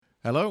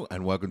Hello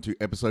and welcome to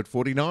episode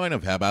 49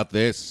 of How About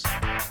This?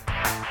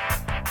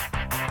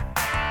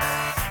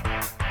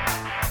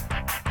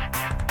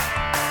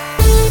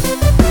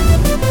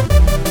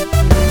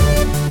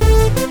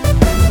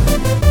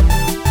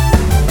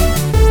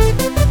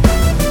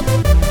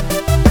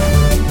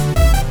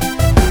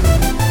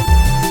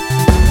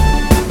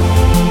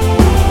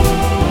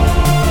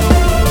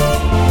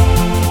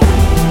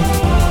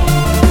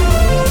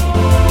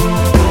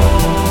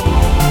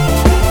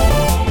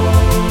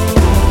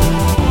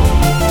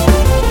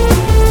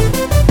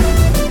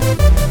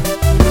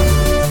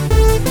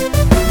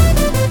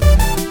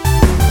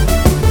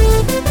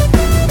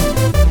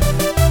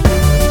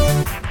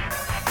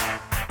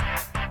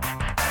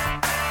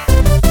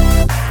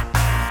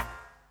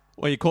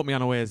 Well, you caught me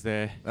unawares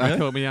there. You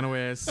caught me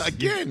unawares.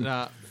 Again?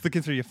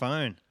 Flicking through your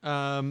phone.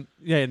 I'm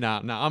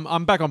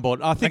back on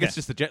board. I think Okay. it's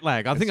just the jet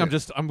lag. I'm going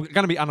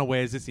to be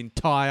unawares this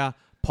entire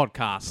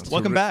podcast.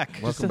 Welcome back.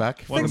 Welcome back.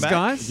 Welcome Thanks, back.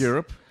 guys.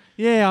 Europe.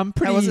 Yeah, I'm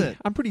pretty. How was it?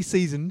 I'm pretty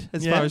seasoned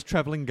as Yeah. far as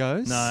travelling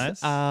goes.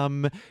 Nice.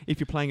 If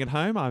you're playing at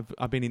home,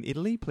 I've been in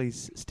Italy.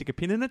 Please stick a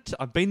pin in it.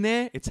 I've been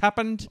there. It's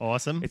happened.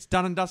 Awesome. It's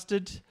done and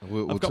dusted.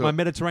 We'll I've got my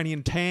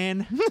Mediterranean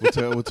tan.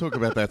 We'll talk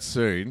about that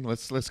soon.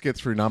 Let's get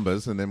through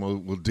numbers and then we'll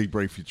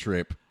debrief your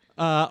trip.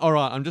 All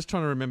right, I'm just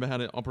trying to remember how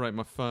to operate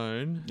my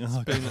phone.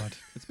 Oh, God.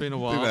 It's been a Do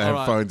while. they All have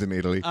right. phones in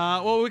Italy?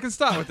 Well, we can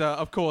start with,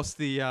 of course,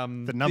 the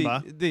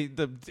number.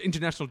 the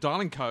international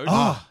dialing code.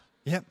 Oh,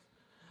 yep.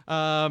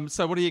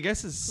 So, what are your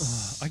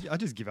guesses? I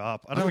just give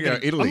up. I I'm don't gonna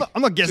go Italy.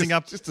 I'm not guessing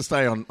up. Just to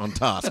stay on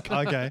task.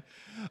 Okay.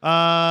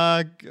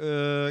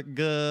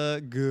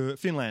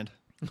 Finland.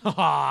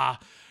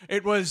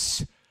 It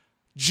was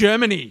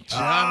Germany.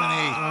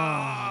 Germany.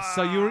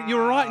 So you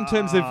were right in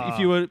terms of if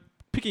you were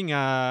picking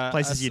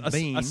Places you'd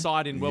been. a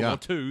side in World Yeah. War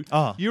II,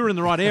 Oh. you were in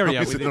the right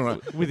area Is it all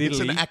right? with It's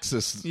Italy. an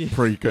Axis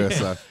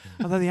precursor.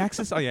 Although the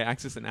Axis,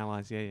 Axis and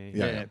Allies, yeah.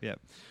 Yeah. Yep.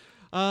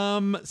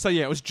 So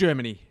it was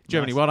Germany.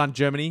 Germany, Nice. well done,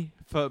 Germany,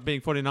 for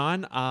being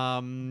 49. What's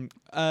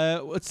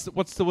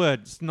the word?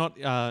 It's not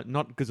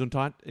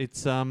Gesundheit.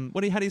 It's how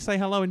do you say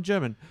hello in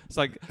German? It's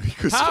like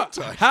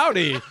Gesundheit.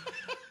 howdy,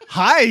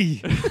 Hi.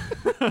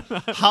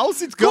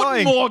 How's it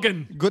going? Guten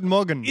Morgen. Good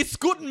morning. It's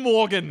Guten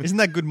Morgen. Isn't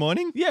that good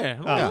morning? Yeah.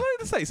 Oh. Well, what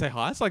did they say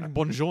hi? It's like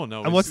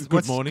buongiorno. And what's It's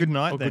good morning good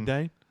night or then? good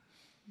day?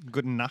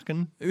 Good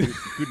nacken. Good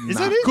Is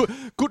night. that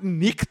it? Guten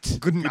Nicht.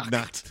 Good Good nacht.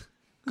 night.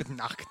 Good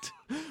nacht.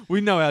 We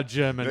know our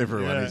German.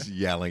 Everyone Yeah. is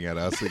yelling at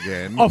us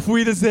again. Auf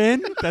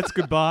Wiedersehen. That's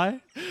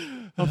goodbye.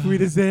 Auf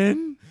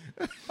Wiedersehen.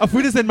 Auf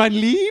Wiedersehen, mein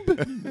Lieb.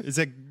 Is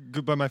that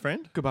goodbye, my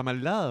friend? Goodbye, my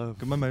love.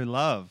 Goodbye, my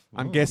love.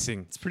 I'm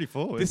guessing. It's pretty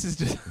forward. This is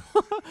just.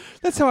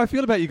 That's how I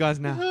feel about you guys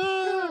now.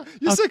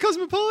 You're so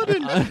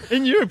cosmopolitan.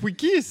 In Europe, we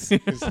kiss.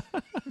 It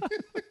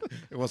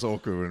was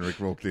awkward when Rick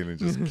walked in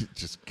and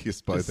just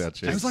kissed both our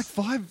cheeks. It was like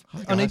 5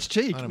 on each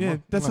cheek. Yeah,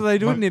 that's what they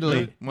do in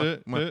Italy.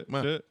 Right.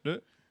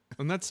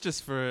 And that's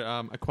just for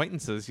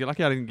acquaintances. You're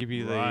lucky I didn't give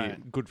you the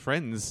Right. good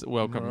friends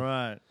welcome.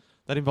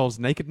 That involves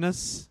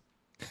nakedness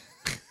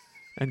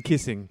and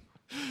kissing.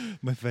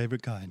 My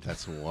favorite kind.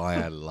 That's why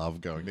I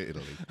love going to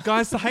Italy.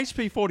 Guys, the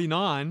HP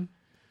 49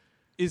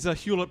 is a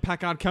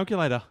Hewlett-Packard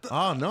calculator.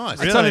 Oh, nice.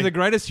 It's Really? only the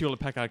greatest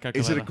Hewlett-Packard calculator.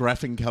 Is it a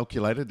graphing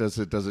calculator? Does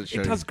it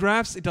show? It does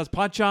graphs. It does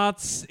pie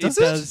charts. Does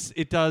it?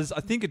 It does.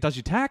 I think it does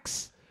your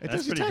tax. It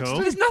That's does your pretty tax cool.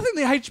 too. There's nothing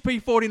the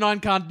HP 49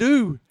 can't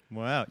do.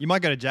 Wow. You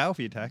might go to jail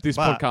for your tax. This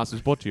but podcast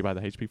is brought to you by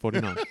the HP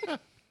 49.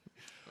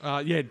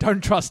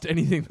 Don't trust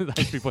anything that the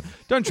HP 49.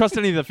 Don't trust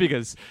any of the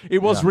figures.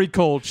 It was Yeah.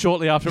 recalled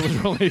shortly after it was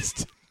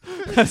released,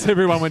 as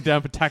everyone went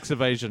down for tax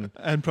evasion.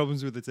 And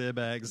problems with its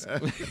airbags.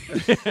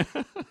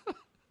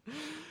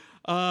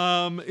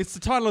 It's the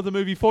title of the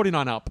movie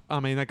 49 Up. I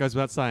mean, that goes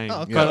without saying.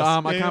 Oh, of But course. I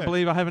Yeah, can't yeah.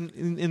 believe I haven't,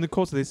 in the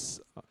course of this,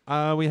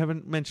 we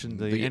haven't mentioned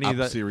The any Up of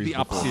the series the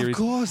Up before. series. Of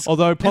course.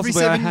 Although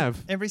possibly I every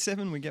have. Every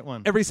 7 we get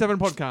one. Every 7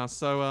 podcasts.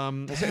 So,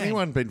 Has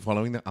anyone been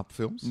following the Up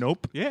films?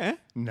 Nope. yeah,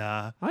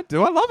 Nah. I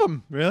do. I love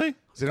them. Really?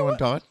 Has anyone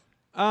died?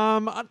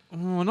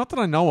 Not that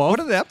I know of. What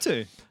are they up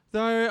to?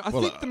 Though I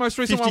Well, think the most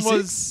recent one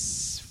 56?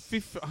 was.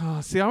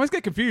 See, I always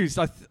get confused.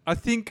 I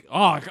think,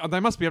 they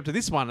must be up to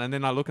this one, and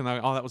then I look and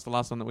that was the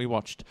last one that we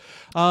watched.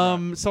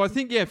 So I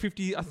think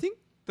 50. I think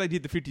they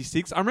did the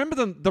 56. I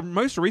remember the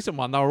most recent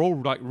one. They were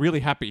all like really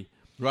happy.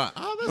 Right.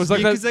 Oh, It that's was like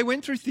Because those- they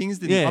went through things.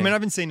 Yeah. I mean, I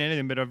haven't seen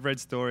anything, but I've read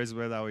stories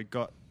where they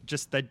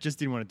just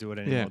didn't want to do it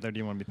anymore. Yeah. They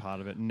didn't want to be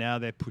part of it. Now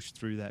they're pushed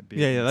through that bit.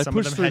 Yeah, they Some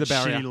pushed of them through had the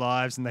barrier. shitty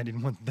lives, and they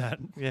didn't want that.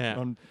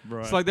 Yeah.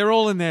 Right. It's like they're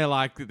all in there,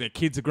 like their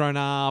kids are grown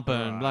up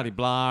and Right. bloody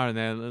blah, and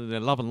they're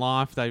loving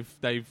life.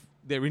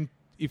 They're in.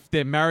 If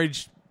their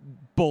marriage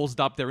ballsed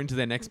up, they're into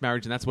their next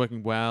marriage, and that's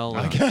working well.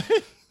 Okay.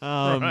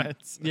 Right.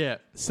 Yeah.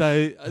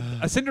 So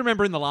I seem to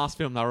remember in the last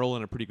film they were all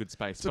in a pretty good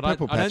space. It's a but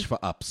purple I patch don't.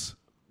 for ups.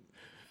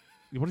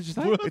 What did you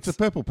say? It's a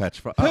purple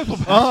patch for ups.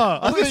 Oh,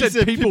 I thought you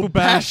said people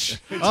bash.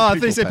 Oh, I thought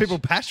you people said patch. people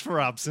pash for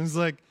ups. And it's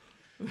like,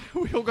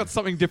 We all got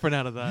something different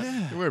out of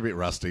that. We're a bit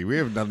rusty. We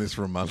haven't done this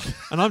for a month.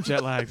 And I'm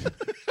jet lagged.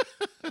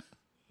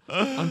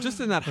 I'm just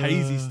in that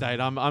hazy state.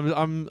 I'm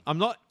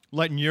not.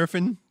 like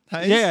Nurofen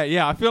Hayes?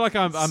 Yeah. I feel like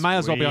I may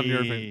as well be on Sweet.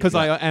 Nurofen because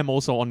I am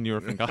also on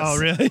Nurofen, guys. Oh,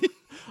 really?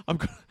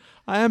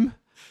 I am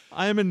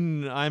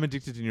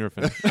addicted to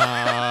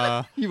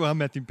Nurofen. You are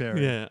Matthew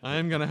Perry. Yeah, I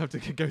am going to have to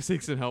go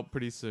seek some help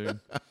pretty soon.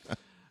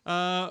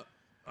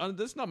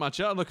 There's not much.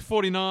 Look,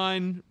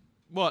 49.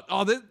 What?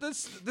 Oh,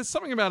 there's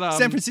something about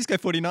San Francisco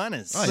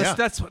 49ers. Oh, yeah.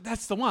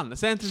 That's the one. The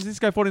San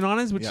Francisco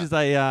 49ers, which Yeah. is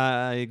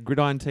a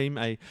gridiron team,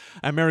 a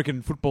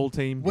American football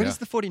team. Where Yeah. does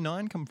the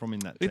 49 come from in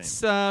that team? It's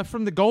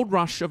from the Gold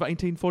Rush of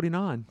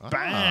 1849.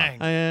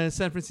 Bang!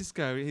 San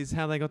Francisco is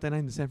how they got their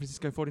name, the San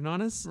Francisco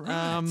 49ers.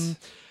 Right.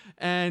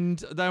 And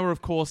they were,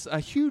 of course,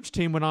 a huge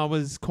team when I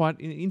was quite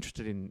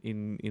interested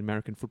in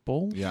American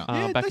football. Yeah.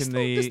 Back they're in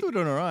they're still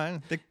doing all right.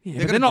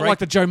 they're not like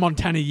the Joe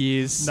Montana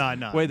years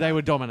No, where they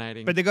were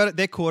dominating. But they got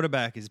their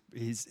quarterback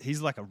he's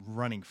like a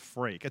running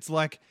freak. It's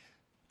like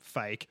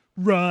fake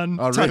run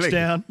Oh, really?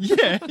 touchdown.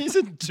 Yeah, he's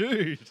a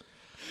dude.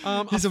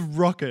 He's a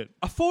rocket.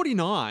 a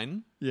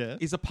 49 Yeah.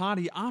 is a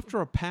party after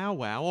a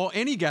powwow or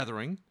any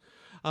gathering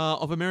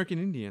of American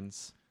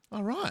Indians.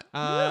 All right.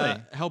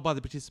 Really? Held by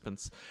the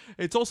participants.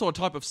 It's also a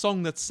type of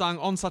song that's sung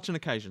on such an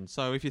occasion.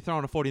 So if you're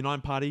throwing a 49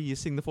 party, you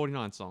sing the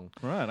 49 song.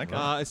 Right.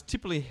 Okay. It's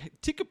typically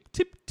Good.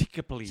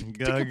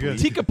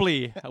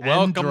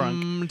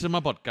 welcome to my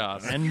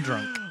podcast. And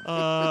drunk.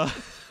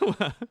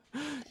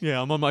 Yeah,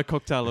 I'm on my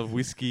cocktail of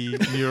whiskey,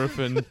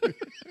 Nurofen,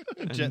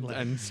 Jet lag.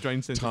 and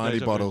strange sense of Tiny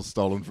deja vu. bottles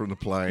stolen from the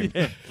plane.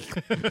 Yeah.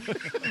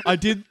 I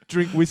did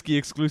drink whiskey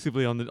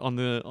exclusively on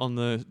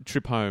the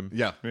trip home.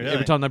 Yeah. Really?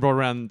 Every time they brought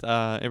around,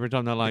 every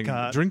time they're like,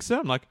 cart. "Drink, sir?"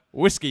 I'm like,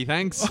 "Whiskey,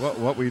 thanks."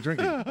 What were you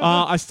drinking?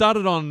 I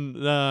started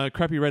on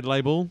crappy Red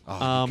Label.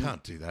 Oh, you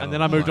can't do that. And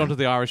then I moved online. on to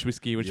the Irish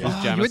whiskey, which Yeah. was Oh,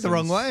 Jameson's. you went the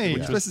wrong way. which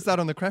You're supposed was- to start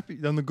on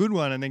the good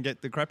one and then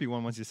get the crappy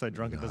one once you're so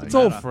drunk it doesn't It's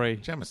all matter. free.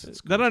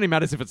 Jameson's. That only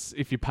matters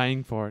if you're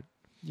paying for it.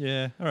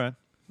 Yeah. All right.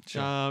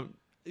 Sure.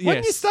 Yes. Why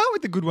didn't you start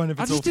with the good one if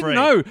I it's just all free?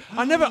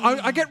 didn't know.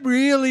 I get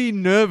really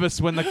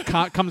nervous when the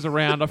cart comes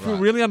around. I feel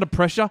Right. really under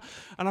pressure,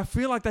 and I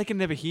feel like they can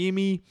never hear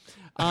me.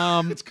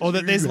 Or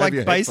that there's You like have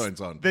your base,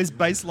 headphones on. there's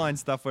baseline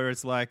stuff where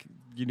it's like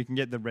you can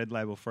get the red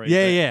label free.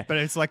 Yeah, but, yeah. But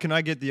it's like, can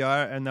I get the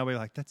R? And they'll be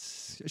like,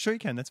 that's sure you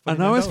can. That's $49.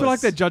 And I always feel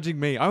like they're judging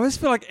me. I always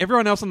feel like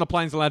everyone else on the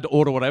plane's allowed to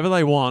order whatever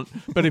they want,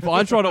 but if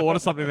I try to order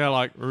something, they're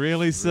like,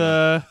 "Really,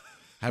 sir?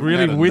 Haven't Really,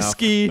 had enough."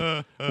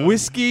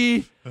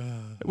 whiskey?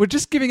 We're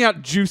just giving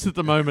out juice at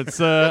the moment,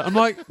 sir." I'm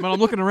like, man, I'm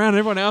looking around.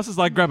 Everyone else is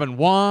like grabbing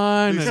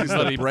wine This and is the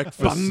bloody breakfast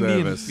Bundy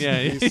and- service.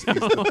 Yeah, This is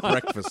the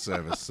breakfast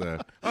service, sir.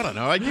 I don't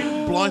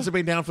know. Blinds have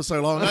been down for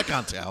so long. I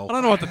can't tell. I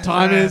don't know what the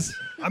time is.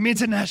 I'm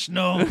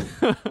international.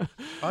 so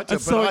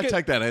I I get-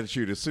 take that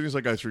attitude. As soon as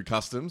I go through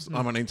customs,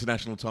 I'm on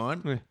international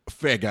time. Yeah.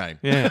 Fair game.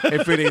 Yeah.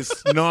 If it is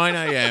 9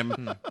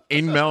 a.m.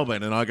 in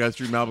Melbourne and I go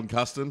through Melbourne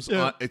customs,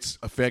 Yeah. it's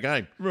a fair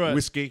game. Right.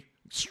 Whiskey,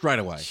 straight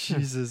away.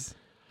 Jesus.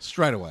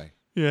 Straight away.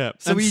 Yeah.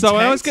 So, And were you so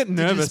I always tanked? get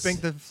nervous. Did you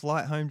spend the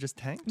flight home just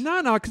tanked?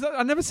 No, because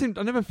I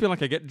never feel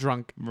like I get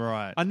drunk.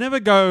 Right. I never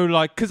go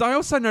like, because I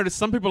also notice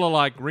some people are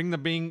like ring the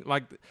bing,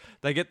 like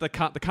they get the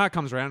car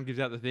comes around, gives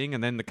out the thing,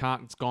 and then the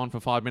cart's gone for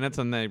 5 minutes,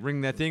 and they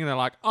ring their thing, and they're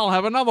like, "I'll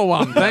have another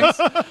one, thanks."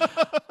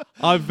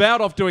 I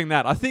vowed off doing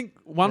that. I think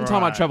one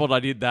time I Right. travelled, I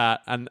did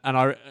that, and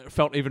I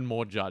felt even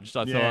more judged.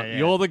 I Yeah, thought, yeah.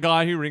 "You're the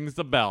guy who rings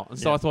the bell," and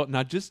so Yeah. I thought,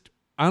 no, just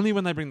only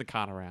when they bring the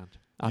cart around.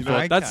 I You know-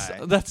 thought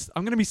Okay. that's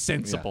I'm going to be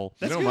sensible.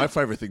 You know what my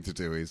favourite thing to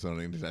do is on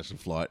an international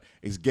flight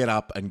is get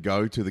up and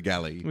go to the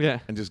galley Yeah.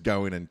 and just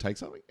go in and take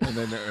something and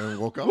then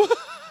walk off.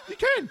 You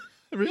can.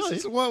 Really?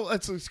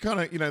 It's kind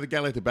of, the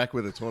galley at the back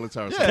where the toilets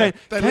are. Yeah.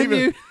 They Can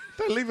you-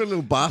 leave a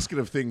little basket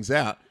of things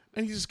out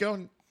and you just go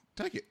and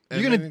take it.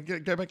 And You're gonna-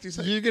 then go back to your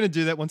seat. You're going to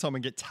do that one time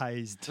and get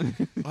tased.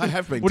 I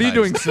have been What are you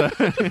doing, tased. sir?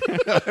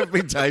 I have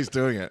been tased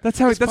doing it. That's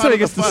how It's that's part how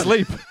he of gets the to fun.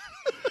 sleep.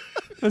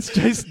 That's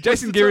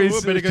Jason Geary's.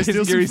 Better go Jason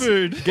steal some Geary's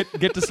food.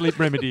 Get to sleep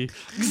remedy.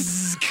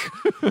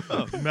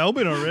 Oh,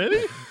 Melbourne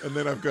already? And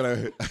then I've got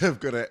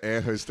an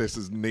air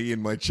hostess's knee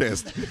in my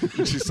chest,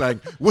 and she's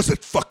saying, "Was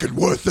it fucking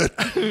worth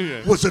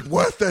it? Was it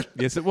worth it?"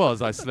 Yes, it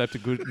was. I slept a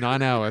good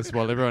 9 hours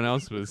while everyone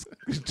else was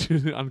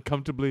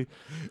uncomfortably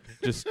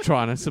just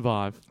trying to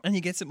survive. And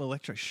you get some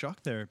electroshock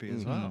therapy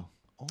as well.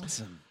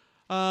 Awesome.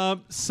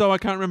 So I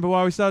can't remember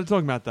why we started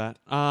talking about that,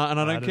 and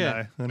I don't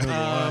care. know. I don't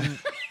know why.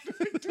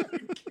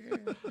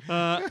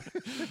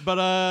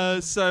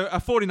 So a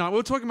 49. We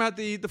were talking about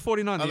the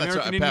 49, the Oh, that's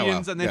American right, powwow.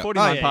 Indians and their Yeah.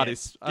 49 Oh, yeah,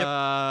 parties.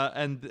 yeah.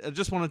 And I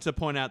just wanted to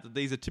point out that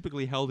these are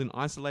typically held in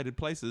isolated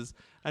places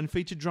and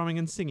feature drumming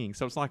and singing.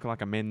 So it's like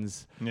a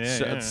men's. Yeah,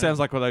 so yeah, it sounds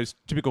like one of those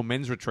typical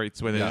men's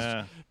retreats where there's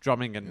Yeah.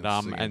 drumming and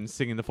And singing.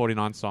 singing the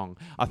 49 song.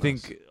 I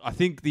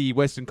think the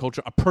Western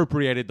culture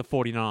appropriated the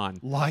 49.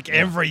 Like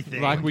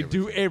everything. Like we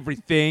do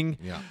everything.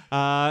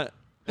 Yeah.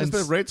 Has And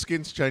the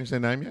Redskins changed their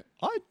name yet?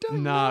 I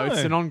don't no, know.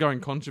 it's an ongoing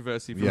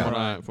controversy from Yeah. what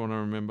I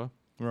remember.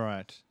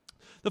 Right.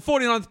 The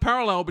 49th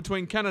parallel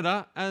between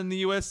Canada and the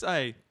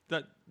USA.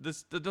 That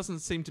doesn't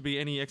seem to be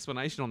any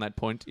explanation on that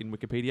point in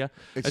Wikipedia.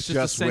 It's a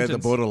just where the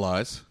sentence. border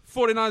lies.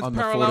 49th on the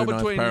parallel 49th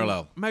between.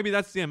 parallel. Maybe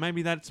that's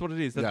what it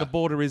is. That Yeah. the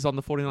border is on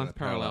the 49th Yeah,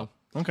 parallel.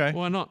 Okay.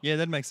 Why not? Yeah,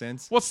 that makes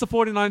sense. What's the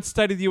 49th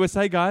state of the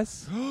USA,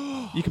 guys?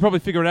 You can probably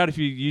figure it out if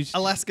you use.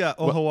 Alaska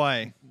or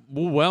Hawaii?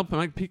 Well,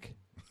 make pick.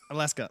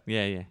 Alaska.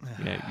 Yeah.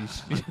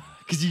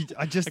 Because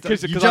I just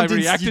Because you I jumped in-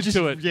 you reacted just-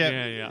 to it.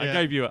 Yeah, Yeah.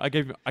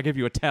 I gave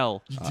you a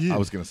tell. I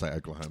was going to say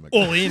Oklahoma.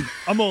 All in.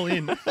 I'm all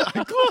in.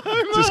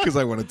 Just because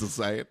I wanted to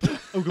say it.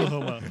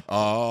 Oklahoma.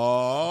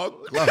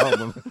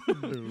 Oklahoma.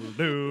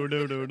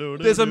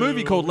 There's a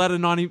movie called Ladder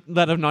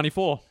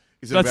 94.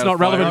 Is it That's about not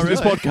relevant fire? to this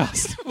Really?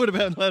 podcast. What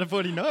about ladder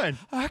 49?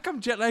 How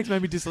come jet lags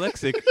made me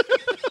dyslexic?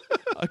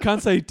 I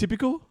can't say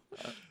typical.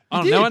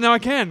 Oh, did. now I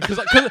can because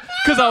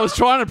I was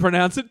trying to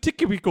pronounce it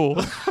typical.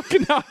 I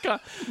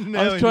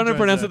was trying to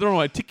pronounce it the wrong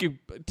way.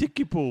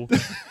 Tikipool.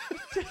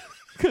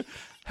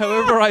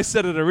 However, I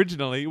said it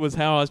originally was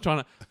how I was trying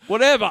to.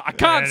 Whatever. I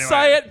can't Anyway.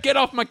 say it. Get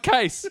off my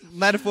case.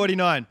 Ladder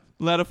 49.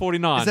 Ladder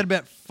 49. Is that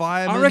about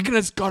firemen? I reckon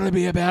it's got to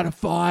be about a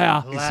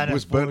fire. Ladder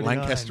Was Burt 49.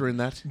 Lancaster in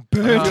that?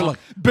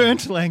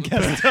 Burnt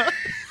Lancaster.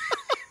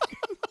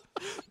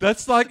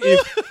 That's like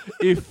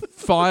if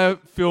fire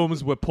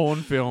films were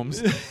porn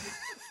films.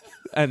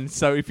 And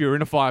so if you're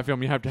in a fire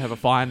film, you have to have a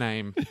fire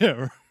name.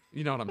 yeah.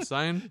 You know what I'm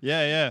saying?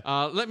 Yeah.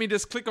 Let me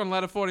just click on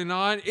Ladder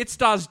 49. It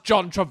stars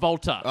John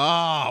Travolta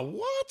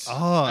What?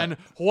 Oh, and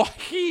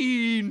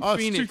Joaquin Oh,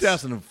 it's Phoenix.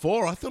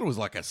 2004. I thought it was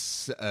like a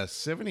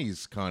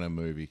 70s kind of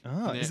movie.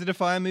 oh, Yeah. is it a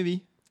fire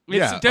movie? It's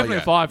Yeah. definitely Oh,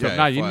 yeah. a fire film. Yeah,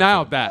 No, yeah, you fire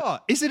nailed film. that. Oh,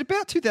 is it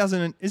about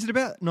 2000? Is it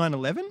about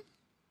 9/11?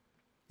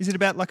 Is it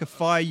about like a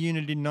fire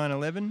unit in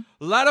 9/11?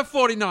 Ladder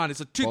 49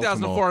 is a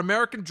 2004 Baltimore.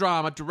 American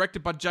drama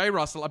directed by Jay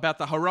Russell about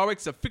the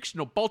heroics of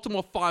fictional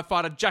Baltimore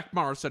firefighter Jack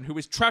Morrison, who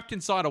is trapped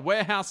inside a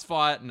warehouse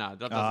fire. No,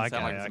 that doesn't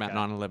sound like it's about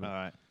 9/11.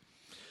 All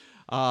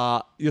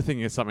right. You're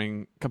thinking of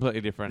something completely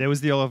different. There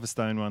was the Oliver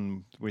Stone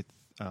one with.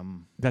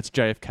 That's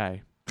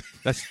JFK.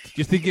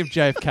 You're thinking of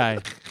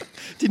JFK,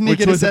 Didn't he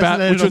get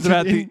assassinated? which was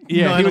about the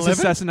he was 9/11?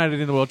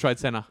 assassinated in the World Trade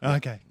Center.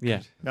 Okay.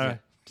 Yeah. All right.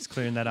 Just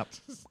clearing that up.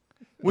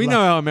 We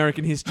know our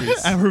American histories.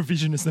 Our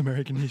revisionist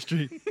American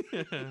history.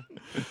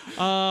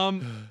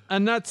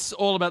 And that's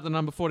all about the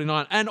number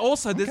 49. And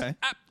also, there's Okay.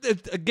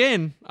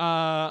 again,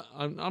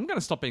 I'm going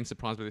to stop being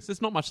surprised with this.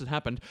 There's not much that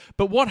happened.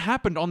 But what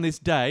happened on this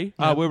day,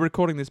 we're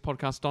recording this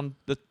podcast on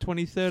the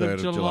 23rd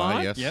of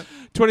July. Yes. Yep.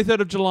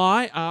 23rd of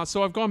July.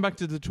 So I've gone back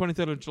to the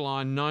 23rd of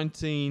July,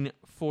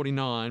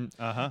 1949.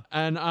 Uh-huh.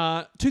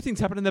 And two things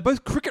happened, and they're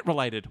both cricket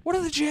related. What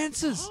are the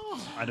chances?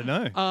 I don't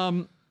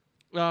know.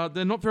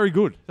 They're not very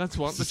good. That's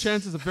what. The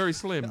chances are very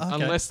slim, Okay.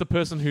 unless the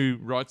person who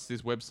writes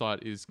this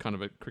website is kind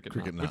of a cricket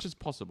nut, nut. which is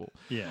possible.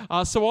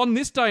 Yeah. So on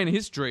this day in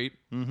history,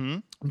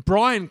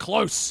 Brian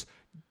Close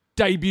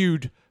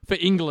debuted for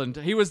England.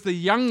 He was the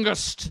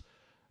youngest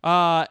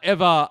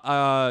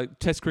ever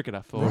Test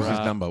cricketer for. What was his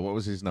number? What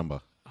was his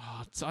number?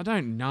 I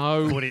don't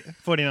know.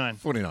 49.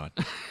 49.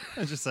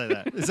 Let's just say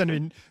that. There's only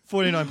been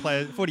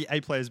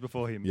 48 players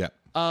before him. Yeah.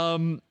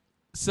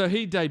 So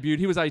he debuted.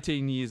 He was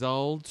 18 years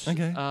old.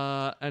 Okay.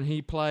 And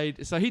he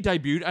played. So he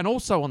debuted, and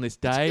also on this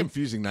day,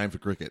 Confusing name for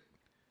cricket.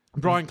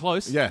 Brian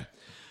Close. Yeah.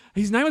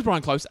 His name was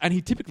Brian Close, and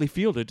he typically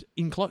fielded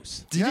in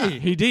close. Did he?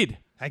 He did.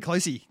 Hey,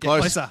 Closey. Get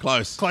Close, closer.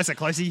 close. Closer,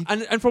 Closey.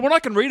 And from what I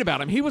can read about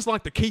him, he was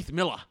like the Keith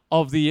Miller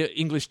of the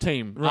English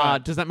team.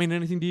 Right. Does that mean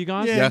anything to you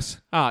guys? Yeah.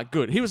 Yes.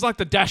 Good. He was like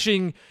the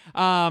dashing.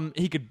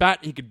 He could bat.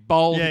 He could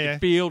bowl. Yeah, he yeah.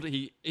 could field.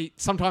 He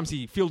sometimes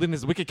he fielded in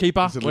as a wicket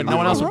keeper He's a when little- no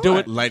one else would do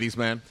it. Ladies'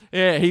 man.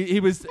 Yeah, he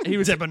was.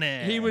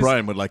 Debonair. He was.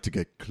 Brian would like to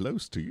get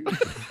close to you.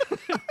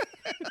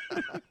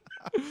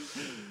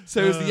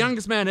 So he was the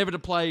youngest man ever to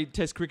play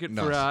Test cricket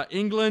for Nice.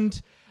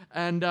 England,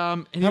 and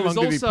he How was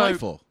long did he also. play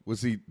for?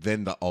 Was he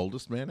then the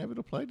oldest man ever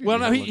to play? Did Well,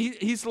 he no, have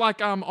he's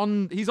like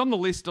he's on the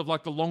list of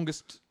like the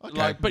longest. Okay.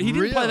 Like, but he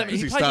didn't play that. Really?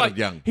 He He played started like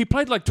young. He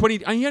played like 20.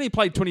 He only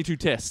played 22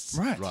 tests.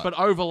 Right. But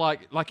over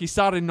like he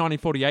started in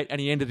 1948 and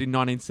he ended in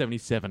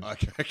 1977.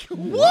 Okay.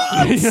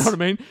 What? You know what I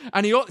mean?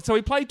 And so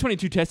he played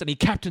 22 tests and he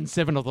captained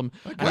 7 of them.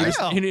 And, he was,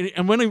 Wow.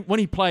 and when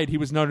he played, he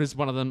was known as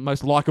one of the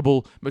most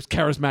likable, most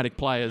charismatic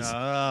players.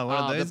 Ah, one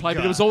of that those played.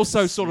 But it was guys.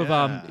 also sort of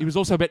Yeah. he was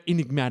also a bit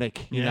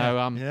enigmatic. You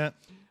know.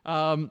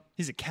 Yeah.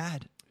 He's a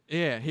cad.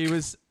 Yeah, he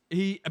was.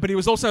 But he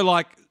was also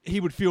like he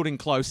would field in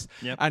close,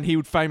 Yep. and he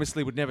would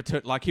famously would never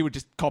turn. Like he would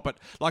just cop it.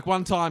 Like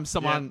one time,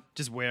 someone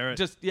Just wear it.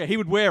 he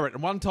would wear it.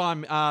 And one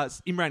time,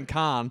 Imran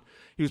Khan,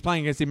 he was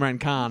playing against Imran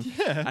Khan,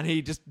 and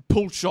he just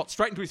pulled shot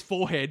straight into his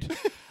forehead,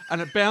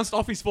 and it bounced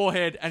off his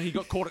forehead, and he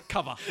got caught at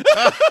cover.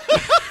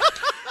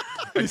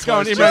 He's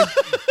going,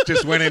 Imran.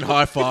 Just went in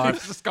high five.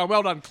 Just going,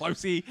 well done,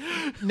 Closey.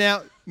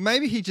 Now,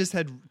 maybe he just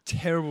had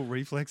terrible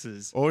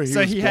reflexes. Or he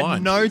so was he blind.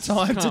 had no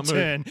time to Can't move.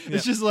 turn. Yeah.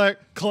 It's just like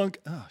clunk.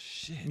 Oh,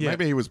 shit. Yeah.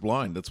 Maybe he was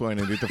blind. That's why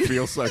he needed to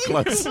feel so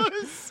close.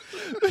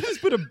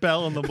 Just put a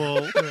bell on the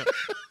ball.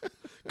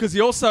 Because he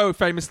also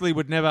famously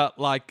would never,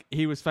 like,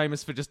 he was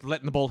famous for just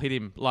letting the ball hit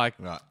him, like,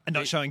 Right. And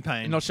not showing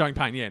pain. not showing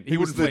pain, yeah. He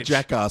was wouldn't the flinch.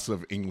 jackass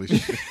of English.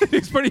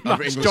 He's pretty of much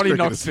English Johnny cricketers.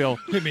 Knoxville.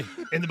 Hit me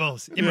in the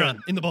balls. Imran,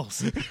 in the balls.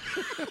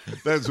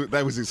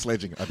 That was his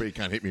sledging. I bet you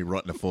can't hit me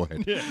right in the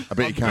forehead. Yeah. I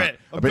bet I you can't. bet.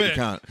 I bet you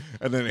can't.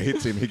 And then it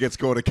hits him. He gets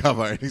caught a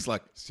cover, and he's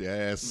like,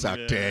 "Yeah,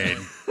 sucked in."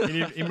 And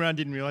Imran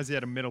didn't realise he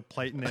had a metal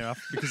plate in there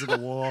because of the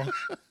war.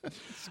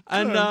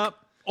 And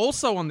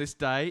also on this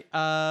day,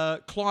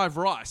 Clive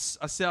Rice,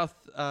 a South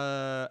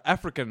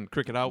African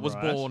cricketer, was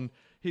Right. born.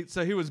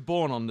 He was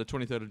born on the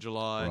 23rd of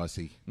July,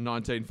 Ricey.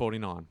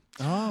 1949.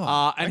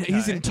 Oh, And okay.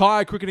 his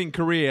entire cricketing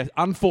career,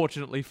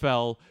 unfortunately,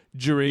 fell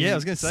during Yeah, I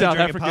was gonna say, South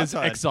during Africa's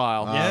apartheid.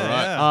 exile. Yeah,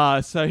 right.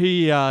 yeah. So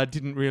he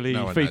didn't really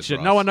No one feature.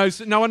 knows No one Rice.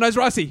 knows. No one knows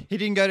Ricey. He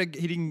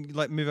didn't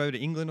like move over to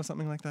England or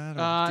something like that?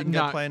 Or didn't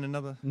no. go play in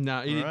another?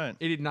 No, he, Right.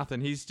 he did nothing.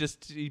 He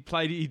just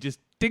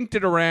dinked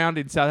it around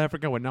in South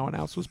Africa when no one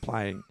else was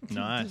playing.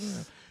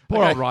 Nice. Poor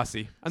Okay. old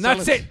Ricey. And So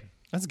that's let's- it.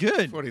 That's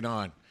good.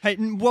 49. Hey,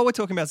 while we're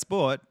talking about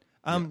sport,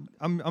 I'm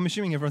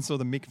assuming everyone saw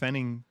the Mick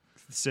Fanning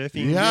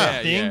surfing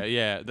Yeah. thing.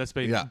 Yeah. That's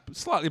been Yeah.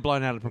 slightly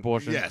blown out of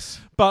proportion. Yes.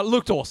 But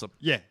looked awesome.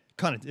 Yeah,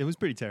 kind of. It was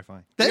pretty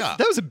terrifying. Yeah.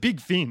 That was a big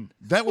fin.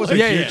 That was a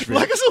Yeah, huge yeah. fin.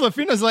 Like I saw the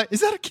fin, I was like,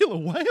 "Is that a killer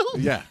whale?"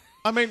 Yeah.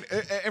 I mean,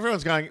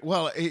 everyone's going,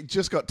 well, it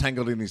just got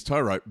tangled in his tow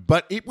rope,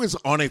 but it was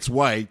on its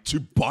way to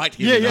bite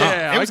him. Yeah, in yeah.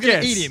 half. It I was going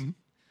to guess. eat him.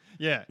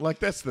 Yeah. Like,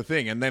 that's the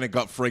thing. And then it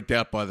got freaked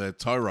out by the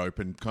tow rope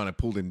and kind of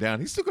pulled him down.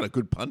 He's still got a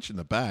good punch in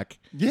the back.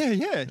 Yeah.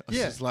 It's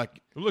Yeah. just like,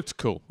 It looked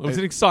cool. It was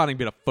an exciting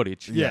bit of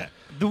footage. Yeah.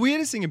 The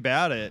weirdest thing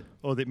about it,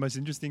 or the most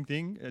interesting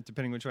thing,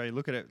 depending which way you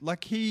look at it,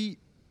 like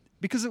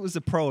because it was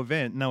a pro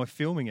event and they were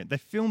filming it, they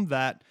filmed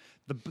that.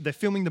 They're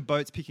filming the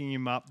boats picking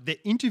him up. They're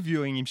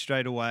interviewing him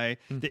straight away.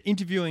 They're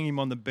interviewing him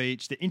on the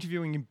beach. They're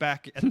interviewing him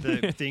back at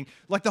the thing,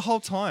 like the whole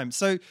time.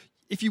 So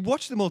if you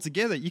watch them all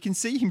together, you can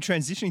see him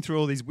transitioning through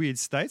all these weird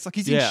states. Like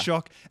he's Yeah. in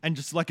shock and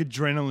just like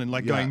adrenaline,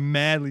 like Yeah. going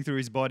madly through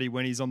his body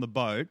when he's on the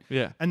boat.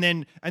 Yeah. And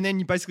then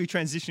you're basically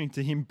transitioning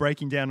to him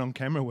breaking down on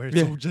camera where it's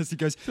Yeah. all just, he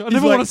goes, I he's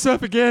never like, want to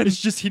surf again. it's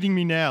just hitting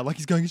me now. Like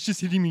he's going, it's just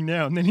hitting me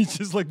now. And then he's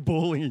just like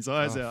bawling his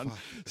eyes out.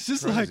 It's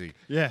just crazy. like,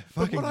 yeah,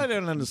 But fucking. what I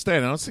don't understand,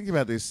 and I was thinking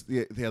about this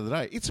the other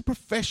day, it's a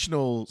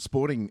professional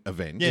sporting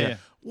event. Yeah.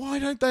 Why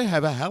don't they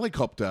have a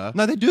helicopter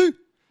No, they do.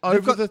 They've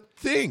over got the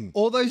thing?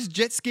 all those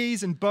jet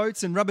skis and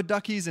boats and rubber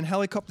duckies and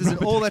helicopters and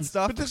all that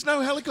stuff. But there's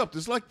no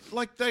helicopters. Like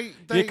they Yeah,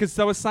 because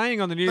they were saying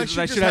on the news They that should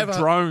they just should have have a-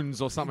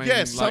 drones or something. yeah,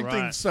 like something.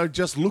 Right. So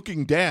just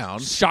looking down.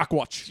 Shark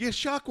Watch. Yeah,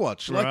 Shark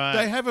Watch. Like Right.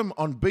 they have them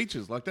on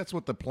beaches. Like that's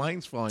what the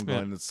planes flying by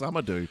Yeah. in the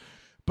summer do.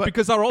 But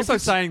Because they're also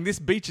if it's- saying this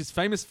beach is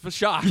famous for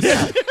sharks.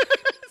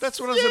 that's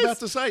what I was about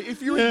to say.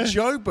 If you're in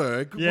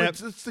Joburg, Yeah.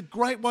 it's the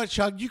Great White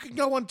Shark. You can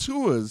go on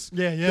tours.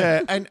 Yeah.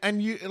 there,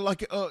 and you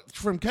like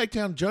from Cape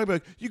Town,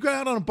 Joburg, you go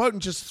out on a boat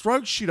and just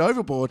throw shit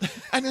overboard,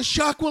 and a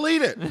shark will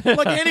eat it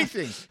like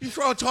anything. You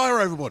throw a tire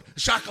overboard, a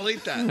shark will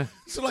eat that.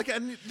 So like,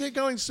 and they're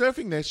going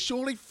surfing there.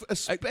 Surely,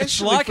 especially It's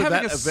like for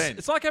having that event.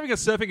 It's like having a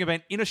surfing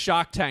event in a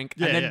shark tank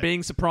Yeah, and then yeah.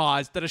 being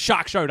surprised that a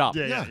shark showed up.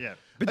 Yeah.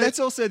 But that's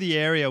also the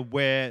area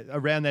where,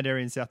 around that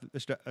area in South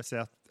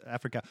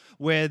Africa,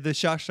 where the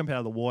sharks jump out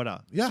of the water.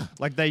 Yeah.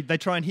 Like they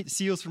try and hit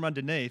seals from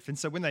underneath. And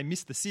so when they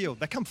miss the seal,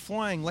 they come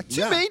flying like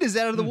 2 Yeah. meters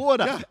out of the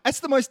water. Yeah. That's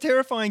the most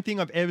terrifying thing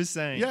I've ever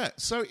seen. Yeah.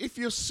 So if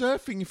you're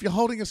surfing, if you're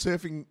holding a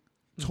surfing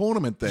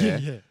tournament there,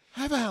 Yeah.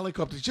 have a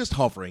helicopter just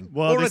hovering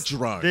Well, or a this-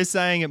 drone. They're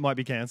saying it might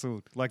be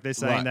cancelled. Like they're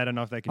saying Right. they don't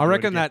know if they can. I do it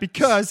reckon again. that-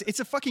 because it's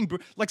a fucking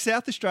like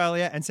South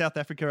Australia and South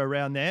Africa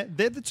around there.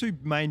 They're the two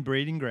main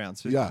breeding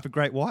grounds for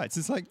great whites.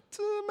 It's like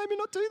maybe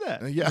not do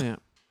that. yeah. Yeah.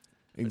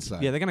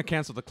 Insane. Yeah, they're going to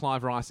cancel the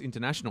Clive Rice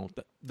International.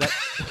 That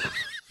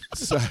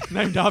So,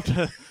 named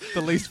after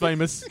the least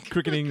famous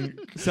cricketing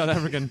South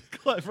African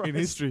Clive Rice. in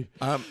history.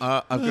 I've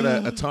got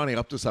a tiny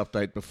Optus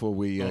update before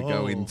we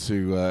go Oh.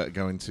 into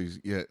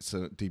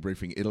so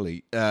debriefing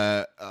Italy.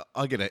 I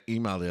get an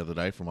email the other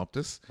day from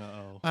Optus,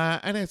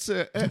 and it's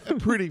a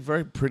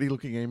very pretty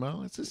looking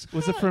email. It says,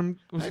 Was it from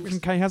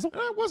Kay Hazel?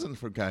 No, it wasn't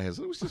from Kay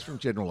Hazel. It was just from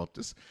General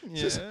Optus. It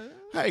says,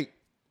 hey,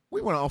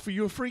 we want to offer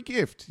you a free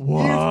gift.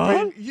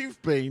 What? You've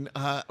been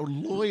a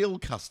loyal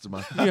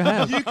customer. You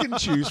have. You can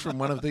choose from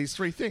one of these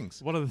three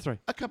things. What are the three?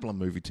 A couple of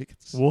movie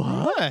tickets. What?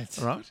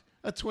 All right.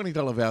 A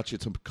 $20 voucher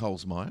to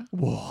Coles Myer.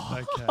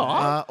 Okay.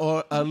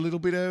 Or a little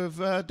bit of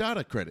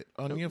data credit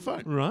on your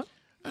phone. Right.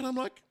 And I'm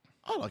like,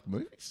 I like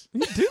movies.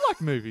 You do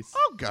like movies.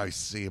 I'll go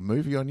see a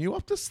movie on you,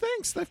 Optus.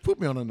 Thanks. They've put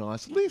me on a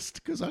nice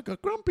list because I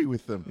got grumpy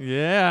with them.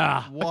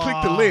 Yeah. I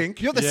clicked the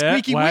link. You're the Yeah,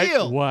 squeaky wait,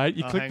 wheel. Wait,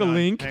 you click hang the on,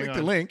 link. hang Click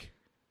the link.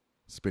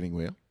 Spinning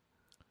wheel.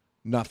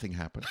 Nothing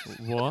happened.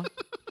 What?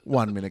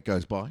 1 minute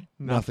goes by.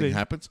 Nothing. Nothing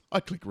happens.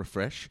 I click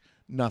refresh.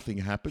 Nothing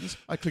happens.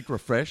 I click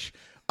refresh.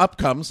 Up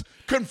comes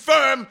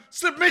confirm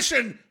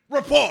submission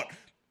report.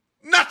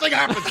 Nothing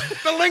happens.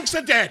 The links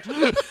are dead.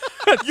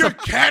 You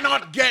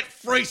cannot get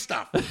free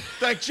stuff.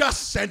 They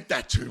just sent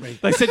that to me.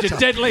 They sent you to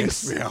dead piss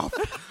links. me off.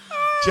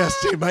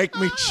 Just to make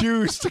me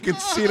choose to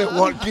consider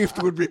what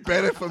gift would be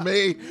better for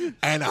me,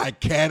 and I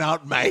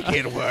cannot make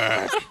it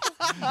work.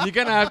 You're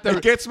going to have It to...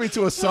 gets me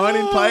to a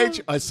sign-in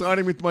page. I sign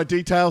in with my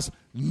details.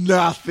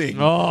 Nothing.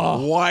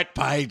 Oh. White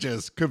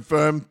pages.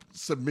 Confirm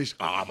submission.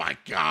 Oh, my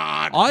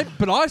God.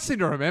 But I seem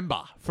to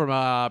remember from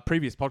a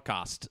previous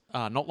podcast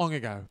not long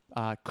ago,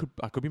 I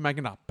could be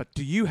making it up, but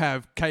do you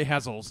have Kay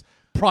Hazel's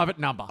private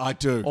number? I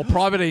do. Or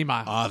private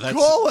email?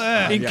 Call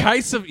her. In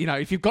case of,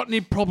 if you've got any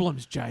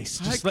problems,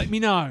 Jace, just let me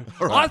know.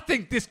 right. I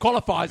think this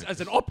qualifies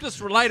as an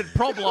Optus-related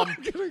problem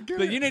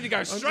that you need to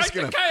go straight to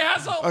gonna- Kay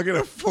Hazel. I'm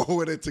going to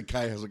forward it to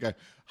Kay. I'll go,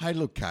 hey,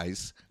 look,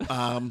 Kays,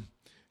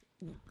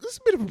 there's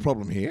a bit of a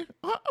problem here.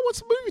 I want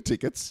some movie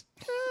tickets.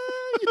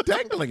 You're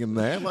dangling in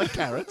there like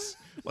carrots,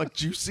 like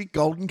juicy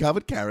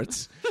golden-covered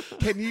carrots.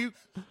 Can you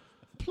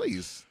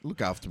please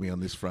look after me on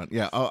this front?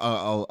 Yeah,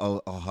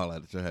 I'll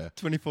highlight it to her.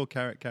 24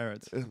 karat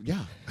carrots.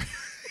 Yeah.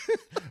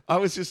 I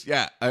was just,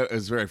 it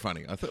was very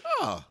funny. I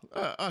thought,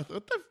 I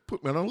thought they've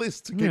put me on a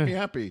list to keep me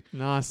happy.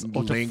 Nice.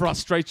 Or to Link.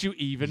 frustrate you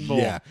even more.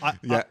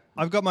 Yeah.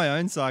 I've got my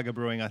own saga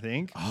brewing, I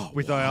think,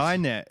 with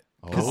iiNet.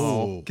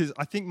 Oh. Because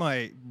I think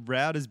my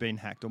router's been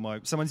hacked or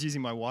someone's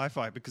using my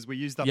Wi-Fi because we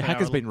used up Your our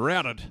hacker's been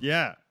routed.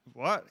 Yeah.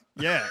 What?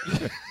 Yeah.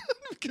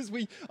 Because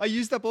I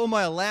used up all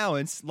my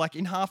allowance like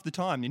in half the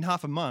time, in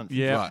half a month.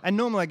 Yeah. Right. And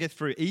normally I get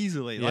through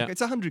easily. Like Yeah.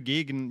 it's 100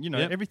 gig and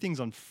Yep.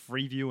 everything's on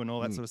Freeview and all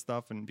that sort of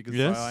stuff and because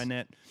Yes. of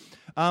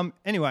iiNet.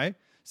 Anyway,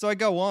 so I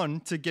go on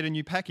to get a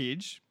new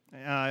package,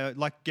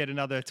 like get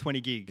another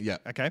 20 gig. Yeah.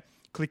 Okay.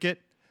 Click it.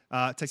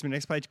 Takes me to the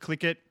next page.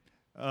 Click it.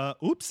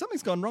 Oops,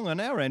 something's gone wrong on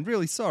our end.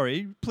 Really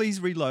sorry. Please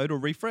reload or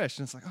refresh.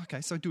 And it's like,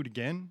 okay, so do it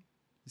again.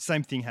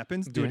 Same thing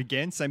happens. Do Yeah. it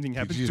again. Same thing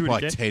happens. you Do just it buy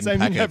again. 10 Same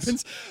thing packets?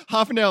 happens.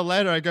 Half an hour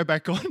later, I go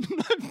back on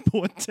and I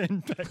bought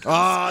 10 packets.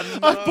 Oh,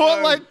 no. I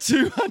bought like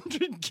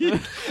 200 gig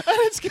and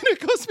it's going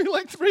to cost me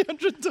like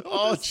 $300.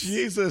 Oh,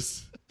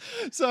 Jesus.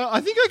 So I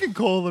think I can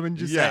call them and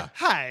just Yeah.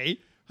 say, hey,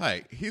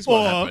 Hey, here's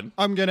what or happened.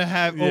 I'm going to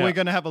have, or Yeah. we're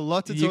going to have a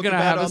lot to You're talk gonna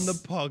about have on the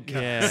s-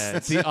 podcast. Yeah,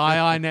 it's the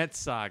iiNet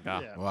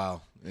saga. Yeah.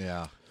 Wow.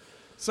 Yeah.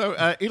 So,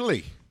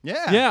 Italy.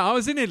 Yeah, I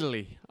was in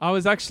Italy. I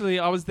was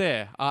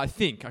there. I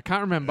think. I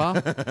can't remember.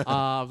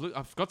 Look,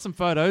 I've got some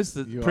photos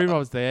that You prove are- I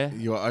was there.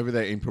 You were over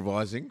there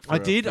improvising. for I a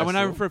did. I went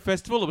over festival. for a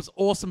festival. It was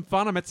awesome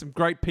fun. I met some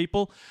great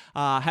people.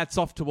 Hats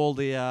off to all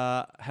the...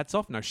 hats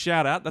off? No,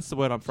 shout out. That's the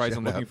word I'm Shout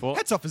looking out. for.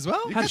 Hats off as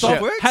well. Hats shout-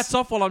 off. works. Hats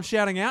off while I'm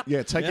shouting out.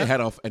 Yeah, take your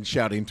hat off and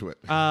shout into it.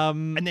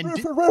 And then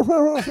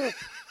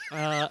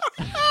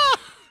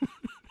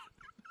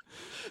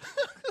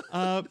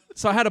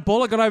So I had a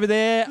ball. I got over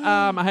there.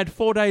 I had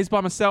 4 days by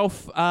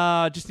myself,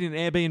 just in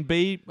an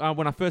Airbnb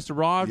when I first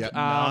arrived. Yep.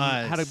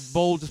 Nice. Had a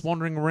ball just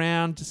wandering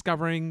around,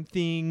 discovering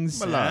things.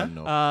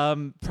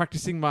 Milano.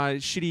 Practicing my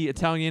shitty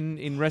Italian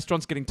in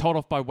restaurants, getting told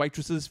off by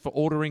waitresses for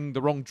ordering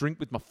the wrong drink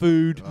with my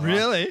food.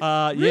 Really?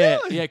 Yeah,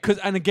 Really? yeah.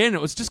 And again,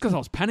 it was just because I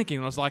was panicking.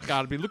 And I was like,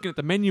 I'd be looking at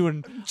the menu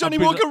and Johnny I'd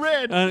be Walker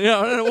like- Red.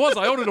 Yeah, and it was.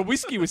 I ordered a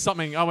whiskey with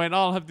something. I went,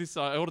 I'll have this.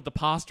 I ordered the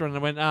pasta, and I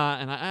went,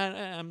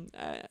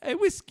 a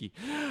whiskey.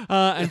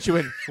 And she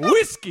went,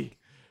 whiskey.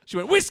 She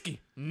went,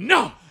 whiskey.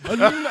 No.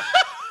 No.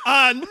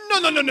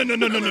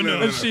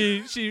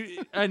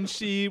 And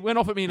she went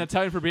off at me in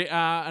Italian for a bit,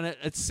 and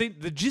it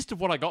seemed the gist of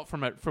what I got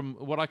from it, from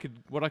what I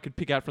could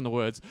pick out from the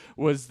words,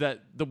 was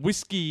that the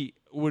whiskey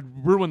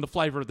would ruin the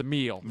flavor of the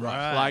meal.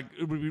 Right. Like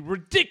it would be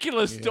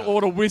ridiculous to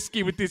order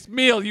whiskey with this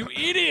meal, you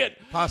idiot.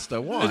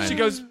 Pasta, wine. And she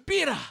goes,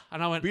 beer.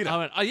 And I went,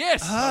 oh,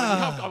 yes.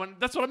 I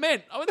went, that's what I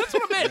meant. That's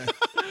what I meant.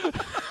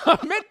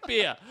 I meant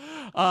beer.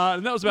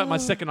 And that was about my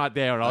second night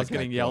there, and I was Okay,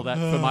 getting yelled at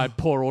for my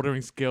poor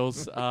ordering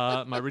skills,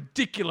 my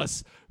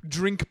ridiculous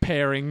drink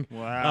pairing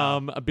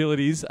Wow.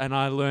 abilities, and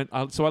I learned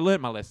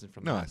my lesson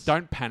from Nice. that.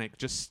 Don't panic.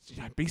 Just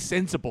be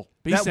sensible.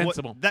 Be That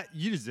sensible. that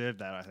you deserve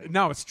that, I think.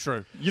 No, it's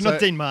true. You're So not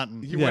Dean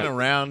Martin. You Yeah. went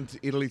around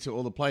Italy to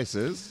all the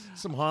places.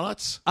 Some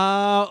highlights?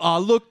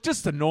 Look,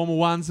 just the normal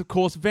ones, of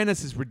course.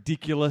 Venice is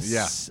ridiculous.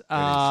 Yeah, it is.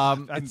 I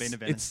haven't been to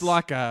Venice. It's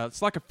like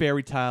a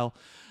fairy tale.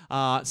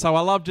 So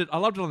I loved it. I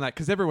loved it on that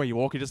because everywhere you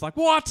walk, you're just like,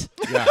 what?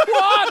 Yeah.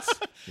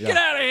 What? Yeah. Get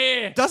out of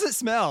here! Does it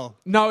smell?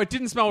 No, it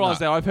didn't smell while I was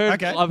there. I've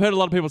heard Okay. a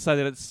lot of people say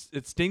that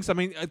it stinks. I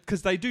mean,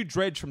 because they do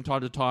dredge from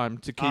time to time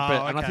to keep Oh,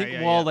 it, and I okay, think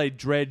yeah, while yeah. they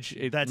dredge,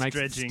 it That's makes it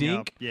dredging stink.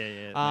 up. Yeah, yeah.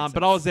 that makes But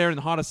sense. I was there in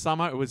the height of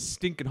summer. It was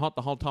stinking hot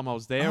the whole time I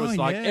was there. It Oh, was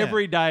like yeah.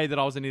 every day that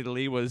I was in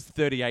Italy was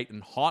 38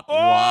 and hot.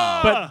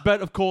 Wow.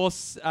 But of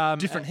course,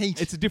 Different heat.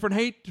 It's a different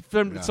heat.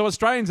 So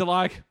Australians are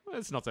like,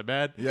 it's not so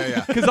bad. Yeah,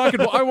 yeah. Because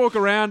I walk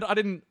around. I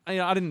didn't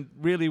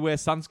really wear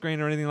sunscreen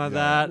or anything like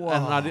that,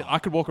 and I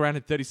could walk around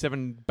in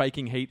 37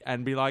 baking heat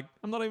and be like,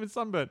 I'm not even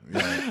sunburned.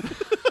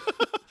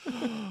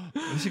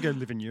 You should go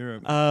live in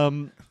Europe.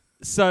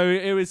 So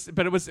it was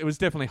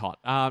definitely hot.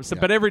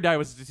 But every day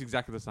was just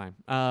exactly the same.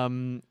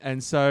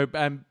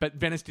 But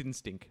Venice didn't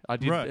stink. Right,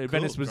 cool,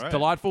 Venice was great.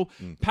 delightful,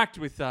 packed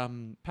with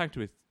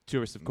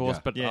tourists, of course,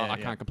 Yeah. but Yeah, I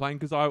yeah. can't complain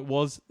because I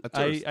was A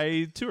tourist.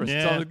 a tourist.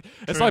 Yeah, So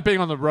it's true. like being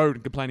on the road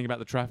and complaining about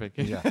the traffic.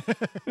 Yeah.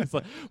 It's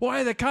like,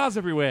 why are there cars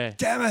everywhere?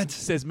 Damn it!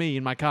 Says me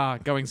in my car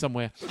going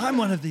somewhere. I'm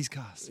one of these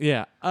cars.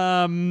 Yeah.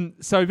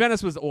 So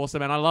Venice was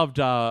awesome, and I loved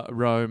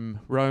Rome.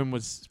 Rome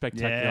was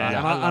spectacular, Yeah, and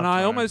I loved I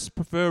Rome. almost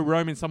prefer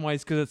Rome in some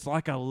ways because it's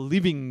like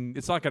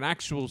it's like an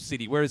actual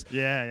city. Whereas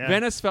Yeah.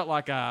 Venice felt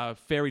like a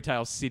fairy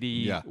tale city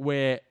Yeah.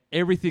 where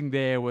everything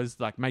there was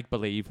like make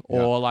believe,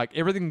 Yeah. or like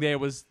everything there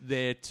was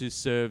there to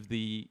serve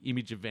the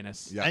image of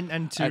Venice. Yeah. And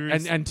And,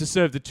 tourists. and to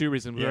serve the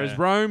tourism, whereas Yeah.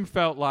 Rome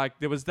felt like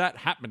there was that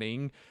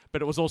happening,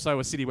 but it was also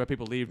a city where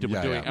people lived and Yeah,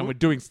 were doing yeah. and were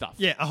doing stuff.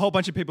 yeah, a whole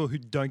bunch of people who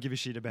don't give a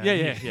shit about Yeah,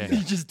 it. yeah.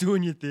 You're just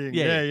doing your thing.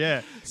 Yeah,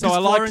 Yeah. So 'Cause I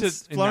liked Florence, it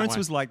in that Florence way.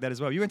 was like that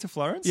as well. You went to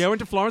Florence? Yeah, I went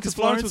to Florence. Because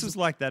Florence was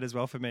like that as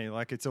well for me.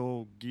 Like it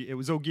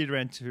was all geared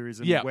around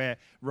tourism. Yeah. Where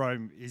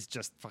Rome is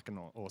just fucking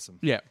awesome.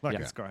 Yeah, like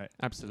yeah. it's great.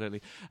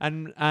 Absolutely.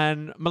 And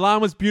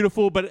Milan was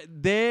beautiful, but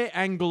their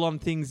angle on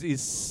things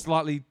is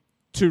slightly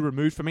too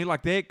removed for me.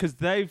 Like because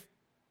they've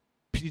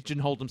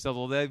pigeonholed themselves,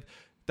 or they've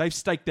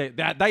staked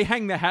they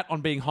hang their hat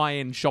on being high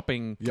end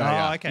shopping.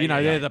 Yeah. Okay. You know,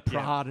 yeah, they're the yeah.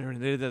 Prada and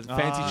they're the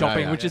fancy yeah,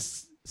 shopping, yeah, which yeah.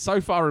 is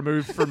so far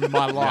removed from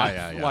my life.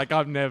 yeah. Like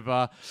I'm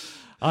never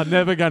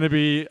going to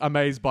be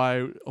amazed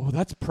by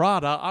that's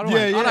Prada. I don't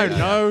Yeah.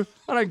 know.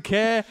 I don't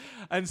care.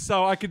 And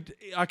so I could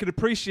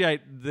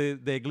appreciate their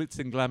glitz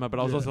and glamour, but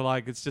I was also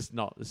like, it's just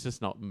not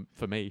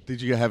for me.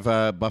 Did you have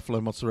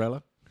buffalo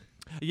mozzarella?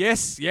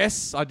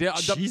 Yes, I did.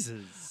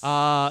 Jesus.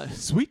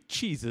 Sweet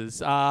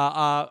cheeses.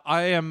 I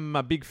am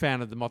a big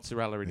fan of the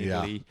mozzarella in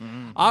Yeah. Italy.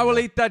 I will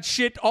eat that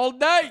shit all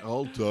day.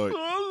 All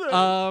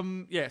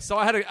day. So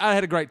I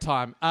had a great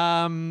time.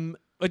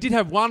 I did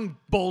have one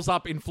balls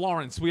up in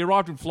Florence. We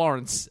arrived in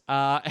Florence,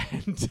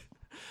 and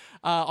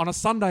on a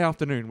Sunday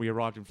afternoon, we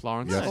arrived in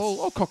Florence. Yes.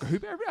 All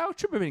cock-a-hoop. Our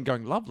trip has been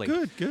going lovely.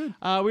 Good.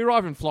 We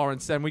arrive in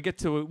Florence and we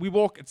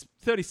walk. It's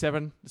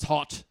 37. It's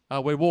hot.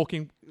 We're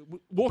walking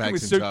Bags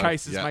with in tow.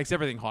 suitcases Yeah. makes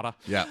everything hotter.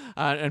 Yeah.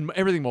 And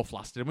everything more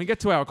flustered. And we get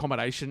to our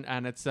accommodation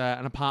and it's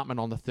an apartment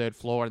on the 3rd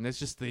floor and there's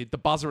just the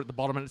buzzer at the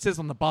bottom and it says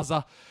on the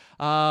buzzer,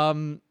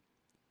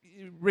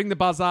 ring the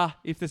buzzer.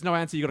 If there's no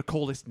answer, you got to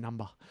call this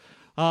number.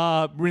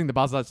 Ring the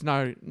buzzer. It's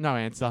no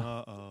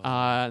answer.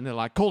 And they're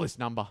like, call this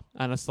number.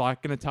 And it's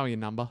like, going to tell you a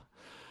number.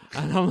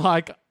 And I'm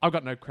like, I've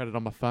got no credit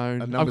on my phone.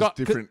 A I've number's got,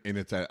 different in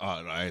Italian.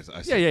 Oh, right.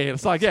 I see. Yeah.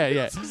 It's like,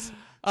 yeah.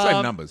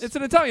 Same numbers. It's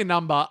an Italian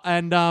number,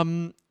 and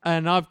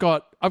I've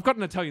got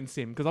an Italian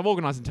SIM because I've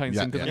organised an Italian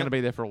SIM because I'm going to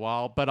be there for a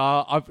while. But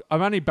I've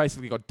only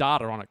basically got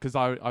data on it because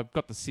I've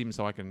got the SIM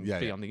so I can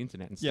be on the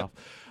internet and stuff.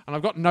 And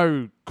I've got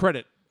no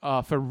credit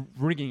for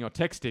ringing or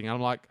texting. And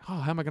I'm like,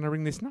 how am I going to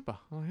ring this number?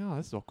 I'm like,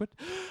 this is awkward.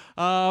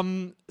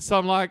 So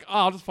I'm like,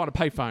 I'll just find a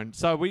payphone.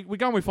 So we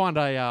go and we find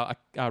a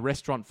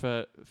restaurant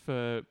for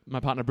my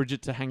partner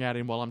Bridget to hang out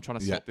in while I'm trying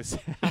to sort this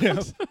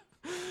out.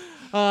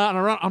 And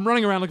I'm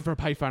running around looking for a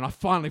payphone. I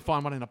finally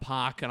find one in a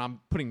park, and I'm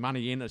putting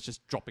money in. It's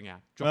just dropping out.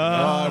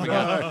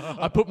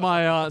 I put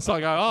my so I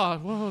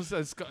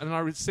go, and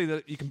I see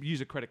that you can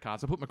use a credit card.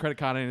 So I put my credit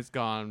card in. It's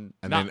gone.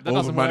 And Nah, then that all the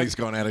doesn't money's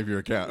work. gone out of your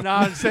account.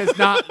 No, it says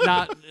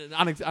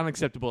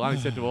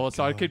unacceptable.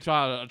 So I keep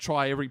trying to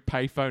try every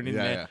payphone in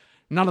there. Yeah.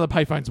 None of the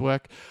payphones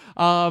work.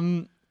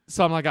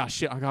 So I'm like,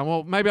 shit. I'm going,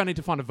 well, maybe I need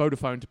to find a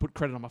Vodafone to put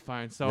credit on my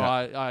phone. So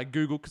I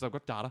Google, because I've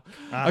got data.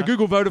 I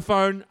Google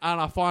Vodafone, and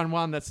I find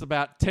one that's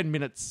about 10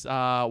 minutes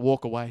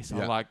walk away. So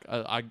I'm like,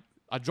 I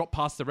drop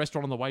past the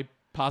restaurant on the way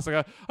past. I go,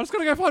 I'm just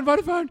going to go find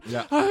Vodafone.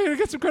 Yeah. I'm going to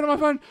get some credit on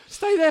my phone.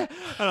 Stay there.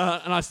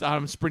 And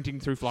I'm sprinting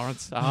through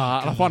Florence. And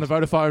I find a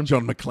Vodafone.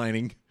 John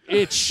McClaning.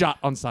 It's shut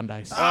on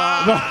Sundays.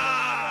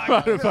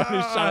 Vodafone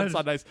is shut on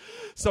Sundays.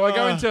 So I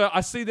go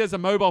I see there's a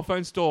mobile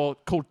phone store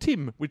called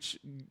Tim, which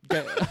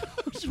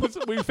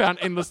we found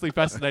endlessly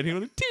fascinating.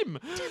 Like, Tim.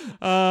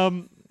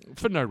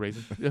 For no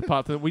reason.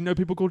 Apart from that, we know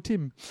people called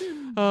Tim.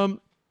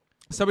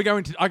 So I go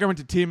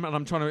into Tim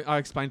and I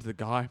explain to the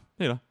guy,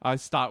 I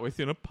start with,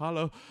 non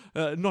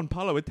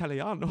parlo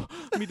italiano,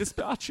 mi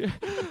dispiace,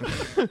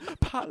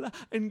 parla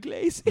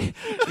inglese.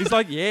 He's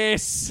like,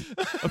 yes,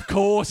 of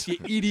course, you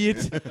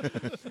idiot.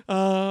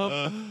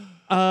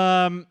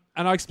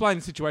 And I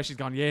explained the situation. He's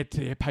gone,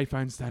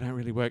 payphones, they don't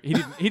really work. He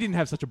didn't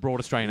have such a broad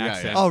Australian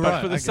accent. Oh, but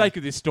right, for the okay. sake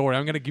of this story,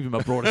 I'm going to give him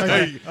a broad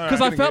Australian.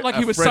 Because I Gonna felt get like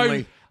he a was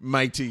friendly, so...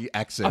 matey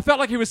accent. I felt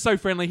like he was so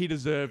friendly. He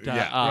deserved.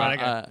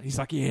 Right, He's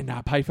like,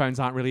 payphones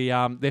aren't really.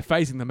 They're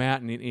phasing them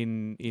out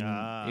in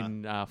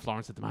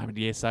Florence at the moment.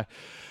 Yeah, so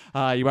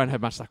you won't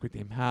have much luck with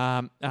him.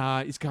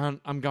 He's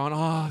going. I'm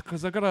going.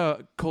 Because I've got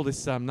to call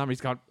this number.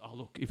 He's going. Oh,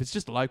 look, if it's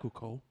just a local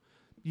call,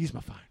 use my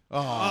phone.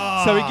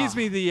 So he gives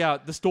me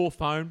the store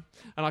phone,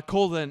 and I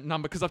call the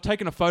number because I've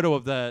taken a photo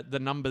of the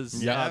numbers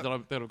that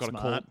I've got to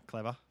call.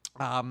 Clever.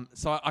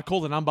 So I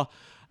call the number,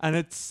 and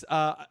it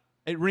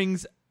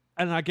rings.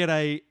 And I get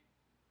a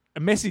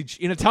message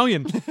in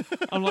Italian.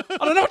 I'm like, I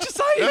don't know what you're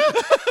saying.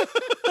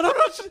 I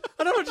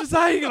don't know what you're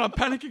saying. And I'm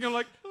panicking. I'm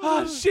like,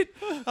 shit.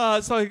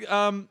 So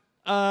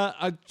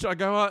I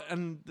go out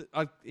and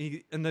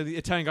the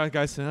Italian guy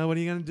goes, what are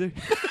you going to do?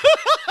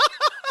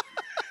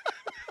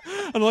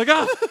 I'm like,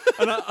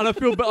 and I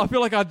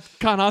feel like I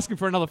can't ask him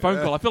for another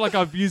phone call. I feel like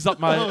I've used up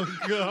my. Oh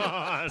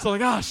God! So I'm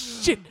like,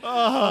 shit.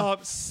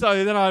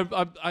 So then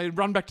I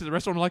run back to the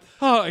restaurant. I'm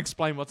like,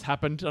 explain what's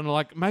happened. And I'm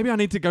like, maybe I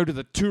need to go to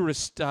the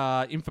tourist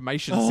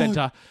information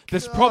center.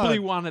 There's probably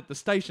one at the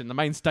station, the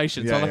main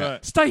station. So I'm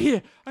like, stay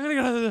here. I'm gonna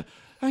go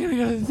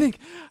to the thing.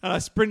 And I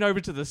sprint over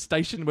to the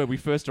station where we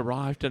first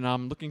arrived, and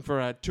I'm looking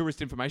for a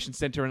tourist information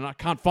centre, and I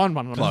can't find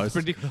one. I'm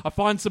sprinting. I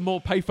find some more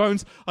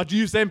payphones. I'd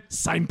use them.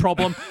 Same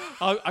problem.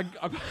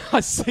 I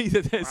see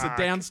that there's a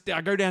downstairs.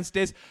 I go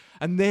downstairs,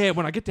 and there,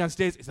 when I get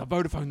downstairs, it's a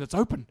Vodafone that's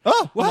open.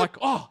 Oh, what? I'm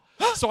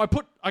like, So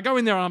I go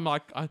in there, and I'm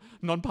like,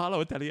 non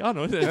parlo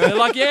Italiano. They're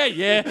like,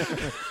 yeah.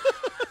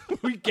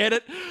 We get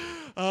it.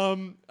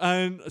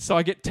 And so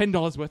I get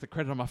 $10 worth of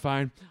credit on my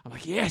phone. I'm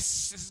like,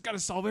 yes, this is going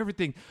to solve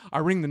everything. I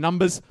ring the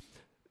numbers.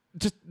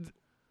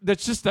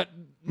 That's just that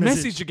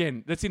message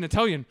again that's in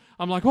Italian.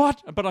 I'm like,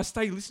 what? But I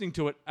stay listening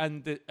to it,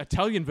 and the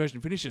Italian version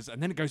finishes,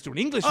 and then it goes to an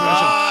English version.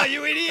 Oh,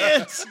 you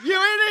idiots!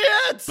 You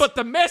idiots! But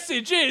the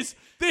message is,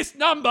 this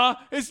number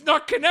is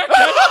not connected.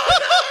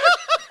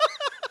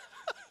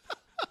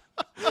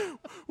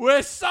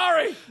 We're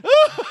sorry.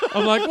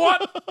 I'm like,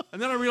 what?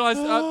 And then I realized,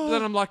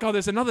 then I'm like,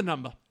 there's another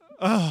number.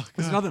 Oh,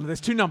 God.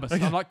 There's two numbers.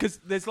 Okay. I'm like, because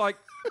there's like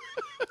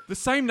the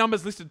same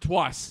numbers listed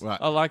twice. Right.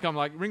 I'm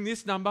like, ring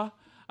this number,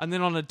 and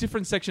then on a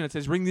different section it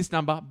says ring this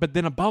number, but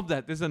then above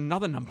that there's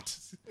another number.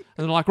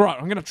 And I'm like, right,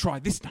 I'm going to try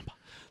this number.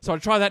 So I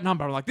try that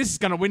number. I'm like, this is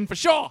going to win for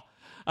sure.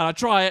 And I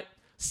try it.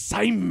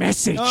 Same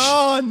message.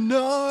 Oh,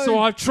 no. So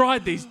I've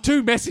tried these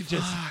two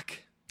messages. Fuck.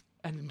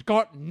 And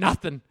got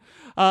nothing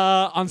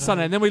on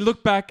Sunday. And then we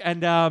look back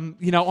and,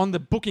 on the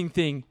booking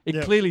thing,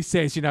 it clearly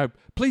says,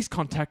 please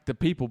contact the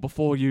people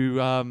before you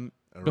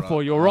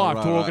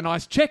arrive to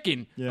organise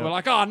check-in. Yeah. And we're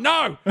like, oh,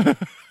 no.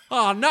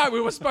 Oh, no,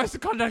 we were supposed to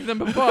contact them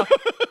before.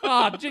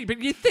 Gee, but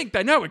you think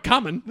they know we're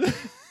coming.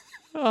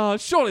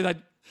 Surely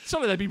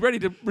they'd be ready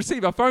to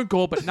receive our phone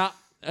call, but nah.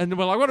 And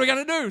we're like, what are we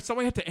going to do? So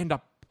we had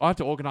to I had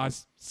to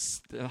organise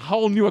a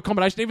whole new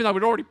accommodation, even though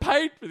we'd already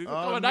paid for this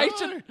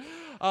accommodation.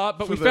 No.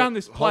 But we found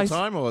this place. Whole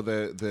time or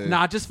the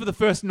Nah, just for the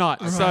first night.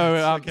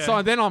 Right,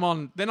 So then I'm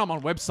on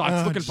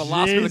websites looking for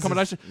last minute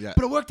accommodation. Yeah.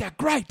 But it worked out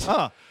great.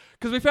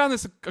 Because we found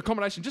this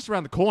accommodation just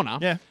around the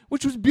corner,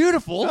 which was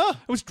beautiful. It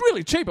was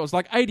really cheap. It was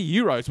like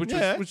 €80, which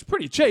was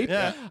pretty cheap.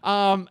 Yeah.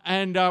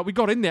 And we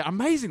got in there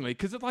amazingly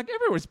because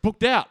everywhere was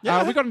booked out.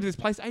 Yeah. We got into this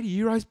place,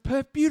 €80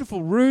 per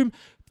beautiful room,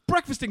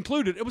 breakfast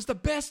included. It was the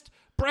best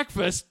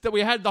breakfast that we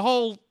had the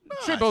whole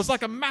trip. It was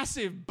like a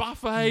massive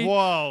buffet.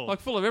 Whoa.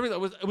 Like full of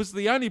everything. It was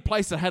the only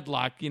place that had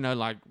like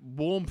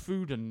warm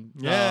food and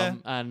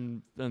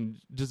and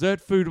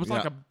dessert food. It was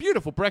like a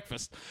beautiful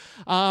breakfast.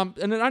 And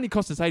it only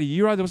cost us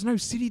 €80. There was no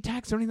city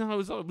tax or anything. It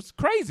was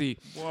crazy.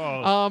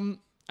 Whoa.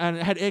 And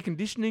it had air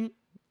conditioning.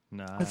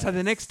 Nice. And so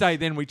the next day,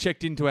 then we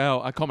checked into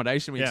our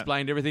accommodation. We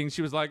explained everything.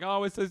 She was like,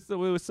 "Oh,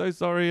 we were so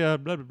sorry,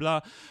 blah blah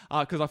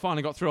blah," because I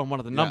finally got through on one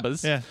of the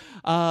numbers. Yeah.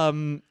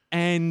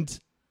 And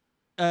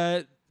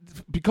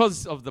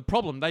because of the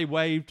problem, they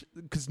waived,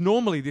 because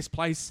normally this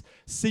place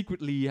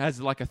secretly has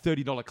like a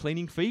 $30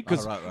 cleaning fee,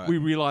 because we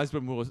realized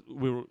when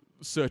we were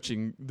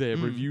searching their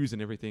reviews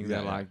and everything,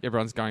 they're like,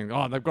 everyone's going,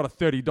 they've got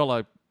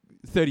a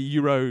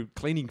 €30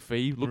 cleaning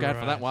fee. Look out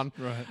for that one.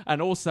 Right.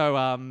 And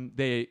also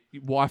their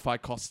Wi-Fi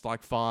costs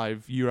like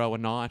 €5 a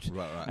night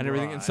and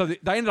everything. Right. And so they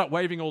ended up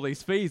waiving all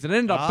these fees, and it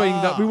ended up being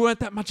that we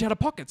weren't that much out of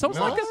pocket. So it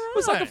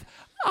was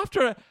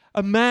after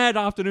a mad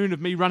afternoon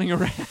of me running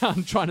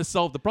around trying to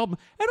solve the problem,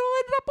 it all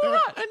ended up all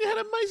right. And you had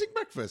amazing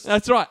breakfast.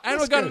 That's right. And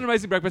we got an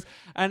amazing breakfast.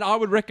 And I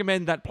would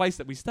recommend that place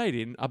that we stayed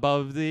in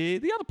above the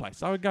other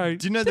place. I would go.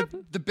 Do you know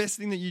the best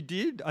thing that you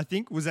did, I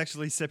think, was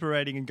actually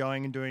separating and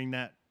going and doing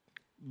that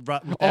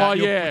without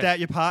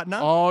your partner?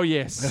 Oh,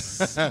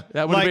 yes.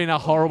 That would have been a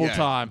horrible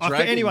time. For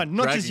anyone,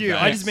 not just you.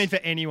 bags. I just mean for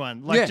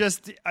anyone. Like,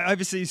 just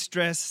overseas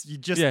stress,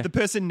 the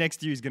person next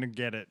to you is going to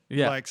get it.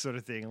 Yeah. Like, sort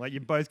of thing. Like,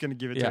 you're both going to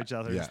give it to each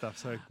other and Yeah. stuff.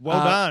 So,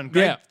 well done.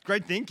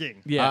 Great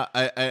thinking. Yeah.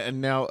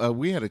 And now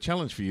we had a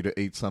challenge for you to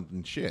eat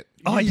something shit.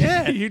 Oh,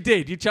 yeah. You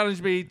did. You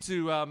challenged me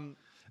to...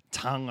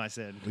 Tongue, I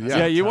said.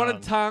 Yeah, you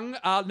wanted tongue.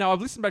 No, I've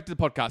listened back to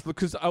the podcast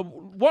because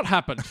what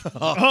happened?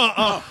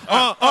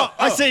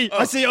 I see.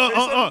 There's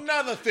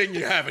another thing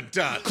you haven't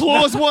done.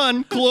 Clause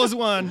one.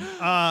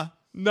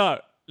 No.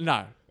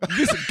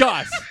 Listen,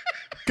 guys,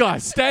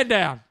 stand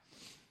down.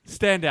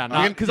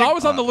 Because I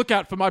was on the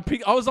lookout for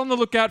I was on the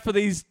lookout for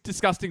these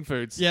disgusting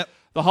foods. Yep.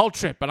 The whole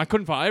trip, and I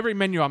couldn't find every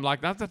menu. I'm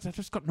like, that's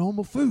just got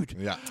normal food.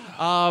 Yeah.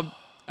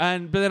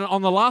 But then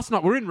on the last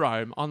night, we're in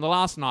Rome. On the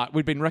last night,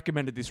 we'd been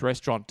recommended this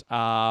restaurant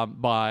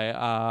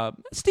by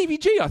Stevie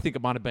G, I think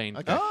it might have been.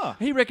 Okay.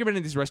 He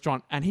recommended this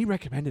restaurant, and he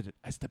recommended it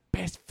as the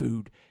best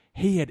food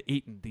he had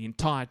eaten the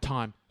entire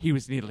time he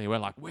was in Italy. We're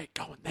like, we're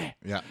going there.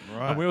 Yeah.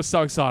 Right. And we were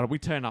so excited. We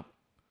turn up,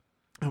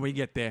 and we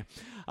get there,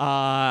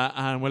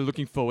 and we're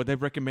looking forward. They've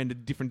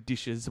recommended different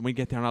dishes, and we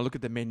get there, and I look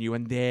at the menu,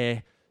 and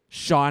there,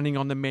 shining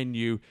on the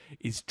menu,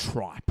 is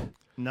tripe.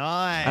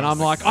 Nice. And I'm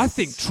like, I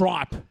think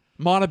tripe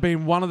might have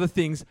been one of the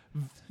things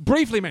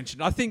briefly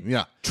mentioned. I think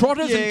Yeah.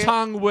 trotters Yeah. and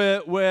tongue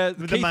were the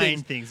The key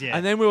main things, yeah.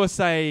 And then we were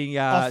saying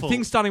Offal.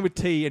 things starting with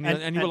T,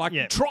 and you were like,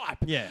 yeah. tripe.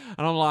 Yeah.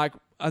 And I'm like,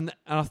 and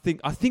I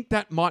think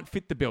that might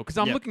fit the bill because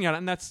I'm Yep. looking at it,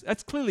 and that's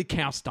clearly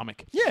cow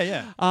stomach. Yeah, yeah.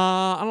 And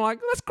I'm like,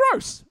 that's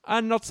gross,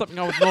 and not something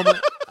I would normally.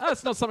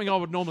 That's not something I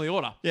would normally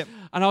order. Yep.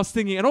 And I was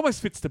thinking, it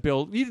almost fits the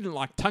bill. You didn't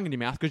like tongue in your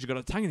mouth because you got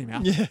a tongue in your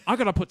mouth. Yeah. I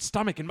got to put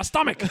stomach in my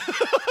stomach.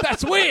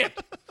 That's weird.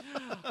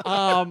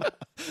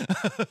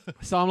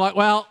 So I'm like,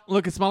 well,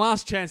 look, it's my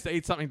last chance to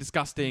eat something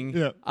disgusting.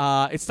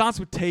 Yeah. It starts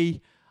with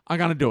T. I'm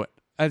gonna do it.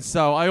 And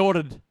so I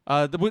ordered.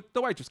 The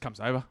waitress comes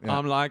over. Yeah.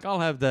 I'm like, I'll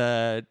have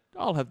the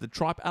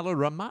tripe alla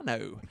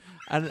romano,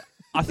 and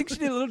I think she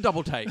did a little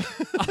double take.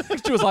 I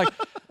think she was like,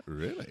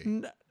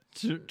 Really?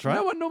 Try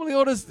no one normally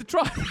orders the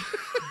tripe.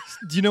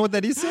 Do you know what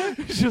that is, sir?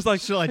 She was like,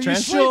 Shall I "Are you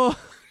translate?"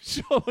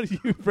 Sure,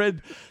 you've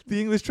read the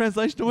English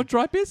translation of what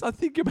tripe is? I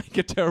think you make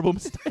a terrible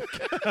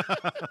mistake.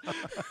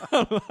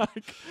 I'm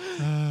like,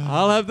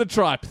 I'll have the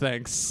tripe,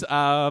 thanks.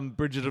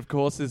 Bridget, of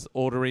course, is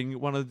ordering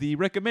one of the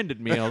recommended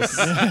meals.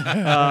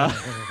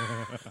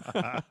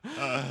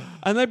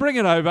 And they bring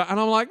it over, and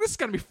I'm like, this is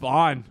going to be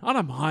fine. I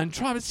don't mind.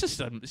 Tripe, it's just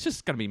going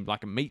to be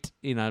like a meat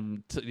in a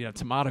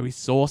tomatoey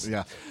sauce.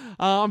 Yeah.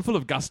 I'm full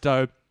of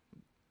gusto.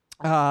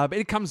 But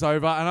it comes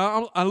over,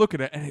 and I look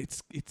at it, and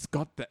it's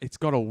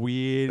got a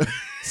weird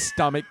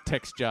stomach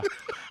texture.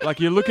 Like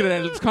you look at it,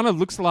 and it kind of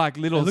looks like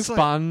little looks like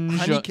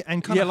sponge,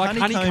 and kind of like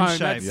honeycomb That's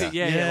shapes. it.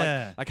 Yeah. Yeah,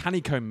 Yeah. like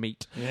honeycomb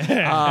meat.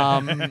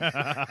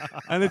 Yeah.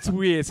 And it's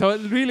weird. So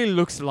it really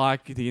looks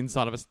like the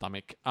inside of a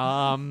stomach.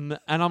 And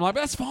I'm like,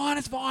 that's fine.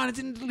 It's fine. It's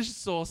in delicious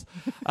sauce.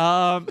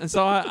 And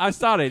so I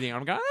start eating.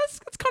 I'm going,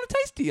 that's kind of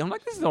tasty. I'm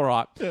like, this is all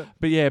right.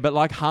 Yeah. But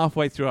like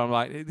halfway through, I'm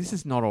like, this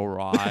is not all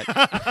right.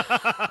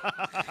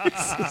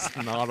 This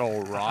is not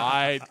all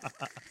right.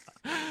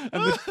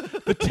 And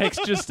the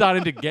texture's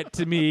starting to get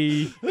to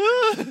me.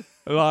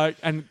 Like,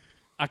 and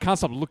I can't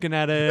stop looking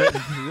at it.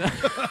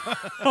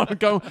 I'm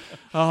going,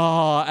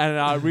 and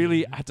I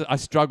really I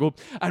struggled.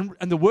 And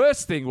the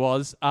worst thing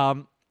was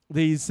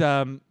this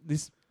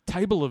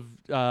table of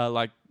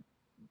like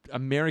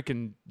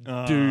American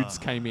dudes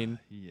came in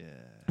Yeah.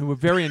 who were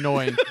very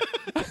annoying.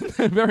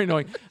 Very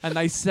annoying. And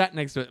they sat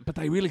next to it, but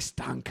they really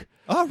stunk.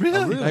 Oh,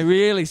 really? They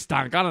really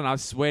stunk. I don't know,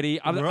 sweaty.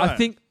 I Right.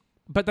 think,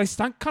 but they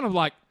stunk kind of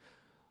like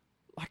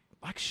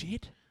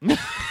shit.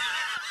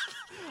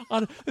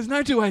 There's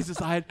no two ways to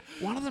say it.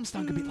 One of them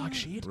stunk a bit like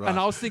shit. Right. And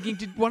I was thinking,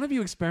 did one of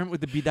you experiment with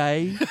the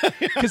bidet?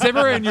 Because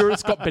everywhere in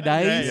Europe's got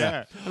bidets.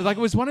 Yeah. I was like,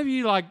 was one of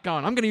you like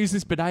going, I'm going to use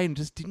this bidet and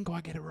just didn't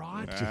quite get it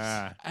right?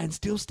 Ah. And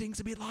still stinks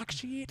a bit like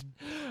shit.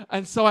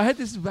 And so I had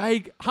this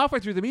vague, halfway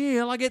through the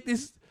meal, I get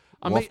this...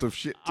 Waft of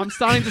shit. I'm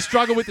starting to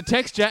struggle with the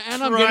texture,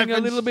 and I'm Tripe getting a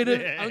and little bit of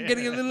shit. I'm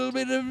getting a little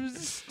bit of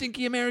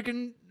stinky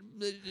American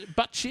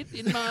butt shit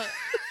in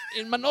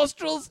my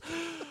nostrils,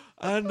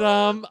 and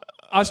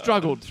I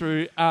struggled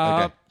through.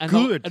 Okay. And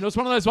Good. and it was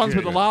one of those ones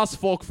where the Good. last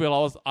fork fill,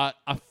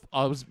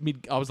 I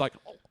was like.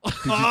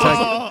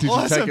 Did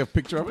you take a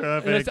picture of it?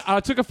 Perfect. I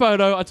took a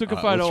photo. We'll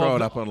throw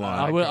it up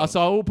online.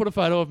 So I will put a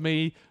photo of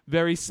me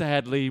very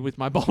sadly with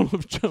my bowl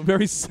of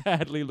very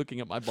sadly looking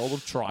at my bowl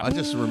of tripe. I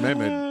just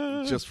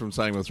remembered, just from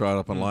saying we'll throw it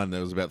up online,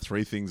 there was about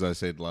 3 things I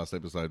said last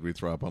episode we'd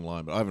throw up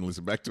online, but I haven't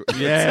listened back to it.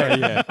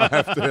 Yeah. I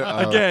have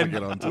to Again,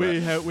 get on to we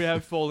that.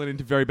 have fallen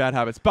into very bad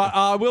habits. But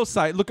I will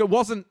say, look, it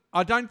wasn't.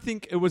 I don't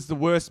think it was the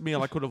worst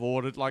meal I could have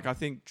ordered. Like I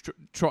think,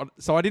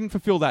 so I didn't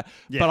fulfill that.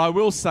 Yeah. But I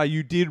will say,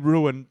 you did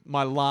ruin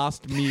my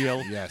last meal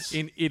Yes.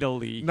 in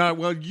Italy. No,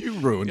 well, you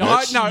ruined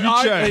I it. chose.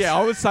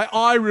 I would say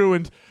I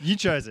ruined. You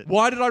chose it.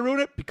 Why did I ruin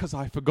it? Because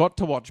I forgot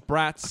to watch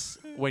Bratz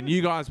when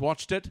you guys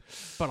watched it,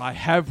 but I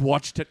have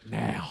watched it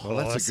now. Well,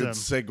 that's a good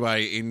Awesome.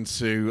 segue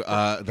into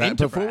that.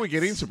 Into Before we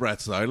get Bratz. into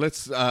Bratz, though,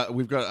 let's.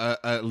 We've got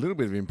a little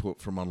bit of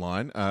input from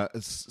online.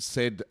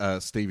 Said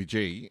Stevie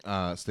G,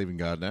 Stephen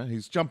Gardner,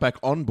 he's jumped back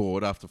on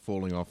board after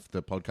falling off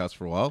the podcast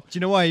for a while. Do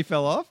you know why he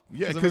fell off?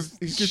 Yeah, because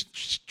his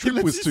trip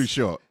lets was his- too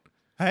short.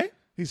 Hey?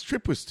 His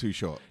trip was too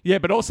short. Yeah,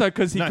 but also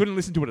because he No. couldn't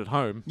listen to it at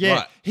home. Yeah,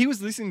 Right. he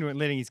was listening to it,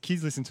 letting his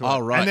kids listen to it. Oh,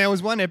 right. And there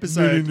was one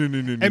episode.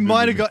 No. It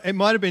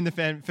might have been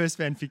the first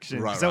fan fiction.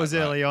 Right, 'cause that was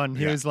right, early right. on.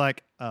 He Yeah. was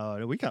like,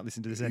 "Oh, we can't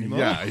listen to this anymore."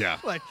 Yeah.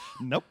 Like,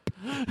 nope.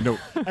 No.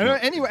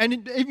 Anyway,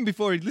 even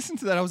before he listened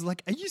to that, I was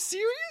like, "Are you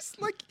serious?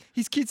 Like,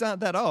 his kids aren't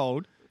that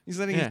old. He's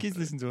letting Yeah. his kids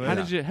listen to it."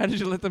 How did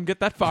you let them get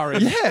that far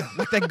in? Yeah,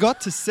 like they got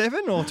to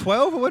 7 or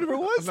 12 or whatever it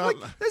was. No. Like,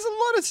 there's a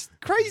lot of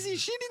crazy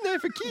shit in there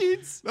for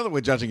kids. Not that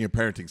we're judging your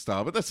parenting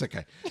style, but that's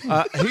okay.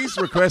 He's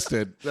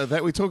requested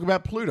that we talk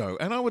about Pluto,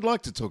 and I would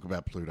like to talk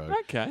about Pluto.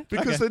 Okay.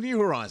 Because Okay. the New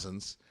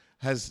Horizons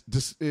has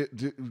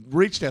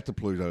reached out to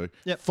Pluto,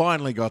 Yep.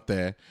 finally got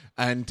there,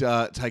 and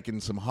taken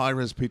some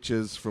high-res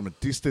pictures from a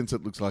distance.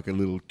 It looks like a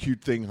little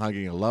cute thing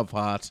hugging a love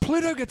heart.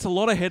 Pluto gets a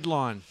lot of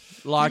headline,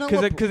 like You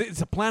know because what?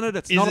 it's a planet.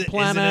 It's Is not it- a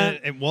planet.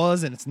 Isn't it? It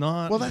was, and it's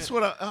not. Well, that's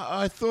what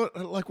I thought.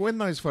 Like when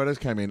those photos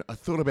came in, I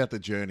thought about the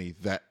journey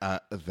that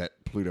that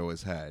Pluto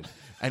has had,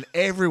 and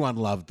everyone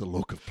loved the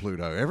look of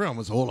Pluto. Everyone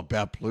was all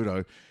about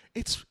Pluto.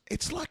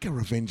 it's like a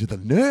Revenge of the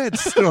Nerds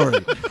story.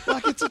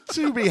 Like it's a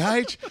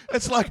 2BH.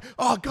 It's like,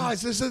 oh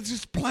guys, there's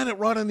this planet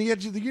right on the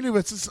edge of the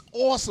universe. It's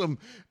awesome.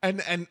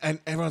 And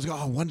everyone's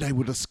going, oh, one day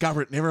we'll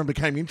discover it, and everyone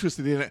became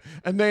interested in it.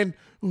 And then,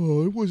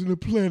 oh, it wasn't a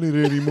planet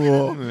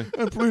anymore.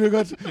 And Pluto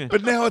got,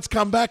 but now it's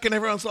come back, and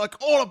everyone's like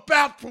all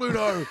about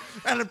Pluto.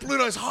 And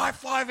Pluto's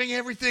high-fiving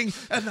everything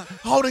and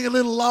holding a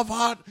little love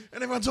heart,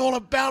 and everyone's all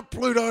about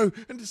Pluto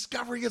and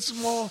discovering it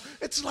some more.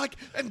 It's like,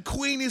 and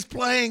Queen is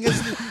playing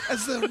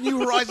as the New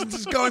Horizons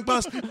is going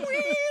past. We are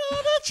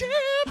the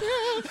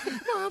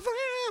champions, my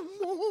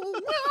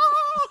friend.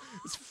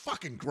 It's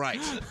fucking great.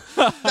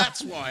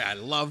 That's why I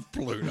love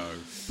Pluto.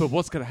 But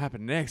what's going to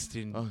happen next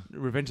in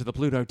Revenge of the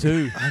Pluto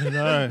 2? I don't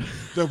know.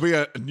 There'll be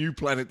a new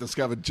planet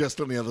discovered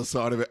just on the other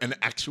side of it, an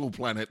actual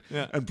planet,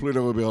 and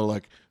Pluto will be all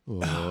like,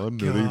 "Oh, I'm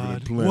not even a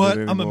planet What?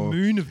 anymore." I'm a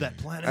moon of that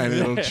planet. And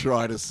it'll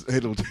try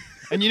to.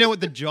 And you know what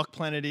the jock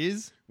planet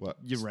is? What?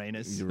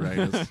 Uranus.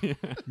 Uranus.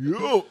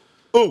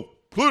 Oh,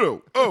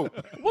 Pluto. Oh,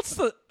 What's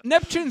the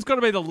Neptune's got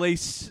to be the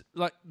least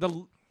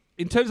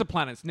in terms of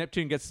planets.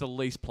 Neptune gets the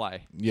least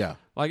play. yeah.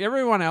 Like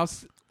everyone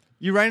else,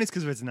 Uranus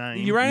because of its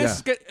name.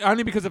 Uranus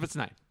only because of its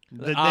name.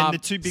 Then the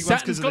two big ones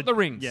Saturn's because of got the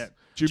rings. Yeah.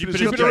 Jupiter's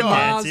Jupiter's Jupiter and got the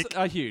eye. Mars gigantic.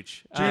 are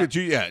huge.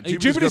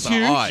 Jupiter's got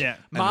huge. the eye, Yeah. and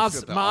it's Mars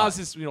got the Mars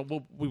eye. is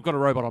we've got a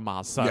robot on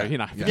Mars, so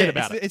Yeah. forget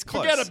about it. It's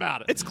close. Forget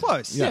about it. It's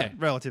close. Yeah.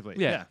 Relatively.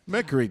 Yeah. Yeah.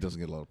 Mercury doesn't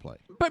get a lot of play.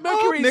 But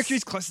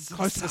Mercury's closest to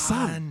close to the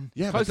sun.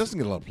 Yeah, but it doesn't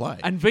get a lot of play.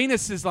 And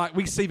Venus is like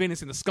we see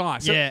Venus in the sky.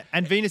 So, Yeah,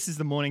 and Venus is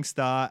the morning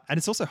star, and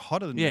it's also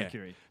hotter than yeah.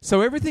 Mercury.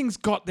 So everything's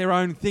got their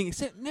own thing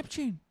except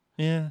Neptune.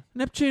 Yeah.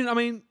 Neptune, I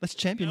mean, Let's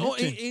champion in,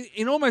 Neptune.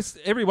 in almost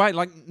every way,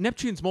 like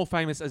Neptune's more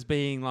famous as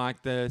being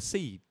like the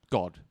sea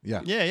god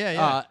yeah.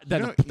 Yeah.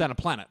 than, You know, than a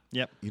planet.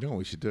 Yep. You know what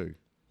we should do?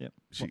 Yep.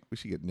 We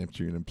should get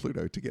Neptune and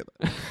Pluto together.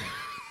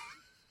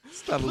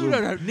 Start a Pluto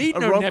little- don't need a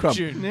no rom-com.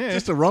 Neptune. Yeah.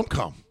 Just a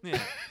rom-com. Yeah.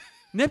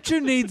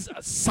 Neptune needs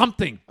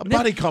something. A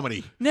buddy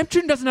comedy.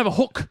 Neptune doesn't have a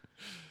hook.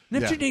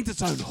 Neptune Yeah. needs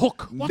its own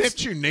hook.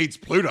 Neptune needs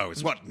Pluto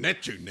is what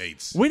Neptune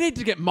needs. We need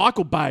to get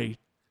Michael Bay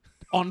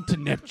onto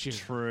Neptune.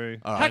 True.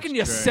 How can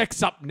you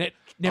sex up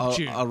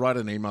Neptune? I'll write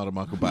an email to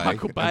Michael Bay,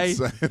 Michael Bay.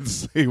 and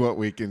see what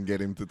we can get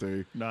him to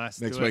do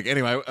Nice, next do it. week.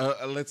 Anyway,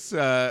 let's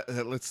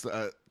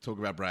talk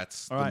about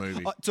Bratz, All the right.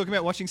 movie. Talking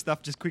about watching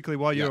stuff just quickly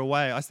while you're Yeah.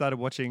 away, I started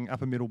watching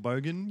Upper Middle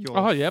Bogan, your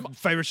Oh, yeah.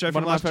 favorite show One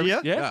from of my last year.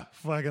 favourite- yeah. Yeah.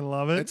 Fucking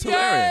love it. It's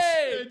hilarious.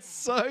 Yay! It's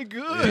so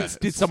good. Yeah.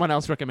 Did someone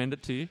else recommend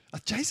it to you?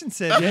 Jason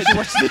said, "Yeah,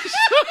 watch this."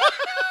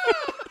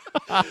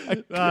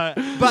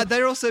 But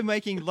they're also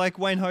making, like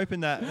Wayne Hope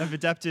and that, have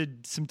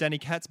adapted some Danny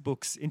Katz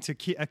books into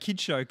a kid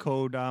show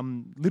called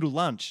Little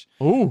Lunch.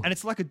 Ooh. And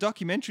it's like a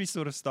documentary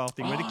sort of style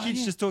thing where the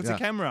kids just talk to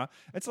camera.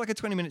 It's like a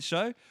 20-minute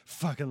show.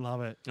 Fucking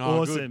love it.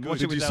 Oh, Awesome. good, good. Watch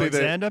Did it with you see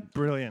Alexander.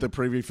 Brilliant. The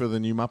preview for the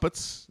new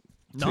Muppets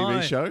No.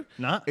 TV show?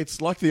 Nah.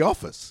 It's like The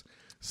Office.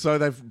 So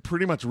they've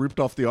pretty much ripped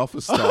off The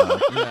Office style,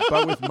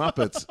 but with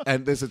Muppets.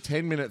 And there's a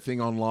 10-minute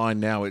thing online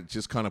now. It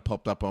just kind of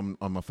popped up on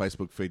my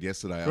Facebook feed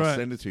yesterday. I'll Right.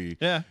 send it to you.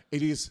 Yeah.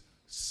 It is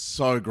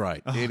so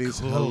great. It is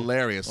cool.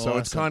 hilarious. So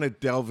it's Awesome. kind of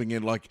delving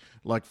in like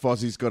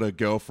Fozzie's got a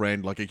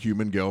girlfriend, like a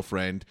human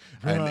girlfriend,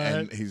 and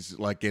Right. he's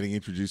like getting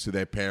introduced to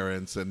their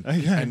parents, and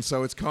Okay. and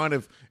so it's kind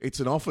of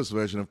an Office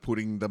version of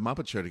putting the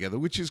Muppet Show together,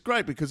 which is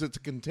great because it's a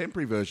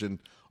contemporary version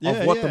of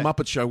Yeah, what yeah. the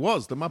Muppet Show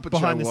was. The Muppet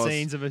Behind Show the was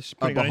scenes of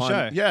putting on a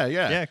show. Yeah,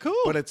 Yeah, cool.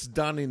 But it's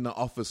done in the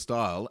Office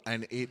style,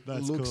 and it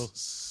That's looks cool.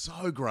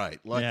 so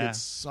great. Like Yeah. it's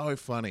so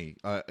funny.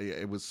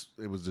 It was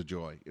a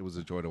joy. It was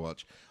a joy to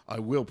watch. I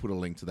will put a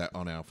link to that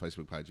on our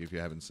Facebook page if you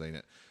haven't seen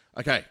it.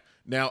 Okay.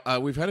 Now,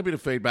 we've had a bit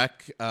of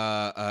feedback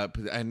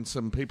and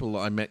some people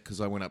I met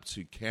because I went up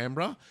to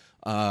Canberra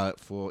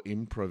for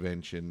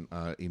imprevention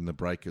in the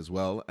break as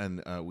well.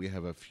 And we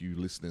have a few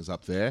listeners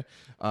up there.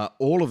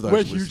 All of those We're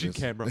listeners, huge in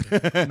Canberra.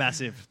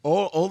 Massive.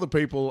 all the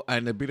people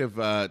and a bit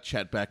of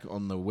chat back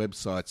on the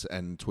websites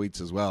and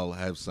tweets as well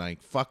have saying,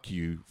 fuck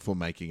you for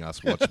making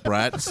us watch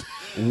Bratz.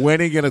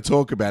 When are you going to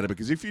talk about it?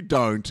 Because if you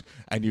don't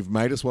and you've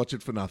made us watch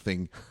it for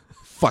nothing,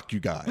 fuck you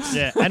guys.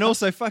 Yeah, and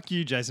also fuck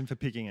you, Jason, for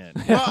picking it.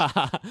 Well,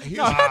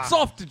 No, hats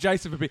off to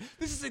Jason for being.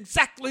 This is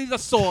exactly the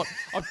sort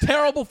of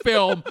terrible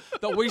film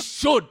that we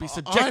should be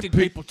subjecting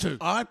people to.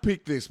 I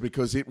picked this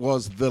because it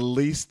was the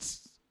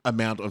least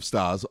amount of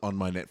stars on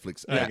my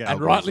Netflix. Okay. And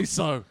algorithm. rightly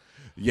so.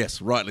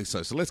 Yes, rightly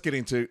so. So let's get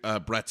into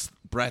Bratz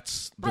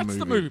Bratz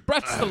the movie.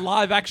 Bratz the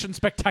live action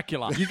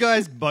spectacular. You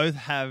guys both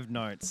have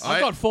notes. I've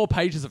got 4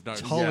 pages of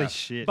notes. Holy Yeah.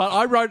 shit. But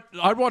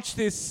I watched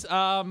this.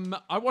 I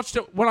watched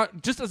it when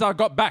just as I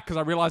got back because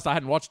I realized I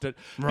hadn't watched it.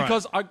 Right.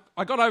 Because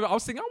I got over. I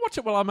was thinking I'll watch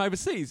it while I'm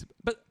overseas.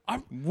 But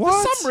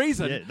What? for some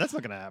reason, Yeah, that's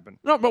not going to happen.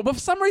 no, but for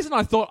some reason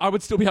I thought I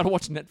would still be able to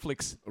watch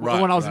Netflix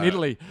Right, when I was in right,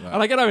 Italy. right.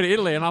 And I get over to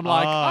Italy and I'm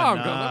like, Oh, God,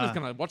 I'm nah. just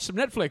going to watch some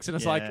Netflix. And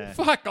it's Yeah. like,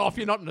 fuck off,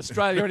 you're not in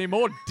Australia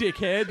anymore,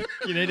 dickhead.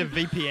 You need a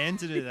VPN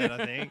to do that,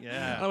 I think. And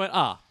I Yeah. went,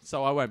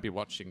 so I won't be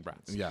watching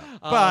Bratz. Yeah.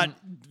 But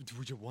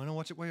would you want to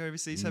watch it while you're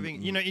overseas?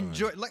 Having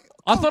enjoy like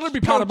I thought it'd be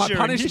part of my culture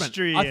and punishment.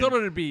 history I thought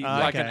and- it'd be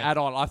like an okay.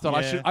 add-on. I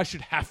thought Yeah. I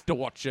should have to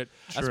watch it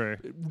True.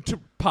 to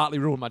partly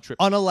ruin my trip.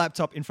 on a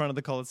laptop in front of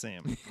the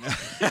Coliseum.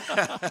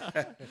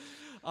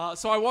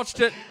 So I watched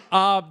it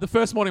the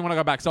first morning when I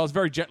got back. So I was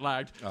very jet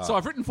lagged. So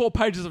I've written 4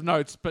 pages of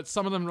notes, but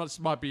some of them just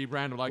might be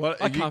random. Like Well,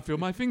 I can't feel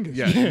my fingers.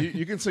 Yeah,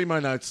 you can see my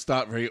notes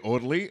start very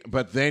orderly,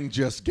 but then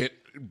just get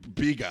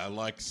bigger.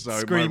 Like so,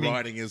 Screaming. my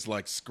writing is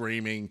like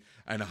screaming,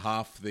 and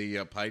half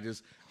the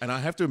pages. And I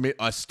have to admit,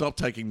 I stopped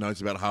taking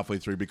notes about halfway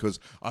through because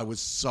I was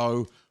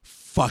so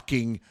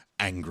fucking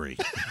angry.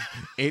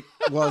 It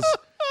was.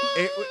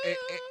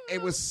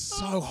 It was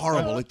so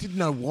horrible. It didn't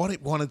know what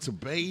it wanted to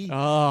be.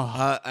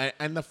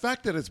 And the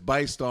fact that it's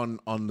based on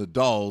the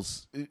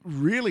dolls, it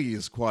really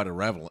is quite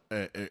irrelevant.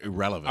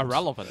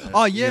 Irrelevant.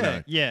 Oh You yeah,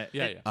 know. yeah,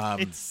 Yeah.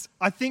 It's.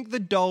 I think the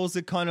dolls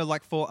are kind of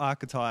like 4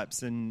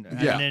 archetypes, and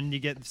Yeah. then you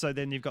get. So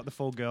then you've got the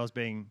 4 girls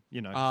being,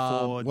 4.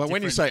 Well,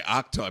 when you different- say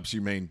archetypes,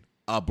 you mean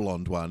a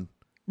blonde one.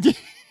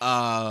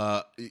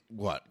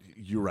 What?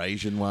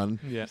 Eurasian one?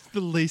 Yeah.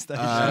 the least,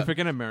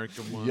 African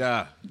American one.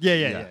 Yeah.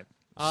 yeah.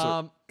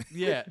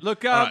 Yeah.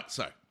 Look, All right,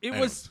 so it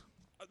anyways. was.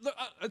 Look,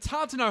 it's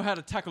hard to know how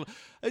to tackle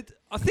it.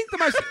 I think the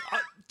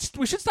most.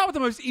 We should start with the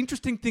most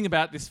interesting thing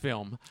about this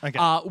film, Okay.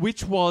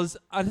 which was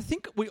I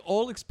think we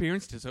all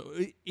experienced it. So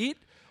it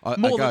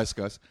more than-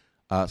 Guys,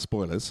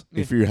 spoilers.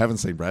 If you haven't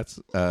seen Bratz,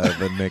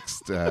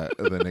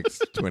 the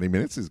next 20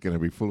 minutes is going to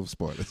be full of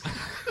spoilers.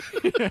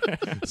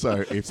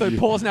 So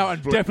pause now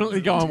and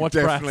definitely go and watch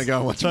Definitely Bratz. go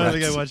and watch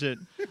Totally Bratz. go watch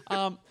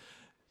it.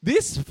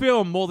 This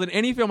film, more than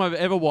any film I've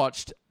ever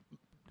watched,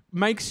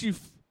 makes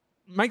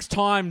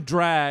time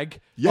drag.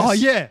 Yes. Oh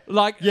yeah,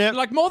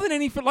 Like more than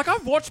any film. Like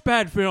I've watched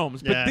bad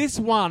films, but Yeah. this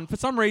one, for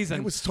some reason,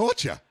 It was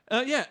torture.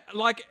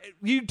 like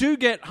you do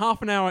get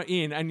half an hour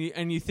in,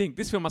 and you think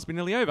this film must be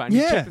nearly over, and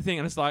you Yeah. check the thing,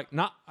 and it's like,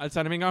 nah, it's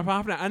only been going for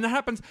half an hour, and that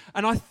happens.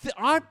 And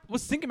I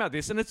was thinking about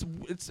this, and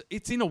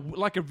it's in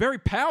a very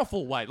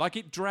powerful way, like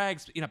it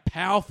drags in a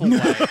powerful way.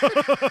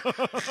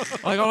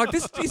 I'm like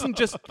this isn't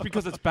just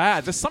because it's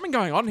bad. There's something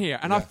going on here,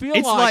 and I feel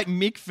It's like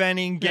Mick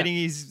Fanning getting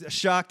his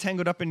shark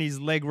tangled up in his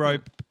leg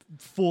rope,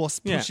 force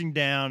Yeah. pushing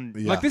down.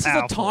 Yeah. Like this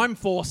Powerful. is a time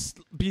force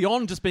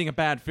beyond just being a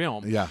bad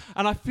film. Yeah.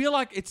 And I feel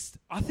like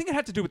I think it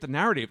had to do with the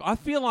narrative. I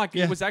feel like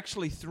Yeah. it was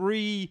actually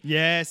 3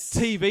 Yes.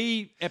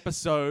 TV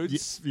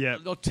episodes Yeah.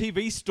 or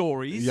TV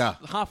stories, Yeah.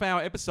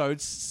 half-hour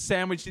episodes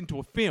sandwiched into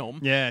a film.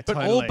 Yeah, but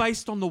all totally.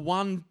 based on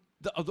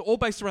all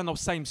based around the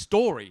same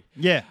story.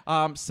 Yeah.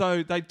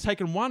 So they'd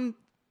taken one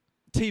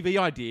TV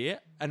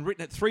idea and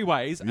written it 3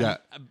 ways, Yeah.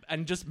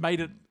 and just made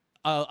it.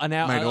 An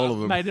hour, Made all of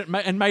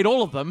them. made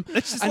all of them,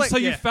 It's just and like- so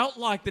you yeah. felt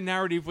like the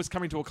narrative was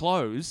coming to a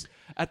close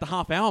at the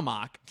half-hour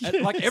mark.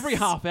 Like every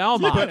half-hour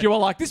mark, you were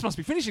like, "This must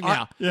be finishing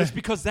now." yeah. It's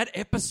because that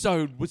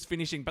episode was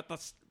finishing, but the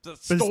The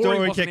story story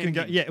wasn't kept ending.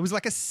 going. Yeah, it was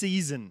like a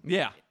season.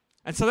 Yeah.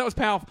 And so that was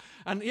powerful.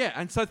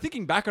 And so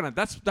thinking back on it,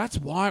 that's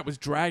why it was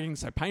dragging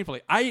so painfully.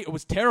 It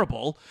was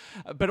terrible,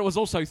 but it was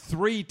also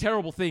 3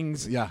 terrible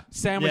things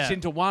sandwiched Yeah.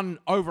 into one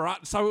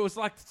overarch. So it was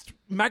like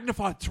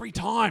magnified 3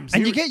 times.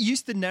 And you get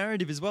used to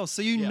narrative as well.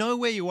 So you know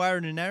where you are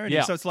in a narrative.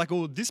 Yeah. So it's like,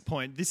 at this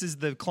point, this is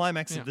the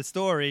climax Yeah. of the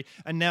story,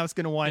 and now it's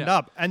going to wind Yeah.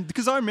 up. And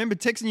because I remember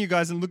texting you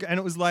guys and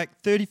it was like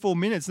 34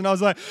 minutes, and I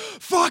was like,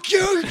 fuck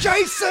you,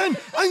 Jason!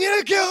 I'm going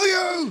to kill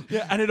you!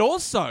 Yeah, and it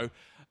also,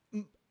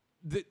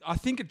 I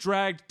think it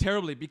dragged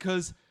terribly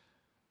because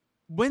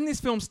when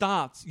this film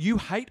starts, you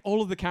hate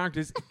all of the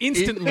characters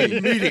instantly.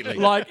 Immediately.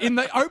 Like in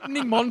the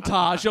opening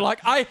montage, you're like,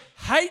 I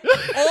hate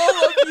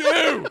all of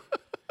you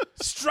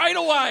straight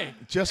away.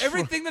 Just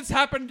Everything that's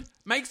happened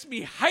makes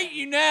me hate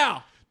you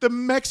now. The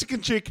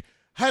Mexican chick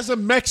has a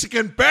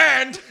Mexican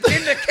band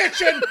in the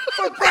kitchen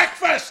for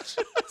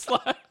breakfast. It's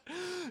like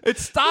it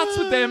starts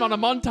with them on a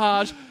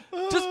montage,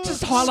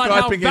 just highlight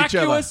Skyping each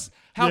other.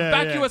 how Yeah,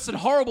 vacuous and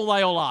horrible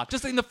they all are.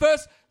 Just in the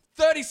first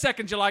 30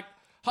 seconds, you're like,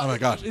 Oh my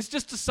God. It's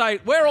just to say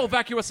we're all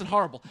vacuous and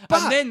horrible,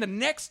 and then the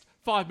next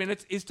 5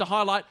 minutes is to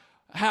highlight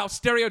how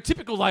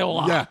stereotypical they all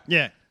are. Yeah.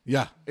 Yeah.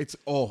 Yeah. It's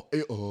awful.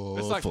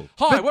 It's like,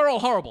 hi, we're all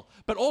horrible,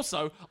 but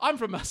also I'm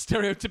from a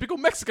stereotypical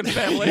Mexican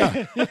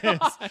family.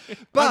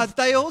 But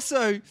they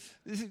also,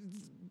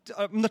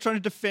 I'm not trying to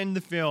defend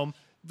the film.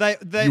 They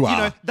You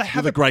are. they You're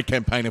have the great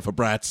campaigner for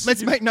Bratz.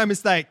 Let's make no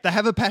mistake, they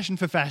have a passion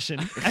for fashion,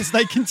 as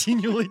they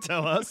continually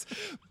tell us.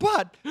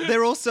 But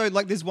they're also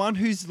like, there's one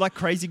who's like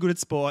crazy good at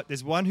sport.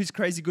 There's one who's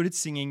crazy good at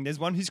singing. There's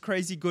one who's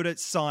crazy good at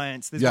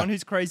science. There's Yeah. one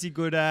who's crazy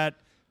good at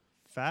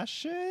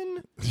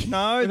fashion.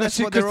 No, that's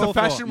what they're because all the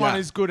fashion for. one Yeah.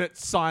 is good at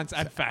science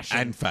and fashion.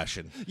 and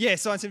fashion. Yeah,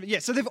 science. Yeah,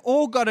 so they've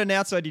all got an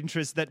outside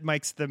interest that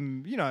makes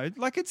them,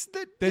 like it's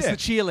the. There's yeah. the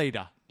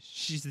cheerleader.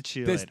 She's the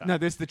cheerleader.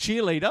 There's the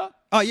cheerleader.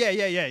 Oh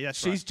yeah. That's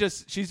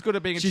She's good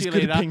at being a She's cheerleader.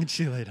 good at being a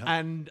cheerleader.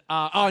 And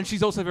and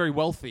she's also very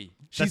wealthy.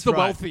 She's That's the right.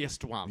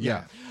 wealthiest one.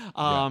 Yeah.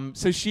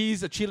 So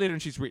she's a cheerleader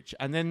and she's rich.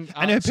 And then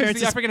And her she's parents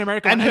the are- African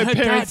American and one.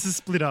 her parents are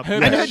split up. Her,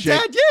 And her dad,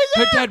 dad,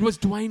 yeah. Her dad was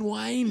Dwayne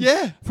Wayne.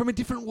 Yeah. From a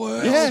different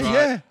world. Yeah, right.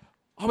 yeah.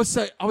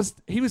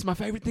 He was my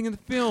favorite thing in the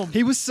film.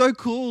 He was so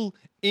cool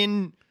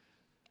in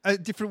a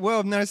different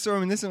world. And then I saw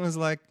him in this and was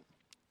like,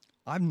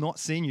 I've not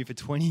seen you for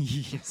 20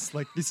 years.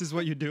 Like, this is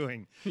what you're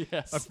doing.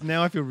 Yes.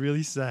 Now I feel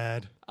really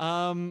sad.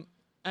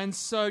 And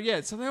so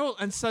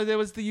there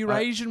was the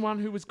Eurasian one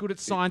who was good at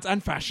science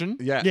and fashion.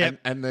 Yeah, Yep.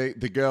 and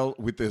the girl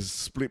with the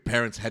split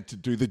parents had to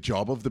do the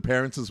job of the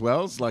parents as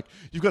well. It's like,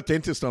 you've got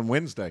dentist on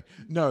Wednesday.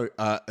 No,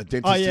 a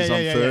dentist is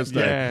on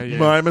Thursday. Yeah.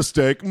 My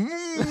mistake.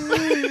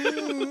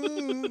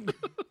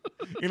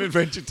 In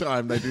Adventure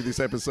Time, they do this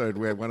episode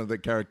where one of the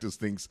characters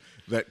thinks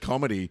that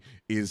comedy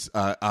is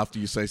after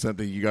you say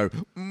something, you go,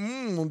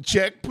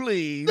 check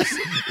please,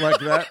 like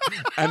that.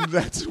 And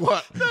that's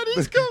what... That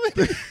is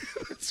comedy.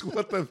 That's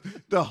what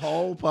the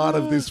whole part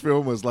of this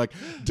film was like.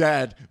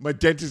 Dad, my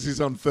dentist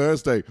is on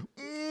Thursday.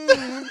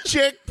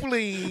 Check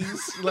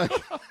please. Like,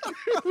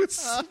 it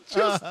was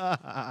just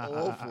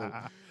awful.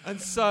 And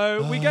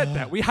so we get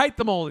that. We hate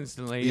them all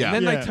instantly. Yeah. And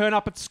then Yeah. they turn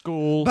up at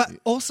school. But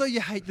also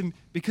you hate them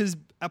because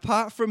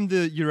apart from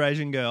the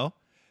Eurasian girl,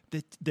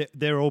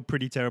 they're all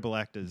pretty terrible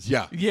actors.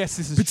 Yeah. Yes,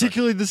 this is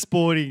Particularly the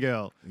sporty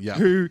girl. Yeah.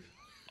 Who,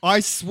 I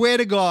swear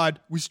to God,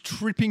 was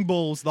tripping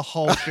balls the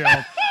whole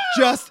film.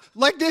 Just,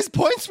 like, there's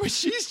points where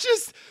she's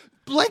just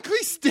blankly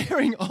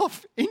staring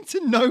off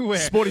into nowhere.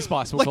 Sporty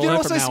Spice, we'll like call they're her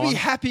all from supposed to now be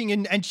on. happy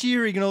and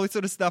cheering and all this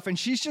sort of stuff, and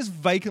she's just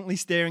vacantly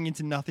staring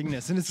into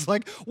nothingness. And it's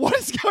like, what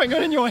is going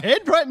on in your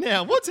head right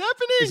now? What's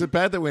happening? Is it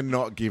bad that we're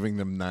not giving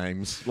them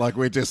names? Like,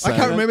 we're just I saying...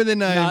 can't remember their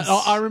names.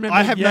 No, I remember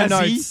I have no Yazzie.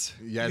 notes.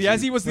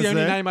 Yazzie was the Was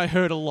only there? name I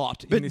heard a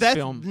lot in But this that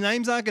film.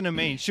 names aren't going to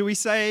mean. Should we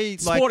say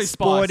like Sporty Spice.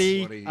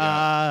 sporty, Sporty,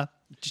 yeah.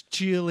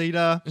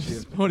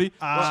 cheerleader, Sporty.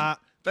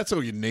 That's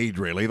all you need,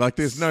 really. Like,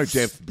 there's no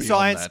depth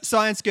beyond that.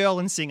 science girl,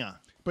 and singer?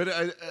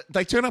 But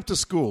they turn up to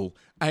school,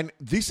 and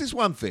this is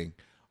one thing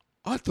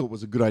I thought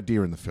was a good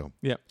idea in the film.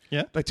 Yeah.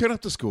 Yeah. They turn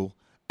up to school,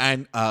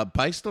 and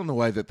based on the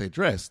way that they're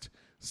dressed,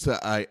 so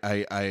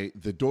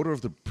the daughter of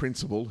the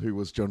principal, who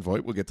was John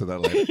Voight, we'll get to that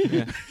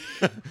later.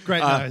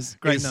 Great nose.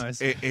 Great is,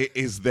 nose.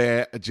 Is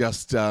there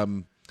just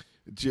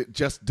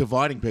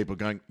dividing people,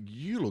 going,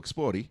 you look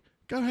sporty,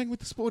 go hang with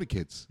the sporty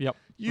kids. Yep.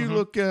 You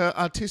look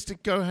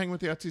artistic, go hang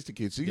with the artistic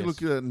kids. You Yes. look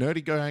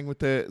nerdy, go hang with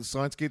the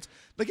science kids.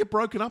 They get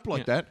broken up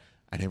like Yeah. that,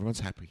 and everyone's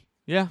happy.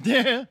 Yeah.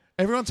 Yeah.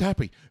 Everyone's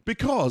happy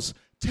because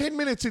 10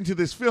 minutes into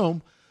this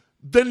film,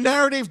 the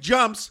narrative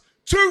jumps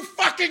 2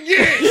 fucking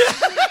years.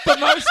 The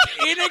most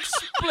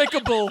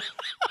inexplicable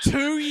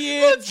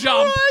 2-year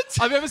jump right.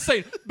 I've ever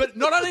seen. But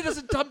not only does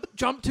it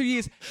jump 2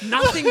 years,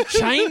 nothing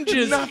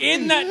changes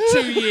in that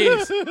 2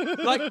 years.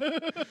 Like,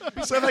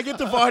 So they get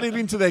divided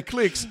into their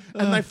cliques,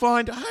 and they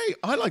find, hey,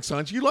 I like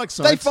science, you like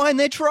They science. find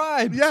their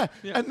tribe. Yeah.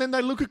 And then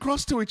they look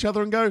across to each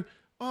other and go,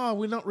 oh,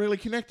 we're not really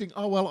connecting.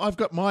 Oh, well, I've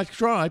got my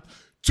tribe.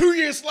 2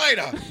 years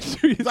later,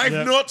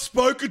 they've not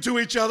spoken to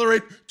each other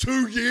in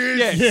 2 years.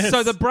 yeah. Yes.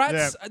 So the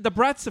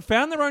brats have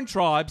found their own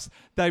tribes.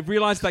 They've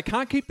realised they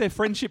can't keep their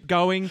friendship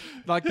going.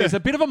 Like, there's a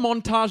bit of a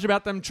montage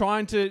about them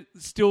trying to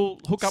still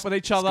hook up with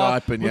each other.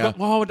 Skyping, We've got,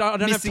 I don't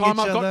have Missing time. each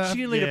I've got other.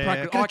 cheerleader Yeah.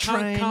 practice. Gotta I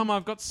can't train. come.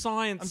 I've got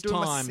science I'm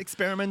doing time. my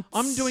experiments.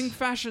 I'm doing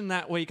fashion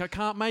that week. I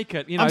can't make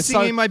it. You know, I'm so,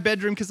 singing in my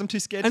bedroom because I'm too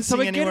scared to and so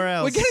sing anywhere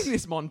else. we're getting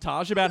this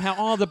montage about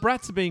how the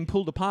brats are being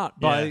pulled apart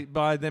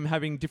by them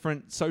having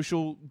different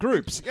social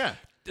groups. Yeah.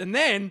 And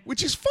then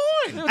Which is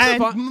fine. And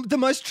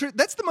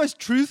that's the most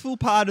truthful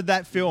part of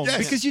that film. Yes.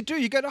 Because you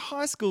go to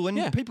high school and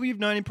Yeah. people you've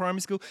known in primary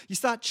school, you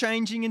start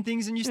changing and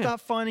things and you Yeah. start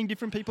finding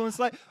different people and it's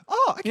like,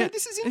 oh, okay,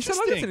 this is And so,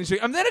 like, interesting. that's interesting.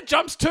 And then it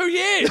jumps 2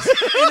 years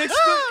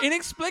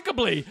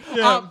inexplicably.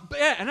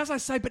 And as I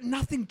say, but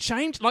nothing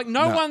changed. Like,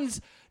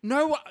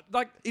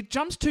 like, it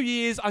jumps 2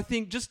 years, I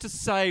think, just to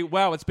say,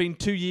 wow, it's been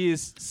 2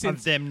 years Of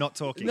since. them not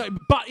talking. No,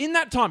 but in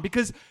that time,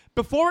 because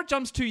before it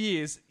jumps 2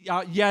 years,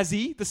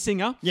 Yazzie, the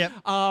singer, Yep.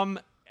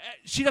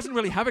 she doesn't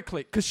really have a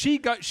clique because she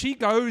goes.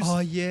 Oh,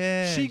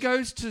 yeah. She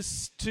goes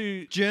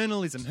to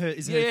Journalism isn't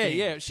her yeah, thing.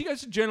 yeah. She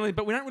goes to journaling,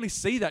 but we don't really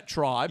see that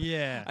tribe.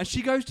 Yeah. And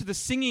she goes to the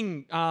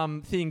singing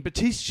thing, but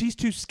she's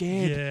too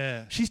scared.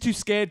 Yeah. She's too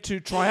scared to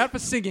try out for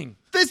singing.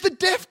 There's the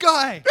deaf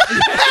guy.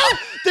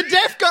 The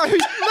deaf guy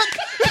who's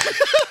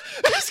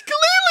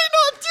clearly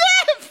not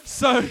deaf.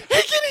 So He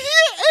can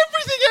hear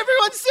everything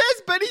everyone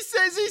says, but he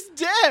says he's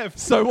deaf.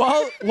 so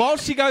while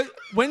she goes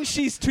when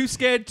she's too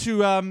scared to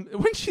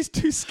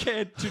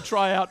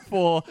try out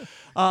for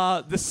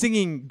the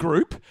singing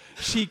group,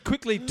 she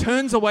quickly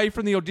turns away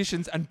from the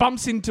auditions and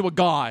bumps into a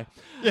guy.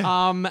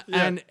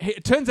 And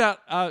it turns out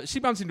she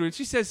bumps into him.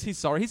 She says he's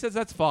sorry. He says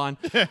that's fine.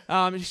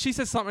 She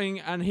says something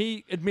and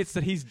he admits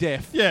that he's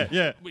deaf.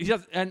 Yeah. He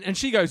does, and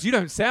she goes, "You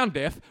don't sound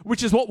deaf,"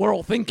 which is what we're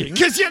all thinking.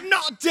 Because you're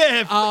not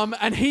deaf.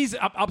 And he's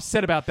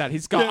upset about that.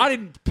 He's going, Yeah. "I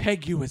didn't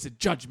peg you as a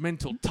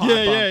judgmental type."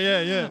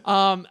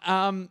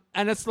 yeah.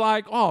 And it's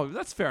like, oh,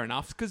 that's fair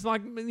enough because,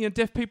 like,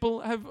 deaf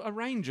people have a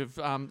range of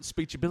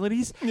speech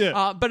abilities.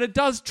 Yeah. But it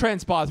does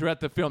transpire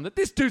throughout the film that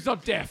this dude's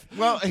not deaf.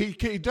 Well,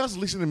 he does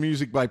listen to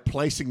music by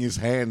placing his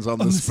hands on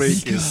the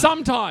speakers.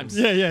 Sometimes.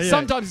 Yeah.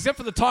 Sometimes, except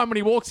for the time when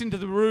he walks into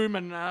the room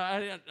and...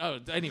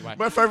 anyway.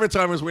 My favourite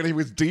time was when he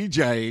was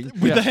DJing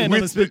With the hand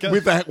on the speaker.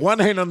 with that one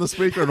hand on the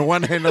speaker and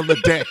one hand on the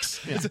decks.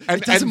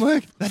 It doesn't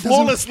work. That doesn't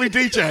flawlessly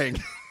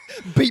DJing.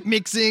 Beat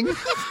mixing,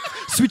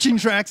 switching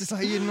tracks. It's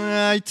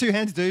like, two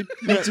hands, dude.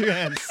 Need two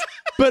hands.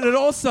 But it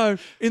also,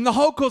 in the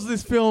whole course of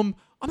this film,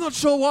 I'm not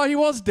sure why he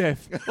was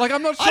deaf. Like,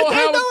 I'm not sure I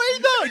how... don't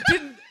know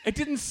either. It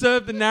didn't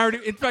serve the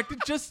narrative. In fact,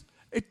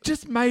 it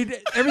just made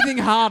everything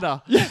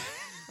harder.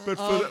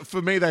 But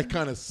for me, that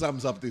kind of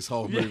sums up this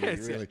whole movie,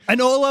 Yes, really.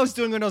 And all I was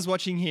doing when I was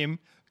watching him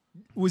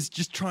was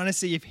just trying to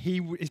see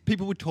if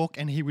people would talk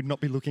and he would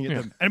not be looking at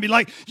them. And be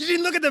like, you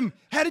didn't look at them.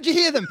 How did you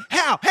hear them?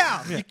 How?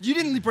 You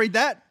didn't read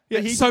that.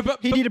 But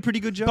he did a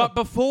pretty good job. But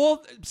before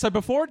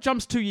it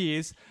jumps 2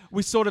 years,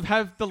 we sort of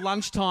have the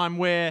lunchtime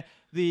where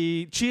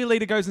the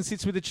cheerleader goes and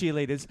sits with the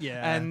cheerleaders,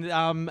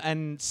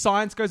 and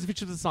science goes and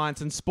sits with the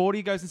science, and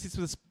Sporty goes and sits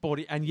with the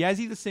Sporty, and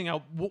Yazzie the singer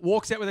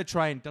walks out with a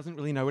train, doesn't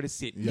really know where to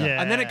sit,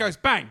 Yeah. and then it goes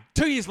bang.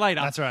 2 years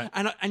later, That's right.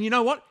 And you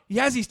know what?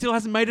 Yazzie still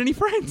hasn't made any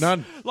friends.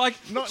 None. Like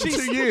Not in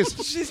 2 years.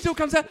 She still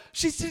comes out.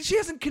 She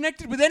hasn't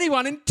connected with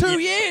anyone in 2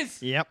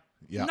 years. Yep.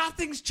 Yeah.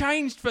 Nothing's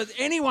changed for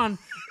anyone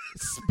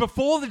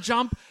before the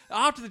jump,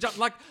 after the jump.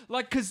 Like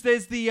because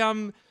there's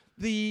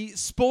the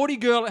Sporty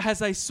girl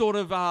has a sort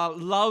of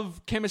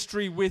love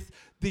chemistry with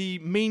the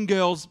Mean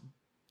Girl's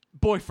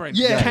boyfriend,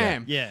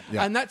 Cam. Yeah.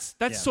 And that's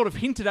sort of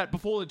hinted at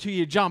before the 2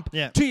 year jump.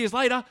 Yeah. 2 years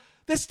later,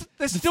 they're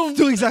still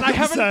exactly they the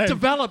haven't same.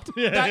 developed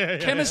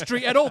that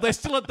chemistry at all. They're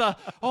still at the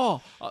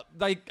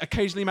they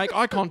occasionally make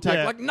eye contact.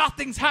 Yeah. Like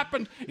nothing's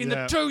happened in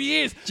the 2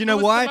 years. Do you know It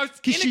was why? The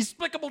most 'Cause she's-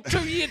 inexplicable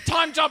 2 year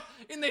time jump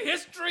in the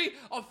history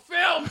of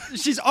film.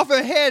 She's off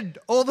her head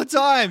all the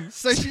time,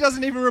 so she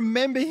doesn't even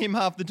remember him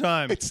half the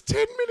time. It's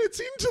 10 minutes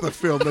into the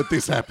film that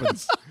this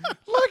happens.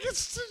 Like,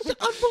 it's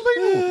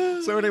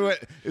unbelievable. So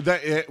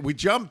anyway, we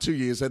jump 2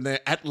 years and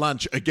they're at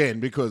lunch again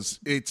because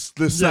it's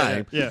the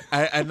same. Yeah.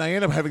 And they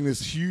end up having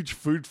this huge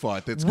food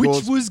fight that's Which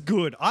caused... was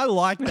good. I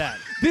like that.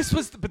 This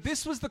was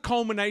the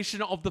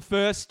culmination of the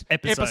first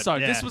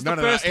episode. yeah. This was No,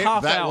 the first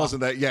half that hour.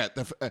 wasn't that yet.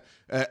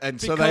 And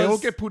so they all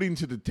Because- get put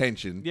into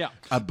detention Yeah.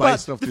 based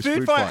But off the this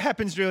food food fight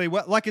happens really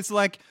well. Like it's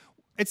like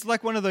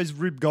one of those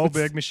Rube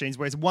Goldberg machines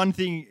where it's one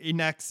thing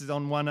enacts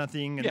on one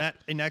thing and that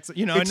enacts,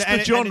 It's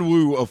the John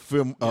Woo of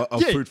film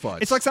of food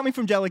fights. It's like something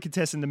from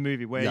Delicatessen, the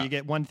movie, where Yeah. you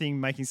get one thing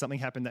making something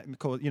happen that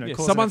causes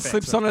Someone an effect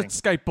slips sort on of a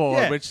thing. skateboard,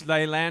 Yeah. which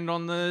they land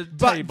on the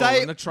But table,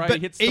 and the tray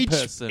hits the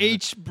person.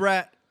 Each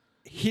brat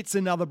hits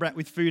another brat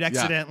with food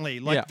accidentally.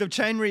 Like the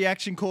chain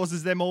reaction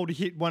causes them all to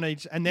hit one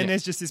each, and then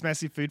there's just this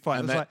massive food fight.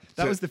 And It was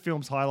that so- was the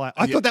film's highlight.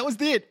 I thought that was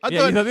it. I Yeah,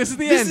 thought you thought this is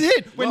the This end. is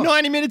it. We're Well-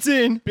 90 minutes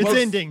in. It's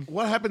ending.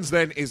 What happens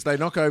then is they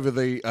knock over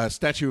the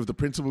statue of the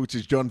principal, which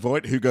is John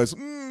Voight, who goes,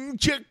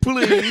 check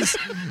please.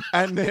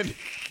 And then...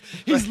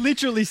 He's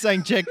literally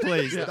saying, "Check,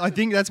 please." I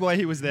think that's why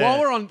he was there.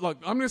 While we're on, look,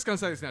 I'm just going to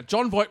say this now.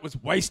 John Voight was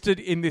wasted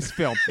in this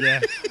film. Yeah.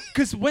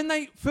 Because when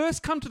they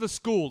first come to the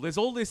school, there's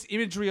all this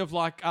imagery of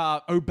like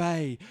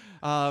obey.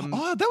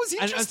 Oh, that was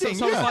And interesting.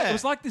 so it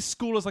was like this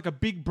school is like a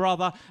big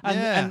brother,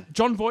 and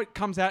John Voight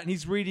comes out and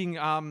he's reading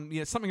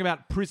something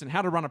about prison,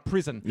 how to run a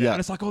prison. Yeah. And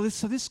it's like,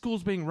 this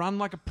school's being run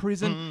like a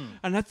prison,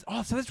 and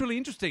that's really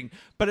interesting.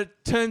 But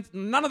it turns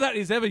none of that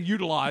is ever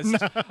utilized.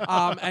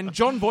 And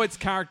John Voight's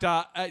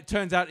character, it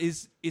turns out,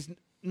 is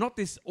not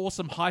this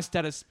awesome high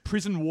status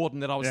prison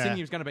warden that I was thinking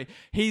he was going to be.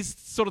 He's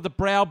sort of the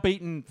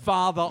browbeaten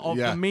father of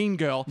the mean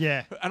girl.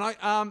 Yeah.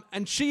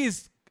 And she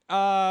is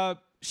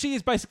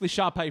basically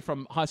Sharpay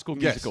from High School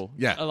Musical.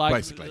 Yeah,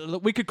 basically.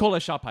 We could call her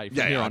Sharpay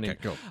from here on in.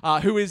 Cool.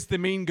 Who is the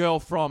mean girl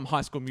from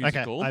High School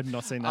Musical. Okay, I've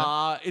not seen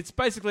that. It's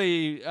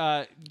basically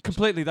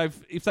completely,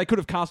 if they could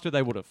have cast her,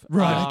 they would have.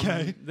 Right,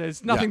 okay.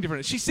 There's nothing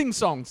different. She sings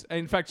songs.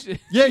 In fact,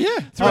 Yeah.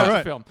 throughout Oh,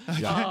 the film.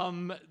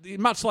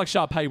 Much like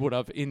Sharpay would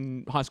have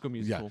in High School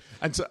Musical.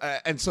 Yeah.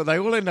 And so they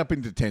all end up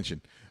in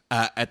detention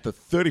at the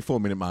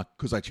 34-minute mark,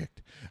 because I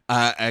checked.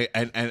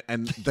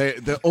 And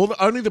they're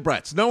only the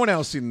brats. No one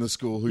else in the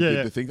school who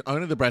did the thing.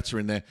 Only the brats are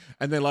in there.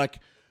 And they're like,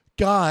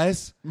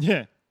 guys,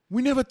 Yeah.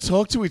 we never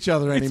talk to each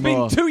other It's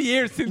anymore. been 2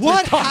 years since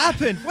What we've talked.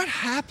 happened? What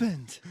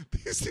happened?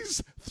 This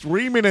is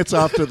 3 minutes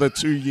after the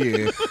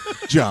 2-year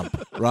jump,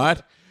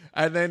 right?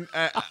 And then,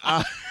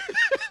 and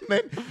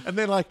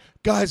then like,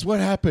 guys, what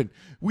happened?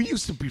 We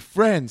used to be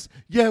friends.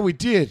 Yeah, we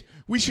did.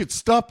 We should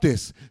stop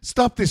this.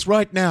 Stop this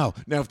right now.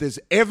 Now, if there's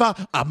ever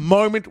a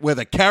moment where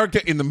the character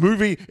in the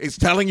movie is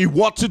telling you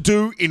what to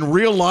do in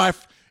real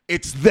life,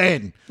 it's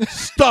then.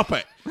 Stop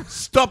it.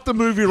 Stop the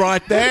movie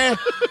right there,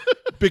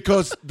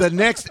 because the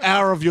next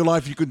hour of your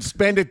life you can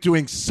spend it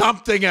doing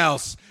something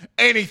else,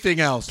 anything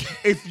else.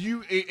 If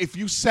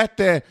you sat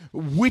there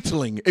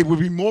whittling, it would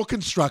be more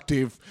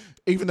constructive.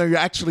 even though you're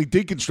actually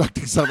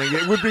deconstructing something,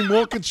 it would be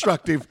more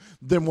constructive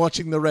than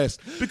watching the rest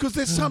because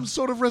there's some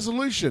sort of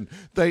resolution.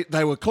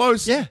 They were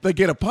close, Yeah. they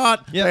get apart,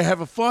 Yeah. they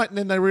have a fight, and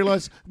then they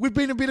realize we've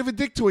been a bit of a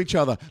dick to each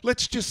other.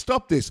 Let's just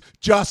stop this.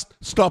 Just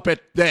stop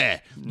it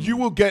there. You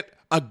will get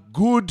a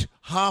good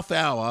half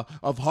hour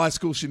of high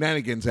school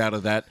shenanigans out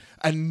of that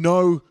and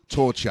no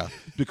torture.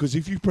 Because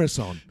if you press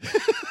on,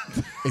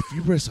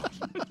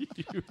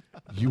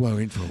 you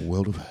are in for a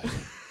world of hurt.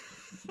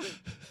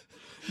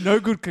 No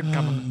good could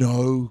come of it.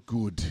 No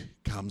good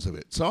comes of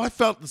it. So I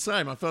felt the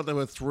same. I felt there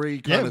were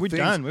three kind of we're things.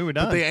 done. We were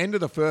done. At the end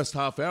of the first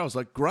half hour, I was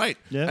like, great.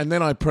 Yeah. And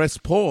then I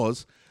pressed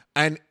pause,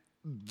 and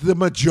the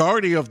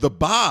majority of the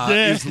bar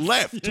Yeah. is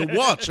left to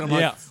watch. I'm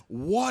Yeah. like,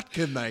 what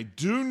can they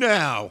do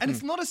now? And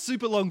it's not a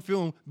super long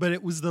film, but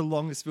it was the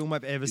longest film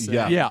I've ever seen.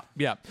 Yeah.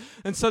 Yeah.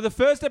 And so the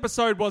first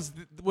episode was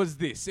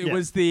this. It Yeah.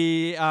 was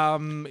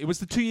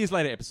the 2 years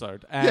later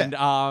episode, and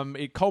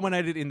it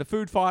culminated in the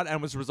food fight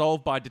and was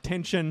resolved by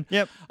detention.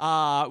 Yep.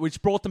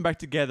 Which brought them back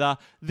together.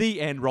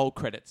 The end. Roll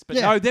credits. But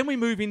Yeah. no, then we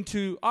move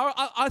into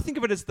I think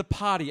of it as the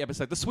party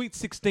episode, the Sweet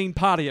 16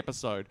 party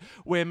episode,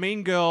 where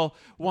Mean Girl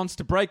wants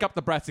to break up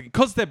the brats again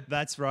because they're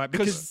That's right.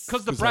 because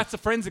the brats are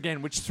friends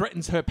again, which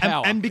threatens her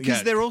power. And because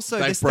Yeah, they're also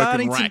they've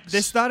broken ranks.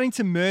 they're starting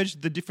to merge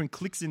the different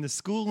cliques in the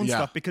school and Yeah.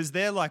 stuff because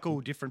they're like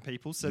all different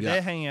people, so Yeah.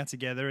 they're hanging out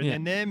together and Yeah.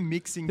 then they're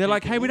mixing. They're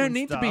like, hey, we people don't and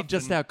need to be stuff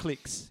just and- our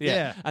cliques.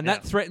 Yeah. And Yeah.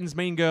 that threatens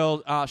Mean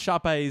Girl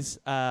Sharpay's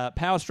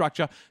power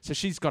structure. So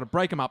she's got to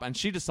break them up. And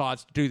she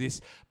decides to do this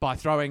by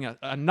throwing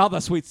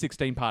another Sweet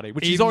 16 party.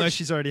 Which Even though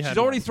she's already had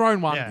one. thrown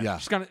one. Yeah. Yeah.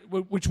 She's gonna,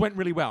 which went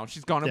really well.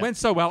 She's gone, it Yeah. went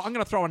so well, I'm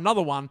going to throw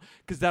another one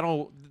because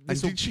and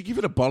this'll... did she give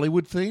it a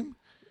Bollywood theme?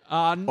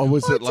 Or Or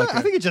was it like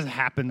I think it just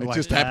happened. Like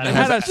just that. happened it to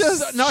had have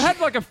it had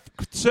like a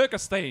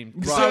circus theme.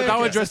 Right. So they were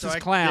Okay. dressed That's as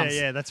right. clowns.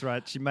 Yeah, that's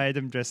right. She made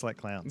them dress like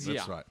clowns. Yeah.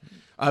 That's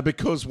right.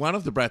 Because one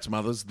of the brat's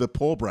mothers, the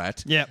poor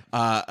brat, Yep.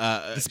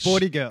 the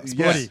Sporty girl.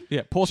 Sporty.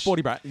 Yeah, poor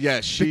sporty brat.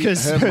 Yeah,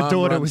 Because her her mum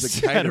daughter runs was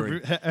a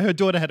catering. her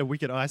daughter had a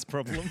wicked eyes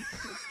problem,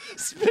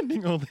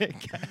 spending all their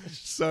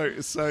cash.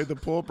 So the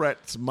poor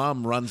brat's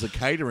mum runs a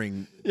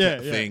catering Yeah,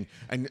 thing,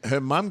 and her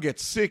mum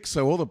gets sick.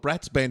 So all the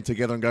brats band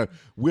together and go,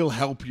 "We'll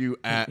help you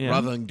at Yeah.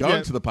 rather than going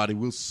Yeah. to the party,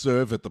 we'll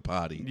serve at the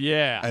party."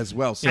 Yeah. as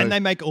well. So And they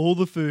make all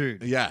the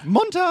food. Yeah.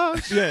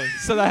 Montage. Yeah,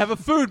 so they have a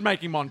food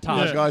making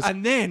montage, Yeah. Guys.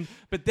 and then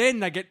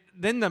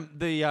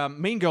the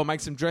Mean Girl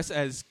makes them dress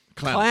as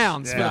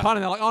clowns for Yeah. the party.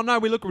 And they're like, "Oh no,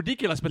 we look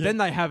ridiculous." But then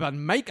they have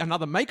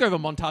another makeover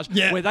montage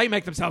Yeah. where they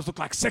make themselves look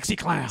like sexy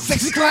clowns.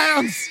 Sexy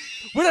clowns.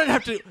 We don't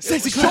have to.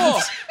 Sexy sure,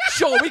 clowns.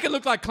 Sure, we can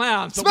look like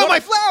clowns. But Smell my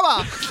what,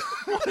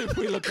 flower. what if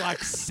we look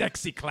like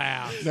sexy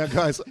clowns? now,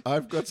 guys,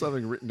 I've got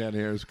something written down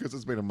here. It's because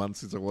it's been a month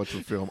since I watched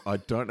the film. I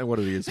don't know what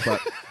it is,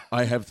 but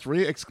I have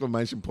 3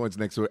 exclamation points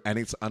next to it, and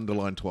it's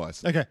underlined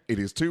twice. Okay. It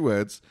is 2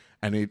 words,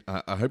 and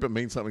I hope it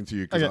means something to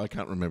you because Okay. I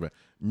can't remember.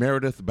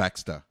 Meredith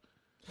Baxter.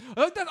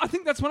 I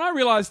think that's when I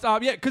realized,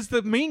 because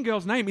the Mean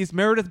Girl's name is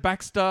Meredith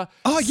Baxter.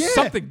 Oh, yeah.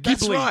 something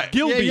That's Ghibli, right.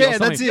 Gilby Yeah, or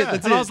something. that's it,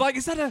 that's and I it. was like,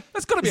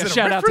 that's got to be Is a it a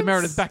shout out to reference?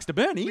 Meredith Baxter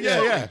Burney.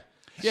 Yeah.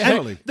 Yeah.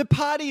 Totally. The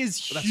party is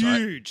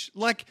huge.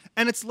 Like,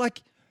 and it's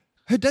like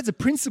her dad's a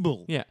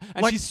principal. Yeah,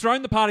 and like, she's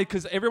thrown the party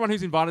because everyone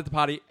who's invited to the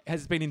party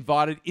has been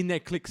invited in their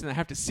cliques, and they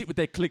have to sit with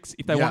their cliques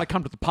if they Yeah. want to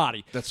come to the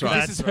party. That's So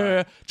right. This is That's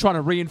her trying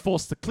to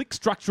reinforce the clique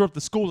structure of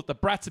the school that the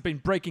brats have been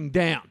breaking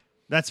down.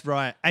 That's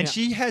right. And Yeah.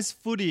 she has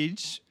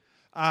footage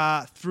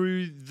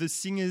through the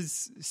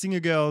singer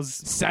girls.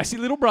 Sassy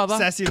little brother,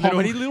 Sassy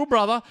comedy little- little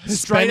brother,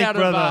 Hispanic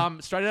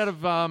straight out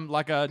of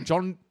like a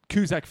John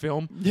Cusack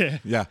film. Yeah.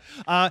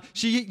 Yeah.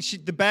 She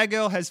the bad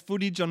girl has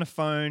footage on a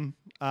phone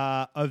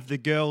of the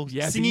girl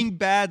Yazzie. singing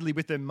badly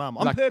with her mum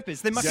on Like,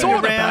 purpose. They're mucking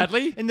sorta around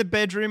badly. in the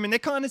bedroom and they're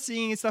kind of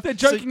singing and stuff. They're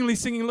So- jokingly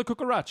singing La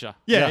Cucaracha.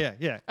 yeah.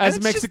 As And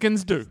it's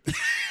Mexicans do, just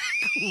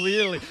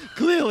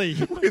clearly.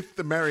 With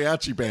the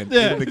mariachi band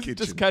Yeah. in the kitchen.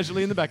 just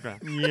casually in the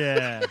background.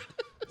 Yeah.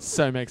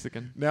 So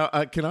Mexican. Now,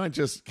 can I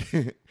just...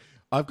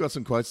 I've got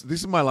some quotes. This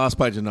is my last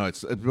page of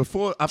notes.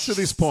 Before, up to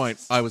this point,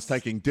 I was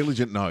taking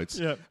diligent notes,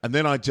 Yep. and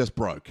then I just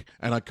broke,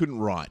 and I couldn't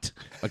write.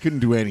 I couldn't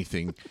do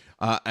anything.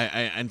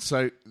 And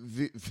so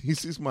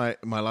this is my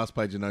last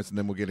page of notes, and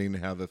then we'll get into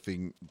how the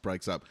thing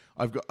breaks up.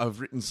 I've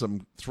written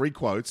 3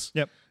 quotes.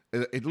 Yep.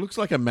 It looks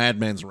like a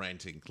madman's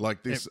ranting,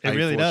 like this It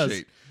really A4 does.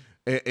 sheet.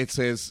 It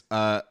says,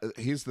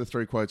 here's the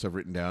 3 quotes I've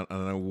written down. I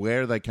don't know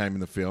where they came in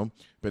the film,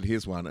 but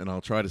here's one, and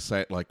I'll try to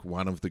say it like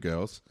one of the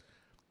girls.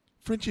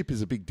 Friendship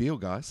is a big deal,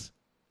 guys.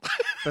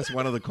 That's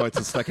one of the quotes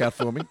that stuck out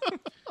for me.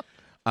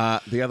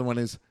 The other one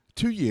is,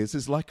 2 years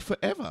is like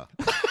forever.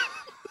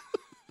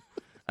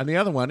 And the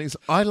other one is,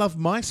 I love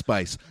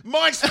MySpace.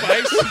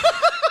 MySpace?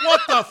 What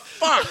the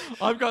fuck?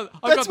 I've got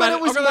That's that. when it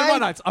I've was got that in my made.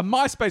 notes. A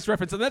MySpace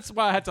reference, and that's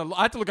why I had to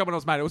look up when it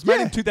was made. It was made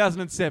Yeah. in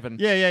 2007.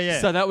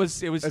 Yeah. So that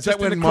was it. Was Is just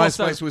that when in the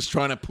MySpace crossover. was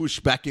trying to push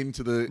back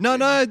into the... No,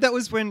 that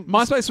was when.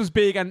 MySpace was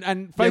big, and Yeah,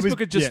 it Facebook was-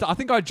 had just. yeah. I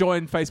think I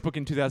joined Facebook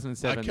in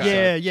 2007.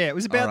 Okay. Yeah. It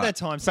was about All right. that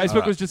time. So Facebook All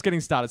right. was just getting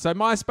started. So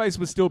MySpace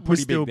was still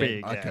pretty still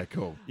big. big. then. Yeah. Okay,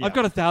 cool. Yeah. I've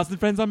got 1,000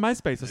 friends on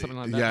MySpace or something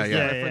like that. Yeah, Was the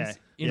yeah. reference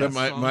Yeah. in Then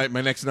the song.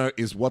 my next note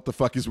is, what the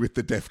fuck is with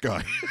the deaf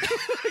guy?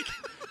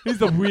 He's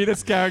the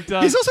weirdest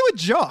character. He's also a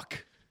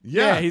jock.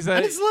 yeah, he's a.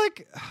 And it's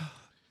like,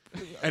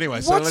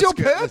 Anyway, so What's let's your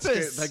go- let's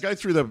purpose? They go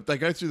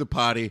through the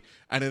party,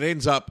 and it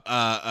ends up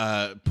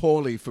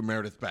poorly for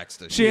Meredith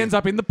Baxter. She ends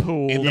up in the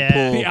pool. in the Yeah.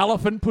 pool. The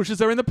elephant pushes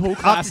her in the pool.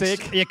 Classic.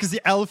 Yeah, because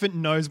the elephant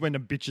knows when a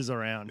bitch is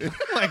around.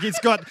 Like it's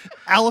got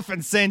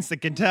elephant sense that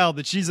can tell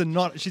that she's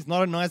not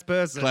a nice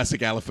person.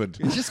 Classic elephant.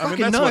 just I mean,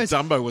 fucking that's knows.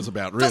 what Dumbo was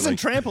about, really. Doesn't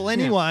trample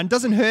anyone,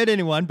 doesn't hurt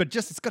anyone, but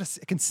just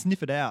it can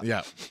sniff it out.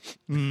 Yeah.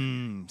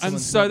 And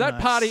Someone's so not that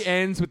nice. party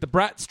ends with the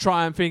brats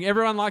triumphing.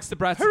 Everyone likes the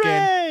brats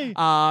Hooray! again.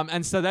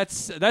 And so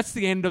that's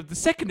the end of the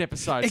second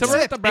episode. So we're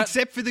at the brats.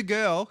 Except for the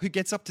girl who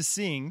gets up to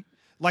sing.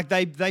 Like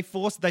they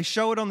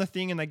show it on the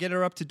thing and they get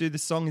her up to do the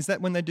song. Is that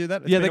when they do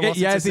that? It's Yeah, been they a while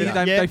get since I've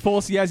Yazzie. seen it. They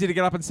force Yazzie to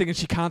get up and sing, and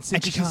she can't sing.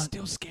 And she She's can't.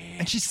 still scared.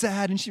 And she's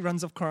sad and she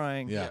runs off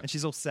crying. Yeah. And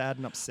she's all sad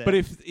and upset. But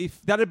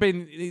if that had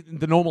been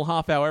the normal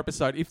half-hour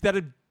episode, if that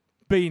had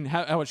been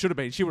how it should have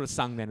been, she would have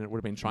sung then and it would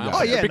have been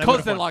triumphant. Oh, yeah, they because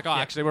would've they're won. like, oh,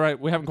 Yeah. actually,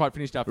 we haven't quite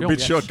finished our We're film a bit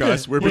yet. short,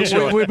 guys. We're a bit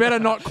short. We better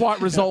not quite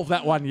resolve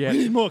that one yet.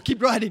 Need more.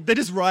 Keep writing. They're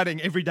just writing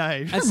every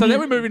day. And so then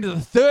we move into the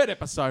third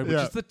episode, which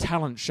Yeah. is the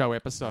talent show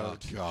episode.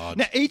 Oh, God.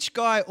 Now each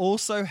girl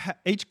also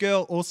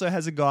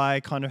has a guy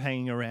kind of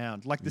hanging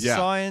around. Like the Yeah.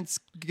 science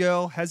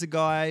girl has a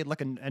guy,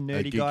 like a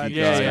nerdy geeky guy. guy,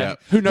 Yeah, yeah. yeah.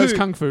 Who knows Who-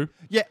 kung fu?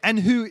 Yeah, and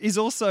who is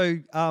also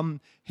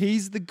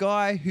he's the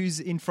guy who's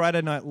in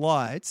Friday Night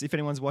Lights. If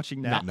anyone's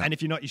watching that, No. and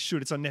if you're not, you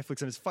should. It's on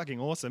Netflix and it's fucking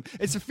awesome.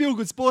 It's a feel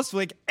good sports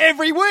flick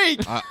every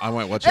week, I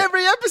won't watch it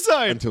every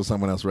episode. until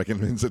someone else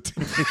recommends it to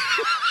me.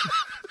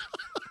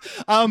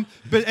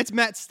 But it's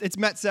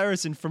Matt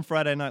Saracen from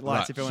Friday Night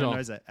Lights. Right, if anyone sure.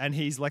 knows it, and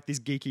he's like this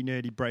geeky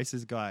nerdy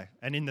braces guy,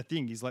 and in the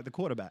thing he's like the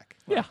quarterback.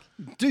 Yeah.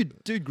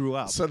 Dude grew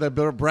up. So the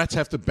brats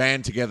have to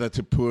band together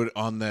to put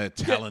on the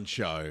talent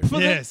show.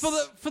 Yes.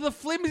 For the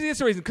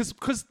flimsiest reason,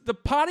 because the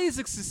party is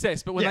a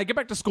success, but when Yeah. they get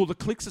back to school, the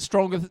cliques are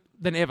stronger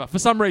than ever for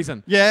some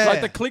reason. Yeah.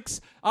 like the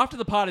cliques after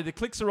the party, the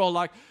cliques are all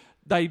like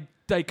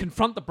they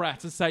confront the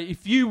brats and say,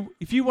 if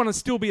you want to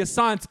still be a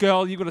science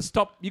girl, you got to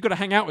stop. You got to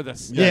hang out with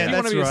us. Yeah, if you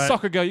want that's to be a right.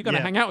 soccer girl, you got to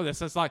Yeah. hang out with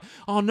us. It's like,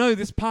 oh no,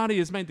 this party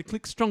has made the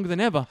cliques stronger than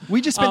ever.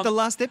 We just spent the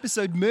last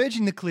episode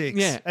merging the cliques.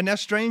 Yeah. And now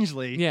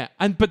strangely. Yeah,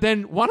 but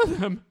then one of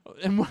them,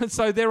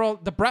 so they're all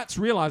the brats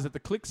realize that the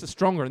cliques are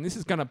stronger, and this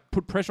is going to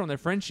put pressure on their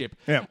friendship.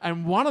 Yeah.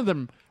 And one of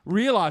them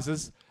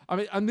realizes,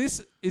 and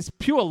this is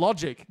pure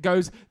logic,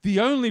 goes, the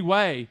only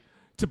way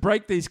to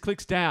break these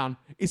cliques down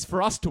is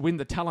for us to win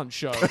the talent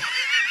show.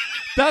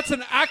 That's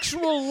an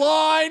actual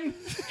line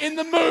in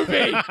the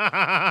movie.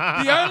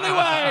 The only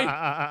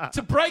way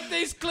to break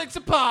these cliques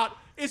apart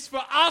is for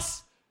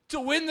us to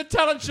win the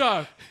talent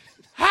show.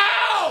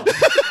 How?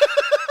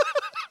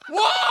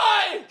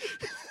 Why?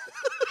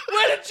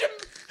 Where did you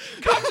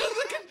come to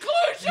the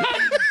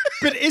conclusion?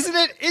 But is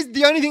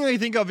the only thing I can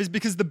think of is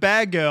because the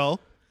bad girl,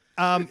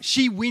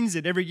 she wins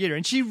it every year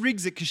and she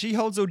rigs it because she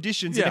holds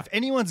auditions. Yeah. And if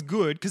anyone's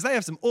good, because they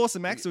have some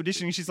awesome acts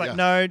auditioning, she's like,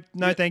 Yeah.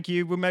 no, thank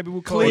you. Well, maybe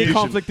we'll call Clear you.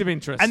 conflict of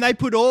interest. And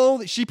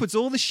she puts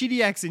all the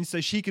shitty acts in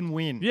so she can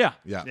win. yeah.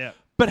 Yeah.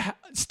 But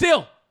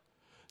still.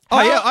 Oh,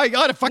 how- yeah, I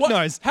got a fuck what-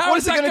 knows. How What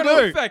is is it that going going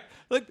to to do? affect?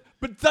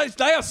 But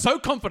they are so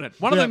confident.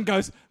 One of Yeah. them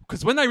goes,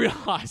 because when they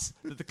realize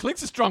that the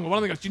cliques are stronger, one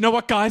of them goes, you know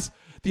what, guys?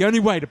 The only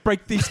way to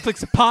break these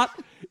cliques apart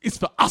is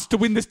for us to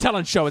win this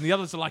talent show. And the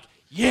others are like,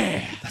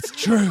 yeah. That's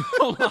true.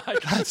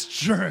 Like, That's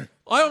true.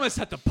 I almost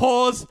had to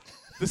pause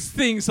this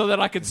thing so that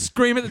I could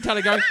scream at the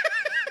telly going,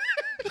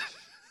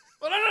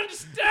 I don't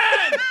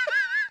understand.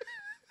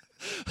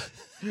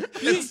 You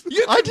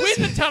I could just-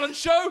 win the talent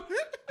show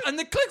and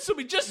the clicks will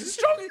be just as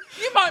strong.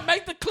 You might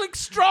make the clicks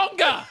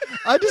stronger.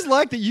 I just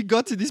like that you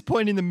got to this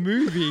point in the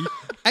movie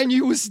and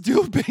you were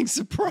still being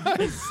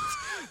surprised.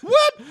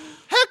 What?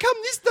 How come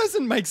this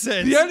doesn't make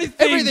sense? The only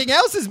thing- Everything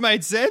else has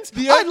made sense.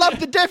 I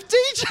love the deaf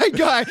DJ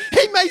guy.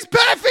 He makes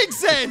perfect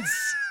sense.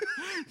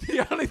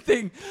 The only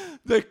thing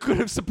that could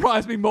have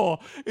surprised me more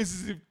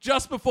is if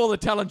just before the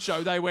talent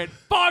show they went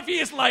 5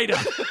 years later.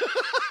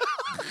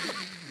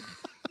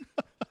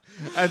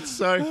 And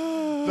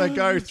so they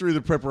go through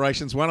the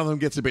preparations. One of them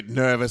gets a bit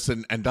nervous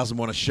and doesn't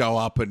want to show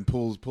up and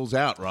pulls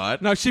out,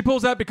 right? No, she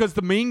pulls out because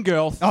the mean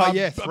girl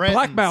Threatens.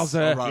 blackmails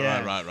her. Oh, right,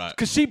 Yeah. right.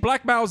 Because she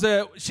blackmails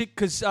her.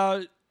 Because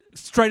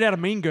straight out of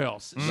Mean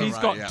Girls, she's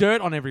Right, got yeah.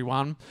 dirt on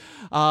everyone.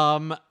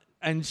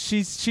 And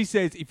she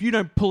says, if you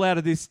don't pull out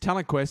of this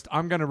talent quest,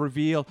 I'm going to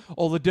reveal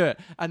all the dirt.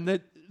 And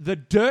the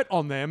dirt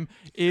on them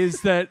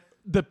is that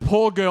the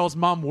poor girl's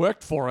mum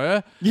worked for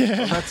her.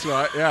 Yeah. That's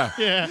right, yeah.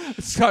 Yeah.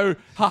 So,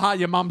 haha,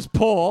 your mum's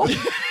poor.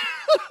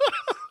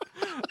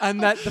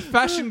 And that the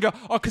fashion girl,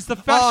 because the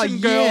fashion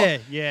girl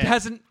yeah.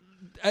 hasn't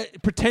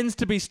pretends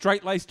to be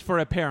straight laced for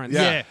her parents.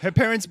 Yeah. Yeah. Her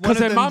parents, Because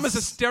her mum is a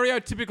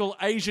stereotypical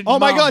Asian. Oh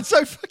my mum. God,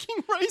 so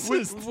fucking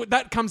racist.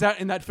 That comes out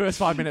in that first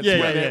 5 minutes Yeah,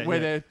 where, yeah, they're, yeah, where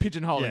yeah. they're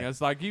pigeonholing Yeah.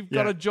 us. Like, you've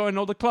Yeah. got to join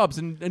all the clubs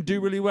and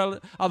do really well.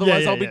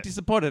 Otherwise, yeah, I'll be yeah.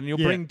 disappointed and you'll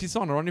Yeah. bring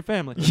dishonor on your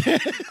family.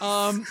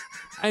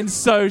 And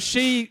so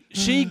she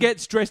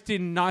gets dressed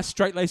in nice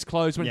straight laced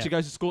clothes when Yeah. she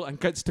goes to school and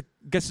gets to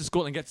gets to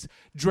school and gets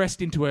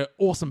dressed into her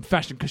awesome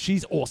fashion because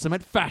she's awesome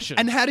at fashion.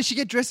 And how does she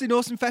get dressed in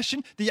awesome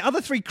fashion? The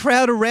other three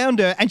crowd around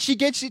her, and she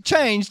gets it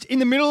changed in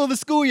the middle of the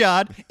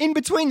schoolyard, in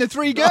between the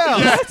three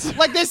girls.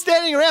 Like they're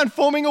standing around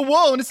forming a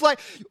wall, and it's like,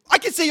 I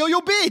can see all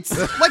your bits.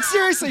 Like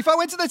seriously, if I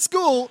went to that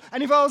school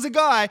and if I was a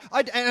guy,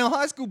 and a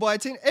high school boy,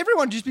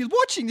 everyone would just be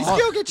watching this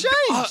girl get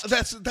changed.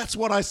 That's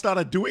what I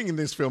started doing in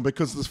this film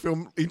because this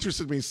film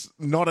interested me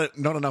not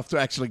enough to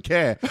actually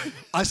care.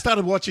 I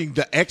started watching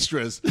the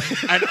extras,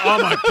 and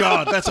oh my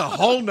god, that's a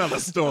whole nother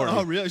story.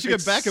 Oh really? I should go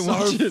back and so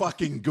watch it.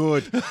 fucking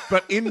good.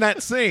 But in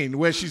that scene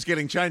where she's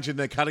getting changed and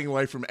they're cutting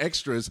away from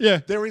extras,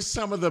 there is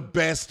some of the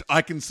best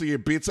I can see a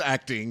bits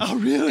acting. Oh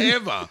really?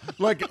 Ever.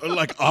 Like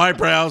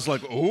eyebrows,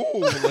 like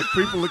like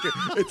people looking.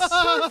 It's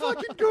so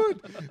fucking good.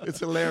 It's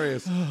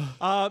hilarious.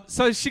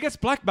 So she gets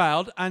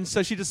blackmailed, and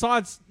so she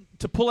decides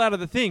to pull out of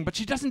the thing, but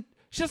she doesn't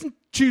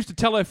choose to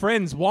tell her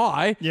friends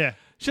why. Yeah.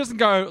 She doesn't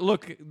go,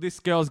 look, this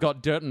girl's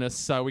got dirt in us,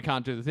 so we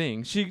can't do the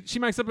thing. She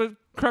makes up a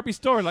crappy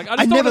story. Like, I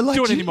just don't want to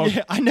do it anymore.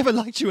 Yeah, I never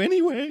liked you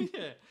anyway.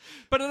 Yeah.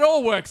 But it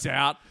all works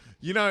out.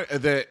 You know,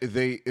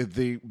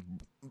 the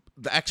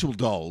actual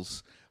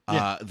dolls,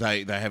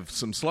 they have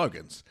some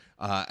slogans.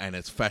 And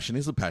it's fashion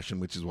is a passion,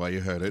 which is why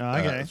you heard it.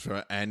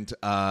 Okay.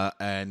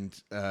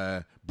 And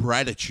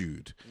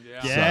gratitude.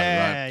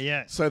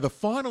 Yeah. So the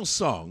final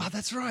song, Oh,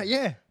 that's right.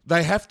 Yeah.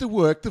 they have to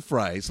work the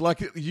phrase.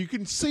 Like you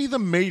can see the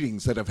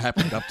meetings that have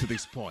happened up to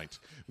this point,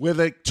 where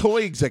the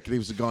toy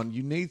executives have gone.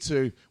 We need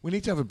to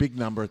have a big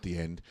number at the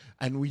end,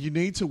 and you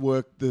need to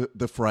work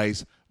the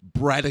phrase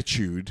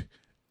gratitude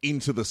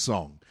into the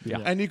song. Yeah.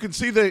 And you can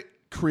see the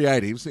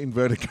creatives,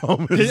 inverted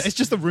commas. It's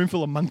just a room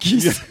full of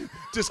monkeys.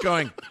 Just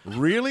going,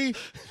 really?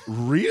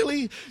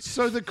 Really?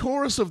 So the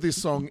chorus of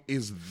this song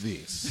is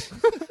this.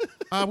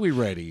 Are we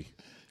ready?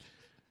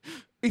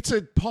 It's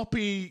a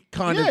poppy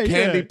kind of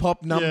candy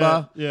pop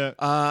number. Yeah.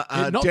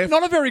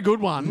 Not a very good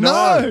one. No.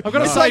 I've got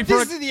to It's say, like, for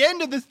this is the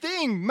end of the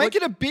thing. Make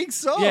it a big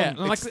song. yeah,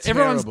 like It's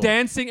everyone's terrible.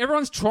 dancing,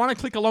 everyone's trying to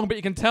click along, but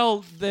you can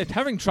tell they're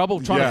having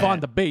trouble trying to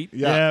find the beat.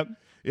 Yeah.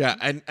 Yeah,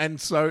 and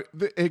so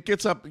it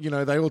gets up,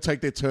 they all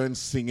take their turns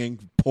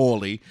singing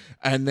poorly,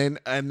 and then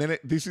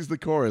this is the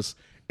chorus.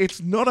 It's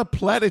not a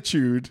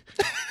platitude,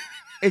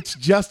 it's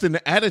just an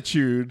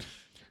attitude,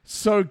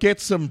 so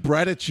get some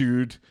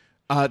gratitude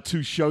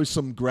to show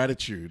some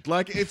gratitude.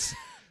 Like, it's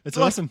It's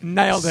awesome.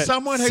 Nailed it.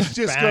 Someone has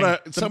just Bang.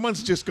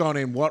 someone's just gone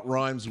in what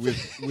rhymes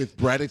with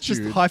gratitude.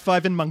 Just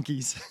high-fiving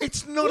monkeys.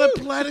 It's not a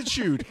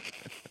platitude.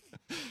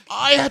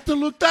 I had to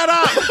look that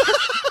up.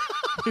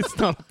 It's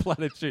not a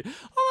platitude.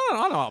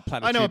 I know what a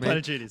platitude I know what means.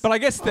 platitude is. But I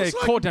guess their was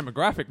like- core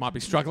demographic might be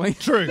struggling.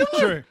 True.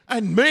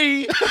 And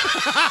me,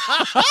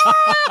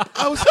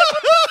 I was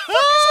like, what the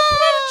fuck is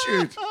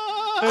a platitude?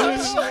 I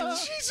was like,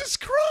 Jesus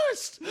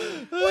Christ,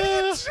 what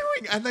are you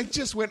doing? And they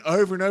just went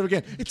over and over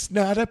again. It's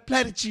not a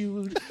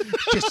platitude,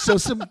 just show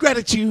some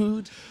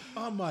gratitude.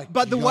 Oh my God.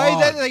 But the way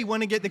that they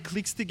want to get the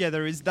clicks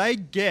together is they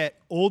get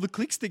all the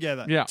clicks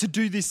together to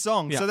do this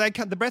song. Yeah. So the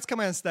Bratz come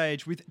on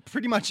stage with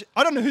pretty much,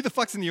 I don't know who the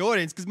fuck's in the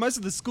audience because most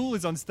of the school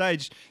is on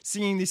stage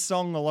singing this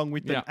song along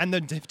with them. Yeah. And the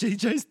deaf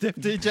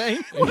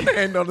DJ. One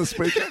hand on the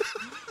speaker.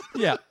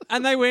 Yeah.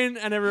 And they win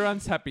and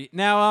everyone's happy.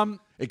 Now,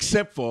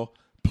 Except for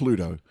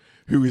Pluto,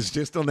 who is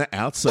just on the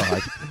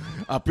outside,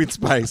 up in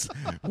space,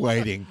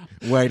 waiting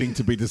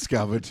to be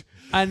discovered.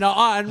 and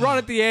right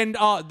at the end,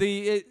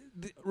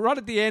 right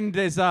at the end,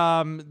 there's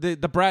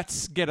the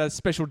Bratz get a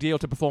special deal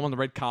to perform on the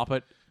red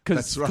carpet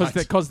That's right.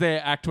 because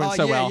their act went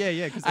so well.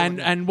 Yeah. 'cause they want-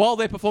 And while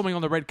they're performing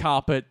on the red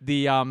carpet,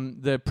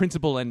 the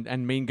principal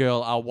and Mean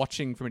Girl are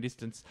watching from a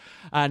distance.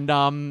 And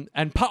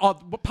part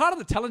of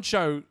the talent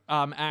show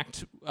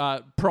act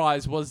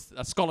prize was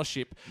a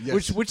scholarship,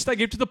 Yes. which they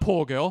give to the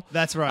poor girl.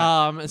 That's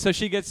right. So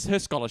she gets her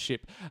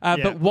scholarship.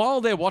 But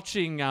while they're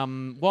watching,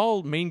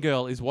 while Mean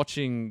Girl is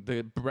watching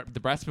the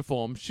Bratz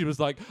perform, she was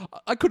like,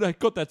 "I could have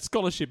got that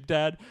scholarship,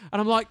 Dad." And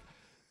I'm like,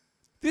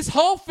 this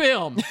whole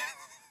film.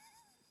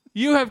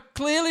 You have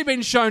clearly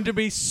been shown to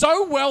be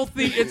so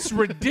wealthy, it's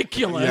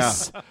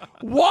ridiculous.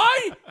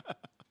 Why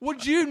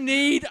would you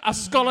need a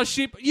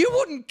scholarship? You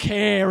wouldn't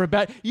care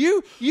about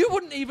you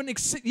wouldn't even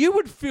you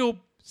would feel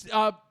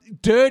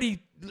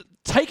dirty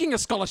taking a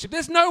scholarship.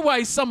 There's no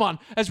way someone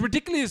as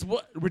ridiculously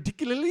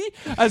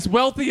as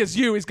wealthy as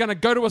you is going to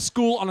go to a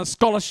school on a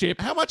scholarship.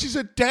 How much is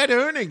her dad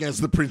earning as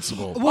the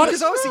principal? Well,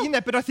 because I was thinking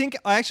that, but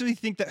I actually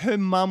think that her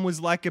mum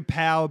was like a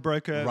power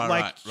broker,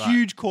 Right.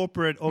 huge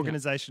corporate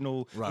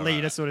organizational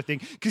leader right. sort of thing.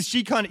 Because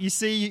she kind of,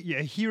 you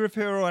hear of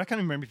her, or I can't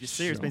even remember if you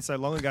see her, it's been so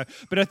long ago.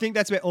 But I think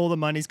that's where all the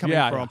money's coming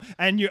from.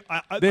 And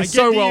They're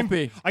so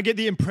wealthy. I get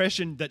the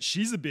impression that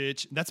she's a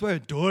bitch. That's why her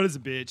daughter's a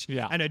bitch.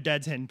 Yeah. And her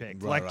dad's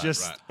henpecked. Right,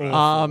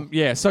 awful.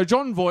 So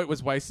John Voight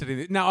was wasted in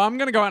it. Now, I'm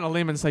going to go out on a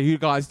limb and say you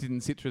guys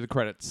didn't sit through the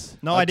credits.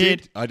 No, I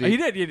did. I Oh,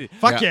 did. you did.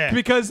 Fuck yeah.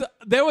 Because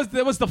there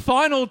was the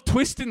final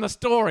twist in the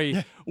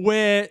story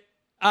where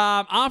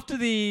after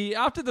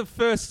the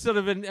first sort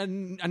of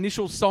an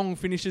initial song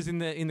finishes in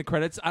the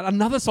credits,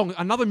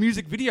 another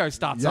music video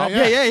starts up.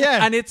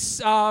 Yeah. And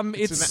it's an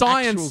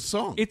science actual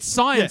song. It's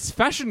Science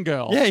Fashion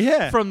Girl.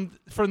 Yeah.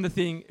 From the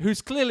thing,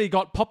 who's clearly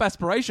got pop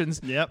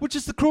aspirations. Yep. Which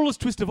is the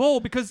cruelest twist of all,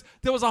 because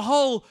there was a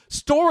whole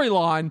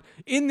storyline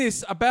in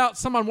this about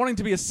someone wanting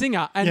to be a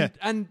singer,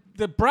 and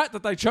the brat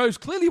that they chose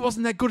clearly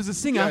wasn't that good as a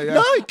singer. Yeah.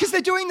 No, because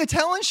they're doing the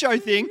talent show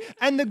thing,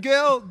 and the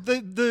girl,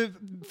 the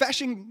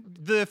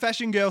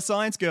fashion girl,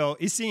 science girl,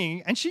 is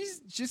singing, and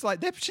she's like,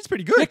 she's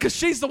pretty good. Because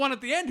she's the one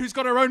at the end who's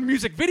got her own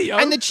music video.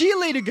 And the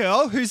cheerleader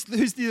girl, who's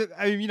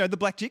the the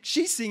black chick,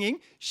 she's singing.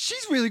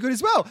 She's really good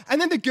as well. And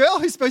then the girl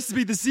who's supposed to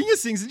be the singer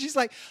sings, and she's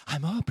like,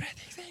 "I'm all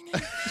breathtaking."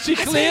 she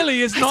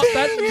clearly is not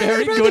that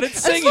very good at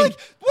singing. It's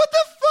like, what the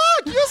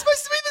fuck? You're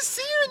supposed to be the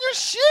singer and you're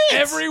shit.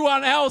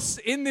 Everyone else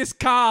in this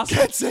cast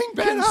Can sing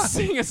better. can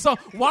sing a song.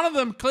 One of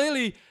them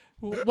clearly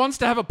wants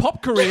to have a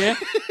pop career,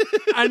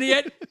 and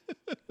yet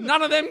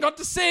none of them got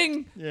to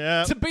sing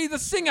to be the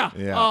singer.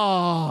 Yeah.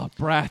 Oh,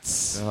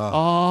 brats.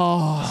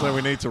 Oh. So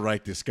we need to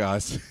rate this,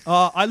 guys.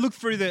 I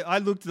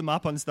looked them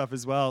up on stuff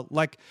as well.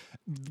 Like,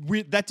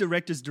 that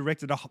director's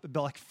directed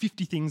like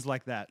 50 things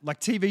like that, like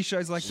TV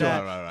shows like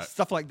that, right.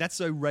 stuff like That's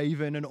So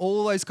Raven, and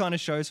all those kind of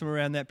shows from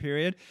around that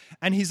period.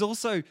 And he's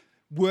also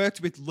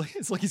worked with.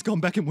 It's like he's gone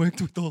back and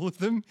worked with all of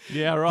them.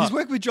 Yeah, right. He's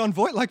worked with John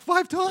Voight like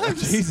 5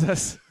 times.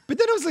 Jesus. But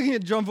then I was looking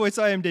at John Voight's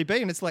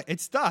IMDb, and it's like, it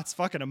starts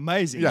fucking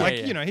amazing. Yeah. Like,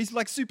 he's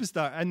like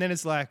superstar, and then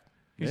it's like,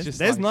 He's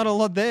there's like- not a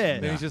lot there.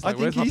 Then he's just I like,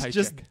 think "Where's my he's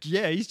just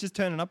paycheck?" he's just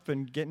turning up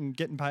and getting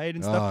paid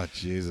and Oh, stuff.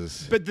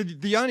 Jesus. But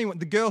the only one,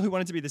 the girl who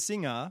wanted to be the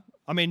singer,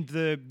 I mean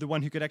the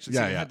one who could actually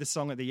sing and had the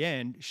song at the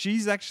end.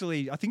 She's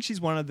actually, I think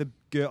she's one of the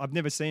girl. I've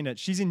never seen it.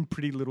 She's in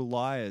Pretty Little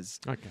Liars,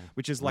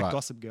 which is like Right.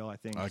 Gossip Girl, I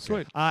think. Okay.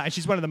 Sweet. And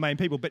she's one of the main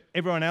people. But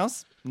everyone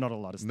else, not a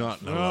lot of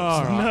stuff. No.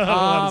 All right. Not a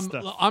lot of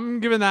stuff.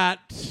 I'm giving that.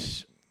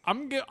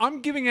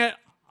 I'm giving it.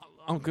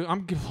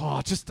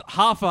 Just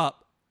half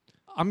up.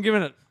 I'm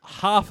giving it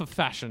half a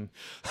fashion.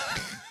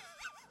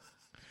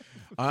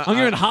 I'm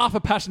giving it half a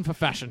passion for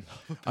fashion.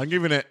 I'm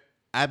giving it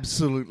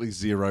absolutely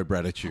zero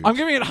gratitude. I'm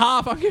giving it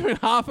half. I'm giving it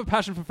half a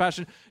passion for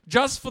fashion,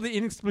 just for the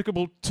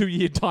inexplicable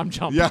 2-year time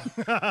jump. Yeah.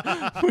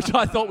 Which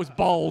I thought was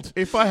bold.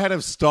 If I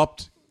had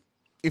stopped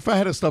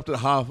at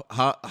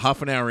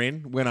half an hour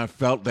in, when I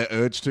felt the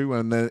urge to,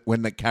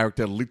 when the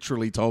character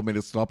literally told me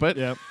to stop it,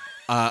 Yep.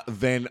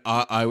 then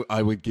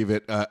I would give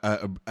it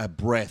a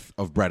breath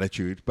of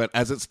gratitude. But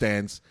as it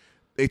stands,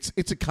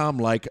 it's a calm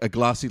lake, a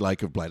glassy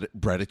lake of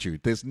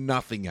gratitude. There's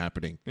nothing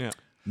happening. Yeah.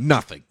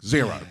 Nothing.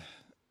 Zero.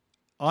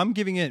 I'm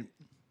giving it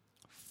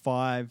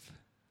 5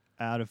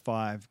 out of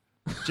 5,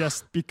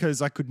 just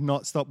because I could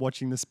not stop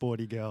watching The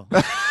Sporty Girl.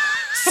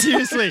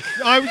 Seriously,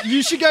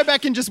 you should go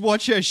back and just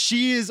watch her.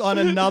 She is on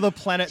another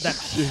planet that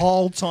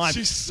whole time.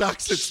 She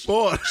sucks at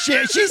sport.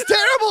 She's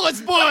terrible at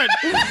sport.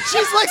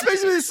 She's like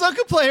supposed to be a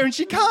soccer player, and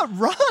she can't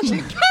run.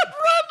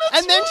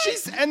 And then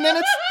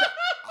it's.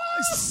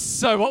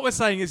 So what we're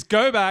saying is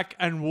go back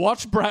and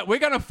watch Brat. We're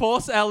going to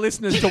force our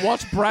listeners to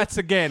watch Bratz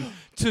again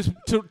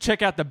to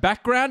check out the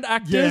background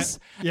actors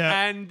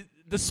and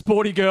the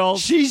sporty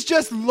girls. She's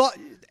just.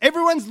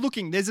 Everyone's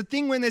looking. There's a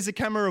thing when there's a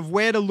camera of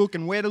where to look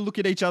and where to look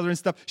at each other and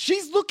stuff.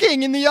 She's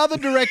looking in the other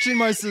direction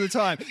most of the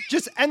time.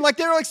 And like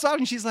they're all excited,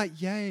 and she's like,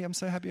 "Yay! I'm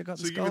so happy I got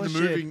the So you're giving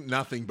scholarship." the movie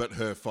nothing but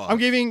her 5. I'm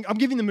giving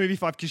the movie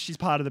 5 because she's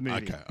part of the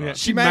movie. Okay. Yeah, Right.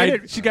 she made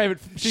it. She gave it.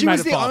 She made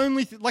was it the 5.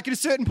 only like at a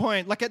certain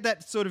point, like at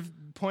that sort of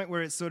point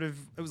where it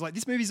was like,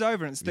 this movie's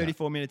over and it's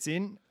 34 minutes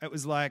in. It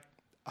was like,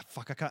 oh,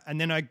 fuck, I can't.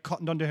 And then I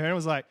cottoned onto her and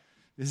was like,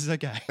 this is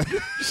okay.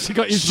 She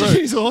got you through.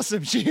 She's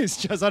awesome. She is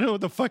just, I don't know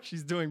what the fuck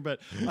she's doing, but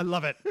I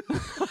love it.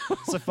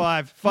 So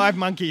 5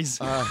 monkeys.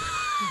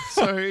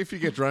 So if you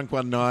get drunk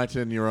one night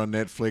and you're on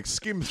Netflix,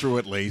 skim through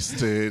at least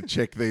to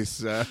check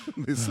this out.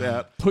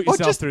 Put Or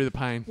yourself just through the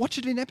pain. Watch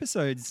it in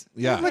episodes.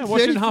 Yeah. Like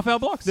Watch it in half-hour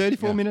blocks.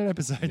 34-minute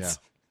episodes.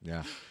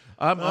 Yeah.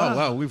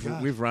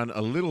 We've run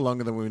a little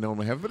longer than we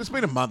normally have, but it's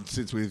been a month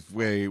since we've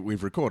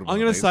recorded. I'm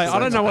going to say I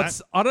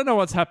don't know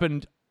what's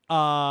happened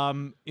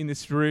in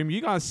this room.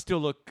 You guys still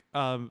look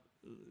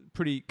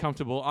pretty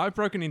comfortable. I've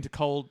broken into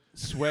cold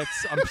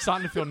sweats. I'm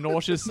starting to feel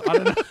nauseous. I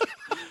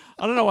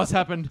don't know what's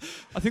happened.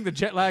 I think the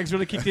jet lag's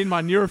really kicked in.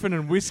 My Nurofen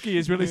and whiskey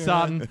is really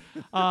starting.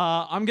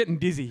 I'm getting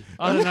dizzy.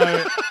 I don't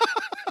know.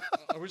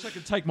 I wish I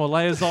could take more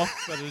layers off,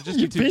 but it'd just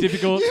be too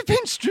difficult. You've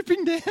been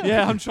stripping down.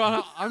 Yeah, I'm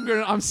trying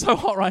to. I'm so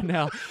hot right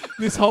now.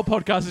 This whole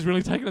podcast is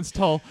really taking its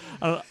toll.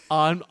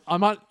 I'm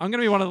going to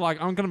be I'm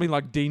going to be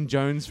like Dean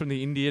Jones from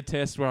the India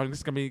test, where I'm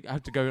just going to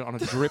have to go on a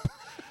drip.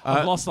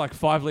 I've lost like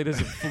 5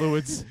 liters of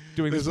fluids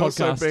doing this There's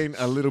podcast. also been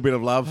a little bit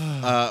of love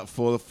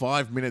for the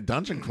 5-minute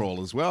dungeon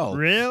crawl as well.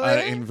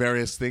 Really? In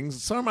various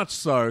things. So much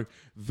so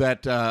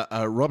that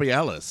Robbie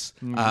Ellis,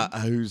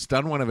 who's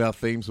done one of our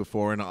themes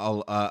before, and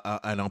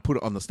I'll put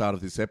it on the start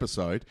of this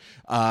episode,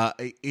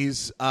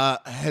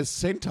 has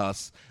sent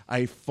us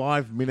a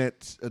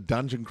 5-minute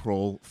dungeon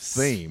crawl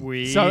theme.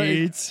 Sweet. So,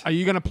 are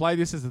you going to play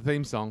this as the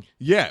theme song?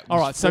 Yeah. All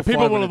right. So for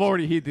people 5 will have minutes.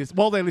 already heard this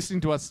while they're listening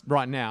to us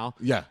right now.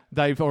 Yeah.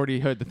 They've already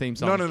heard the theme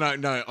song.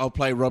 No. I'll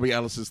play Robbie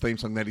Ellis's theme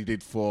song that he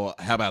did for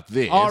How About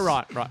This? Oh,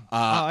 right.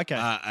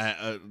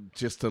 Okay.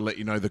 Just to let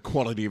you know the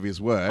quality of his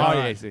work. Oh,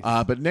 yes.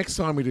 But next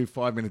time we do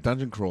 5-minute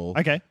dungeon crawl,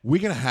 Okay.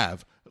 we're going to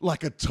have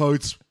like a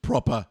totes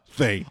proper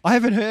theme. I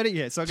haven't heard it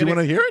yet, so Do you want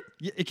to hear it?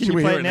 Yeah, Should can you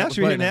we play hear it now? Let's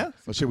Should we play hear it now?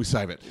 Or should we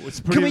save it? It's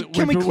pretty,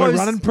 Can we we're close?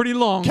 running pretty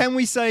long. Can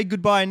we say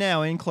goodbye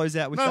now and close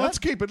out with No, that? let's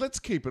keep it.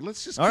 Let's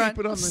just All keep right.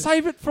 it on the...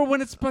 Save it for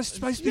when it's supposed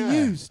to be Yeah.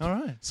 used. All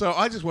right. So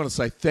I just want to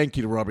say thank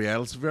you to Robbie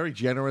Ellis. Very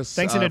generous.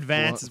 Thanks in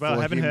advance as well.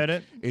 I haven't heard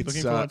it. It's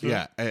Looking forward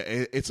to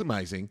it's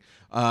amazing.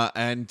 I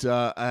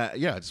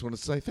just want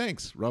to say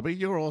thanks, Robbie.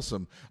 You're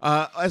awesome.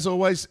 As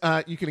always,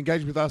 you can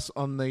engage with us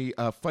on the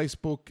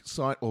Facebook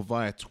site or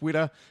via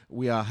Twitter.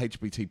 We are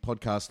HBT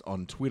Podcast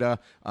on Twitter,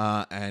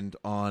 and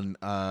on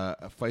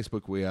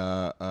Facebook we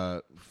are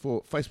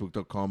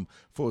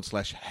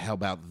facebook.com/How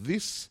About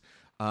This.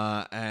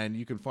 And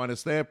you can find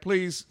us there.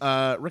 Please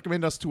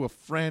recommend us to a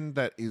friend.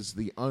 That is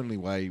the only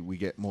way we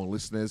get more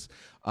listeners.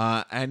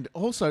 And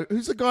also,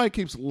 who's the guy who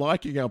keeps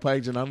liking our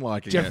page and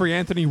unliking Jeffrey it?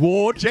 Anthony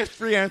Ward.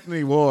 Jeffrey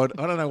Anthony Ward.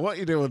 I don't know what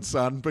you're doing,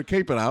 son, but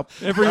keep it up.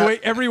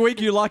 Every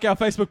week you like our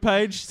Facebook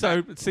page,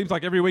 so it seems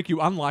like every week you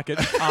unlike it.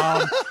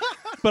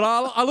 But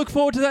I look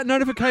forward to that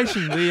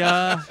notification,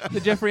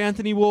 the Jeffrey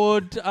Anthony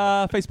Ward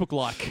Facebook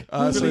like.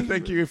 So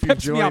thank you if you've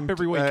peps me up joined.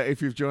 every week.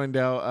 If you've joined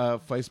our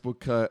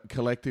Facebook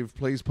collective,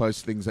 please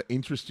post things that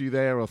interest you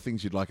there or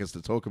things you'd like us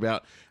to talk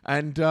about,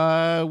 and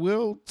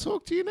we'll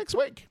talk to you next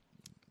week.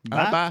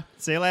 Bye. Bye.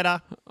 See you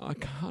later. I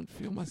can't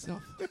feel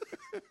myself.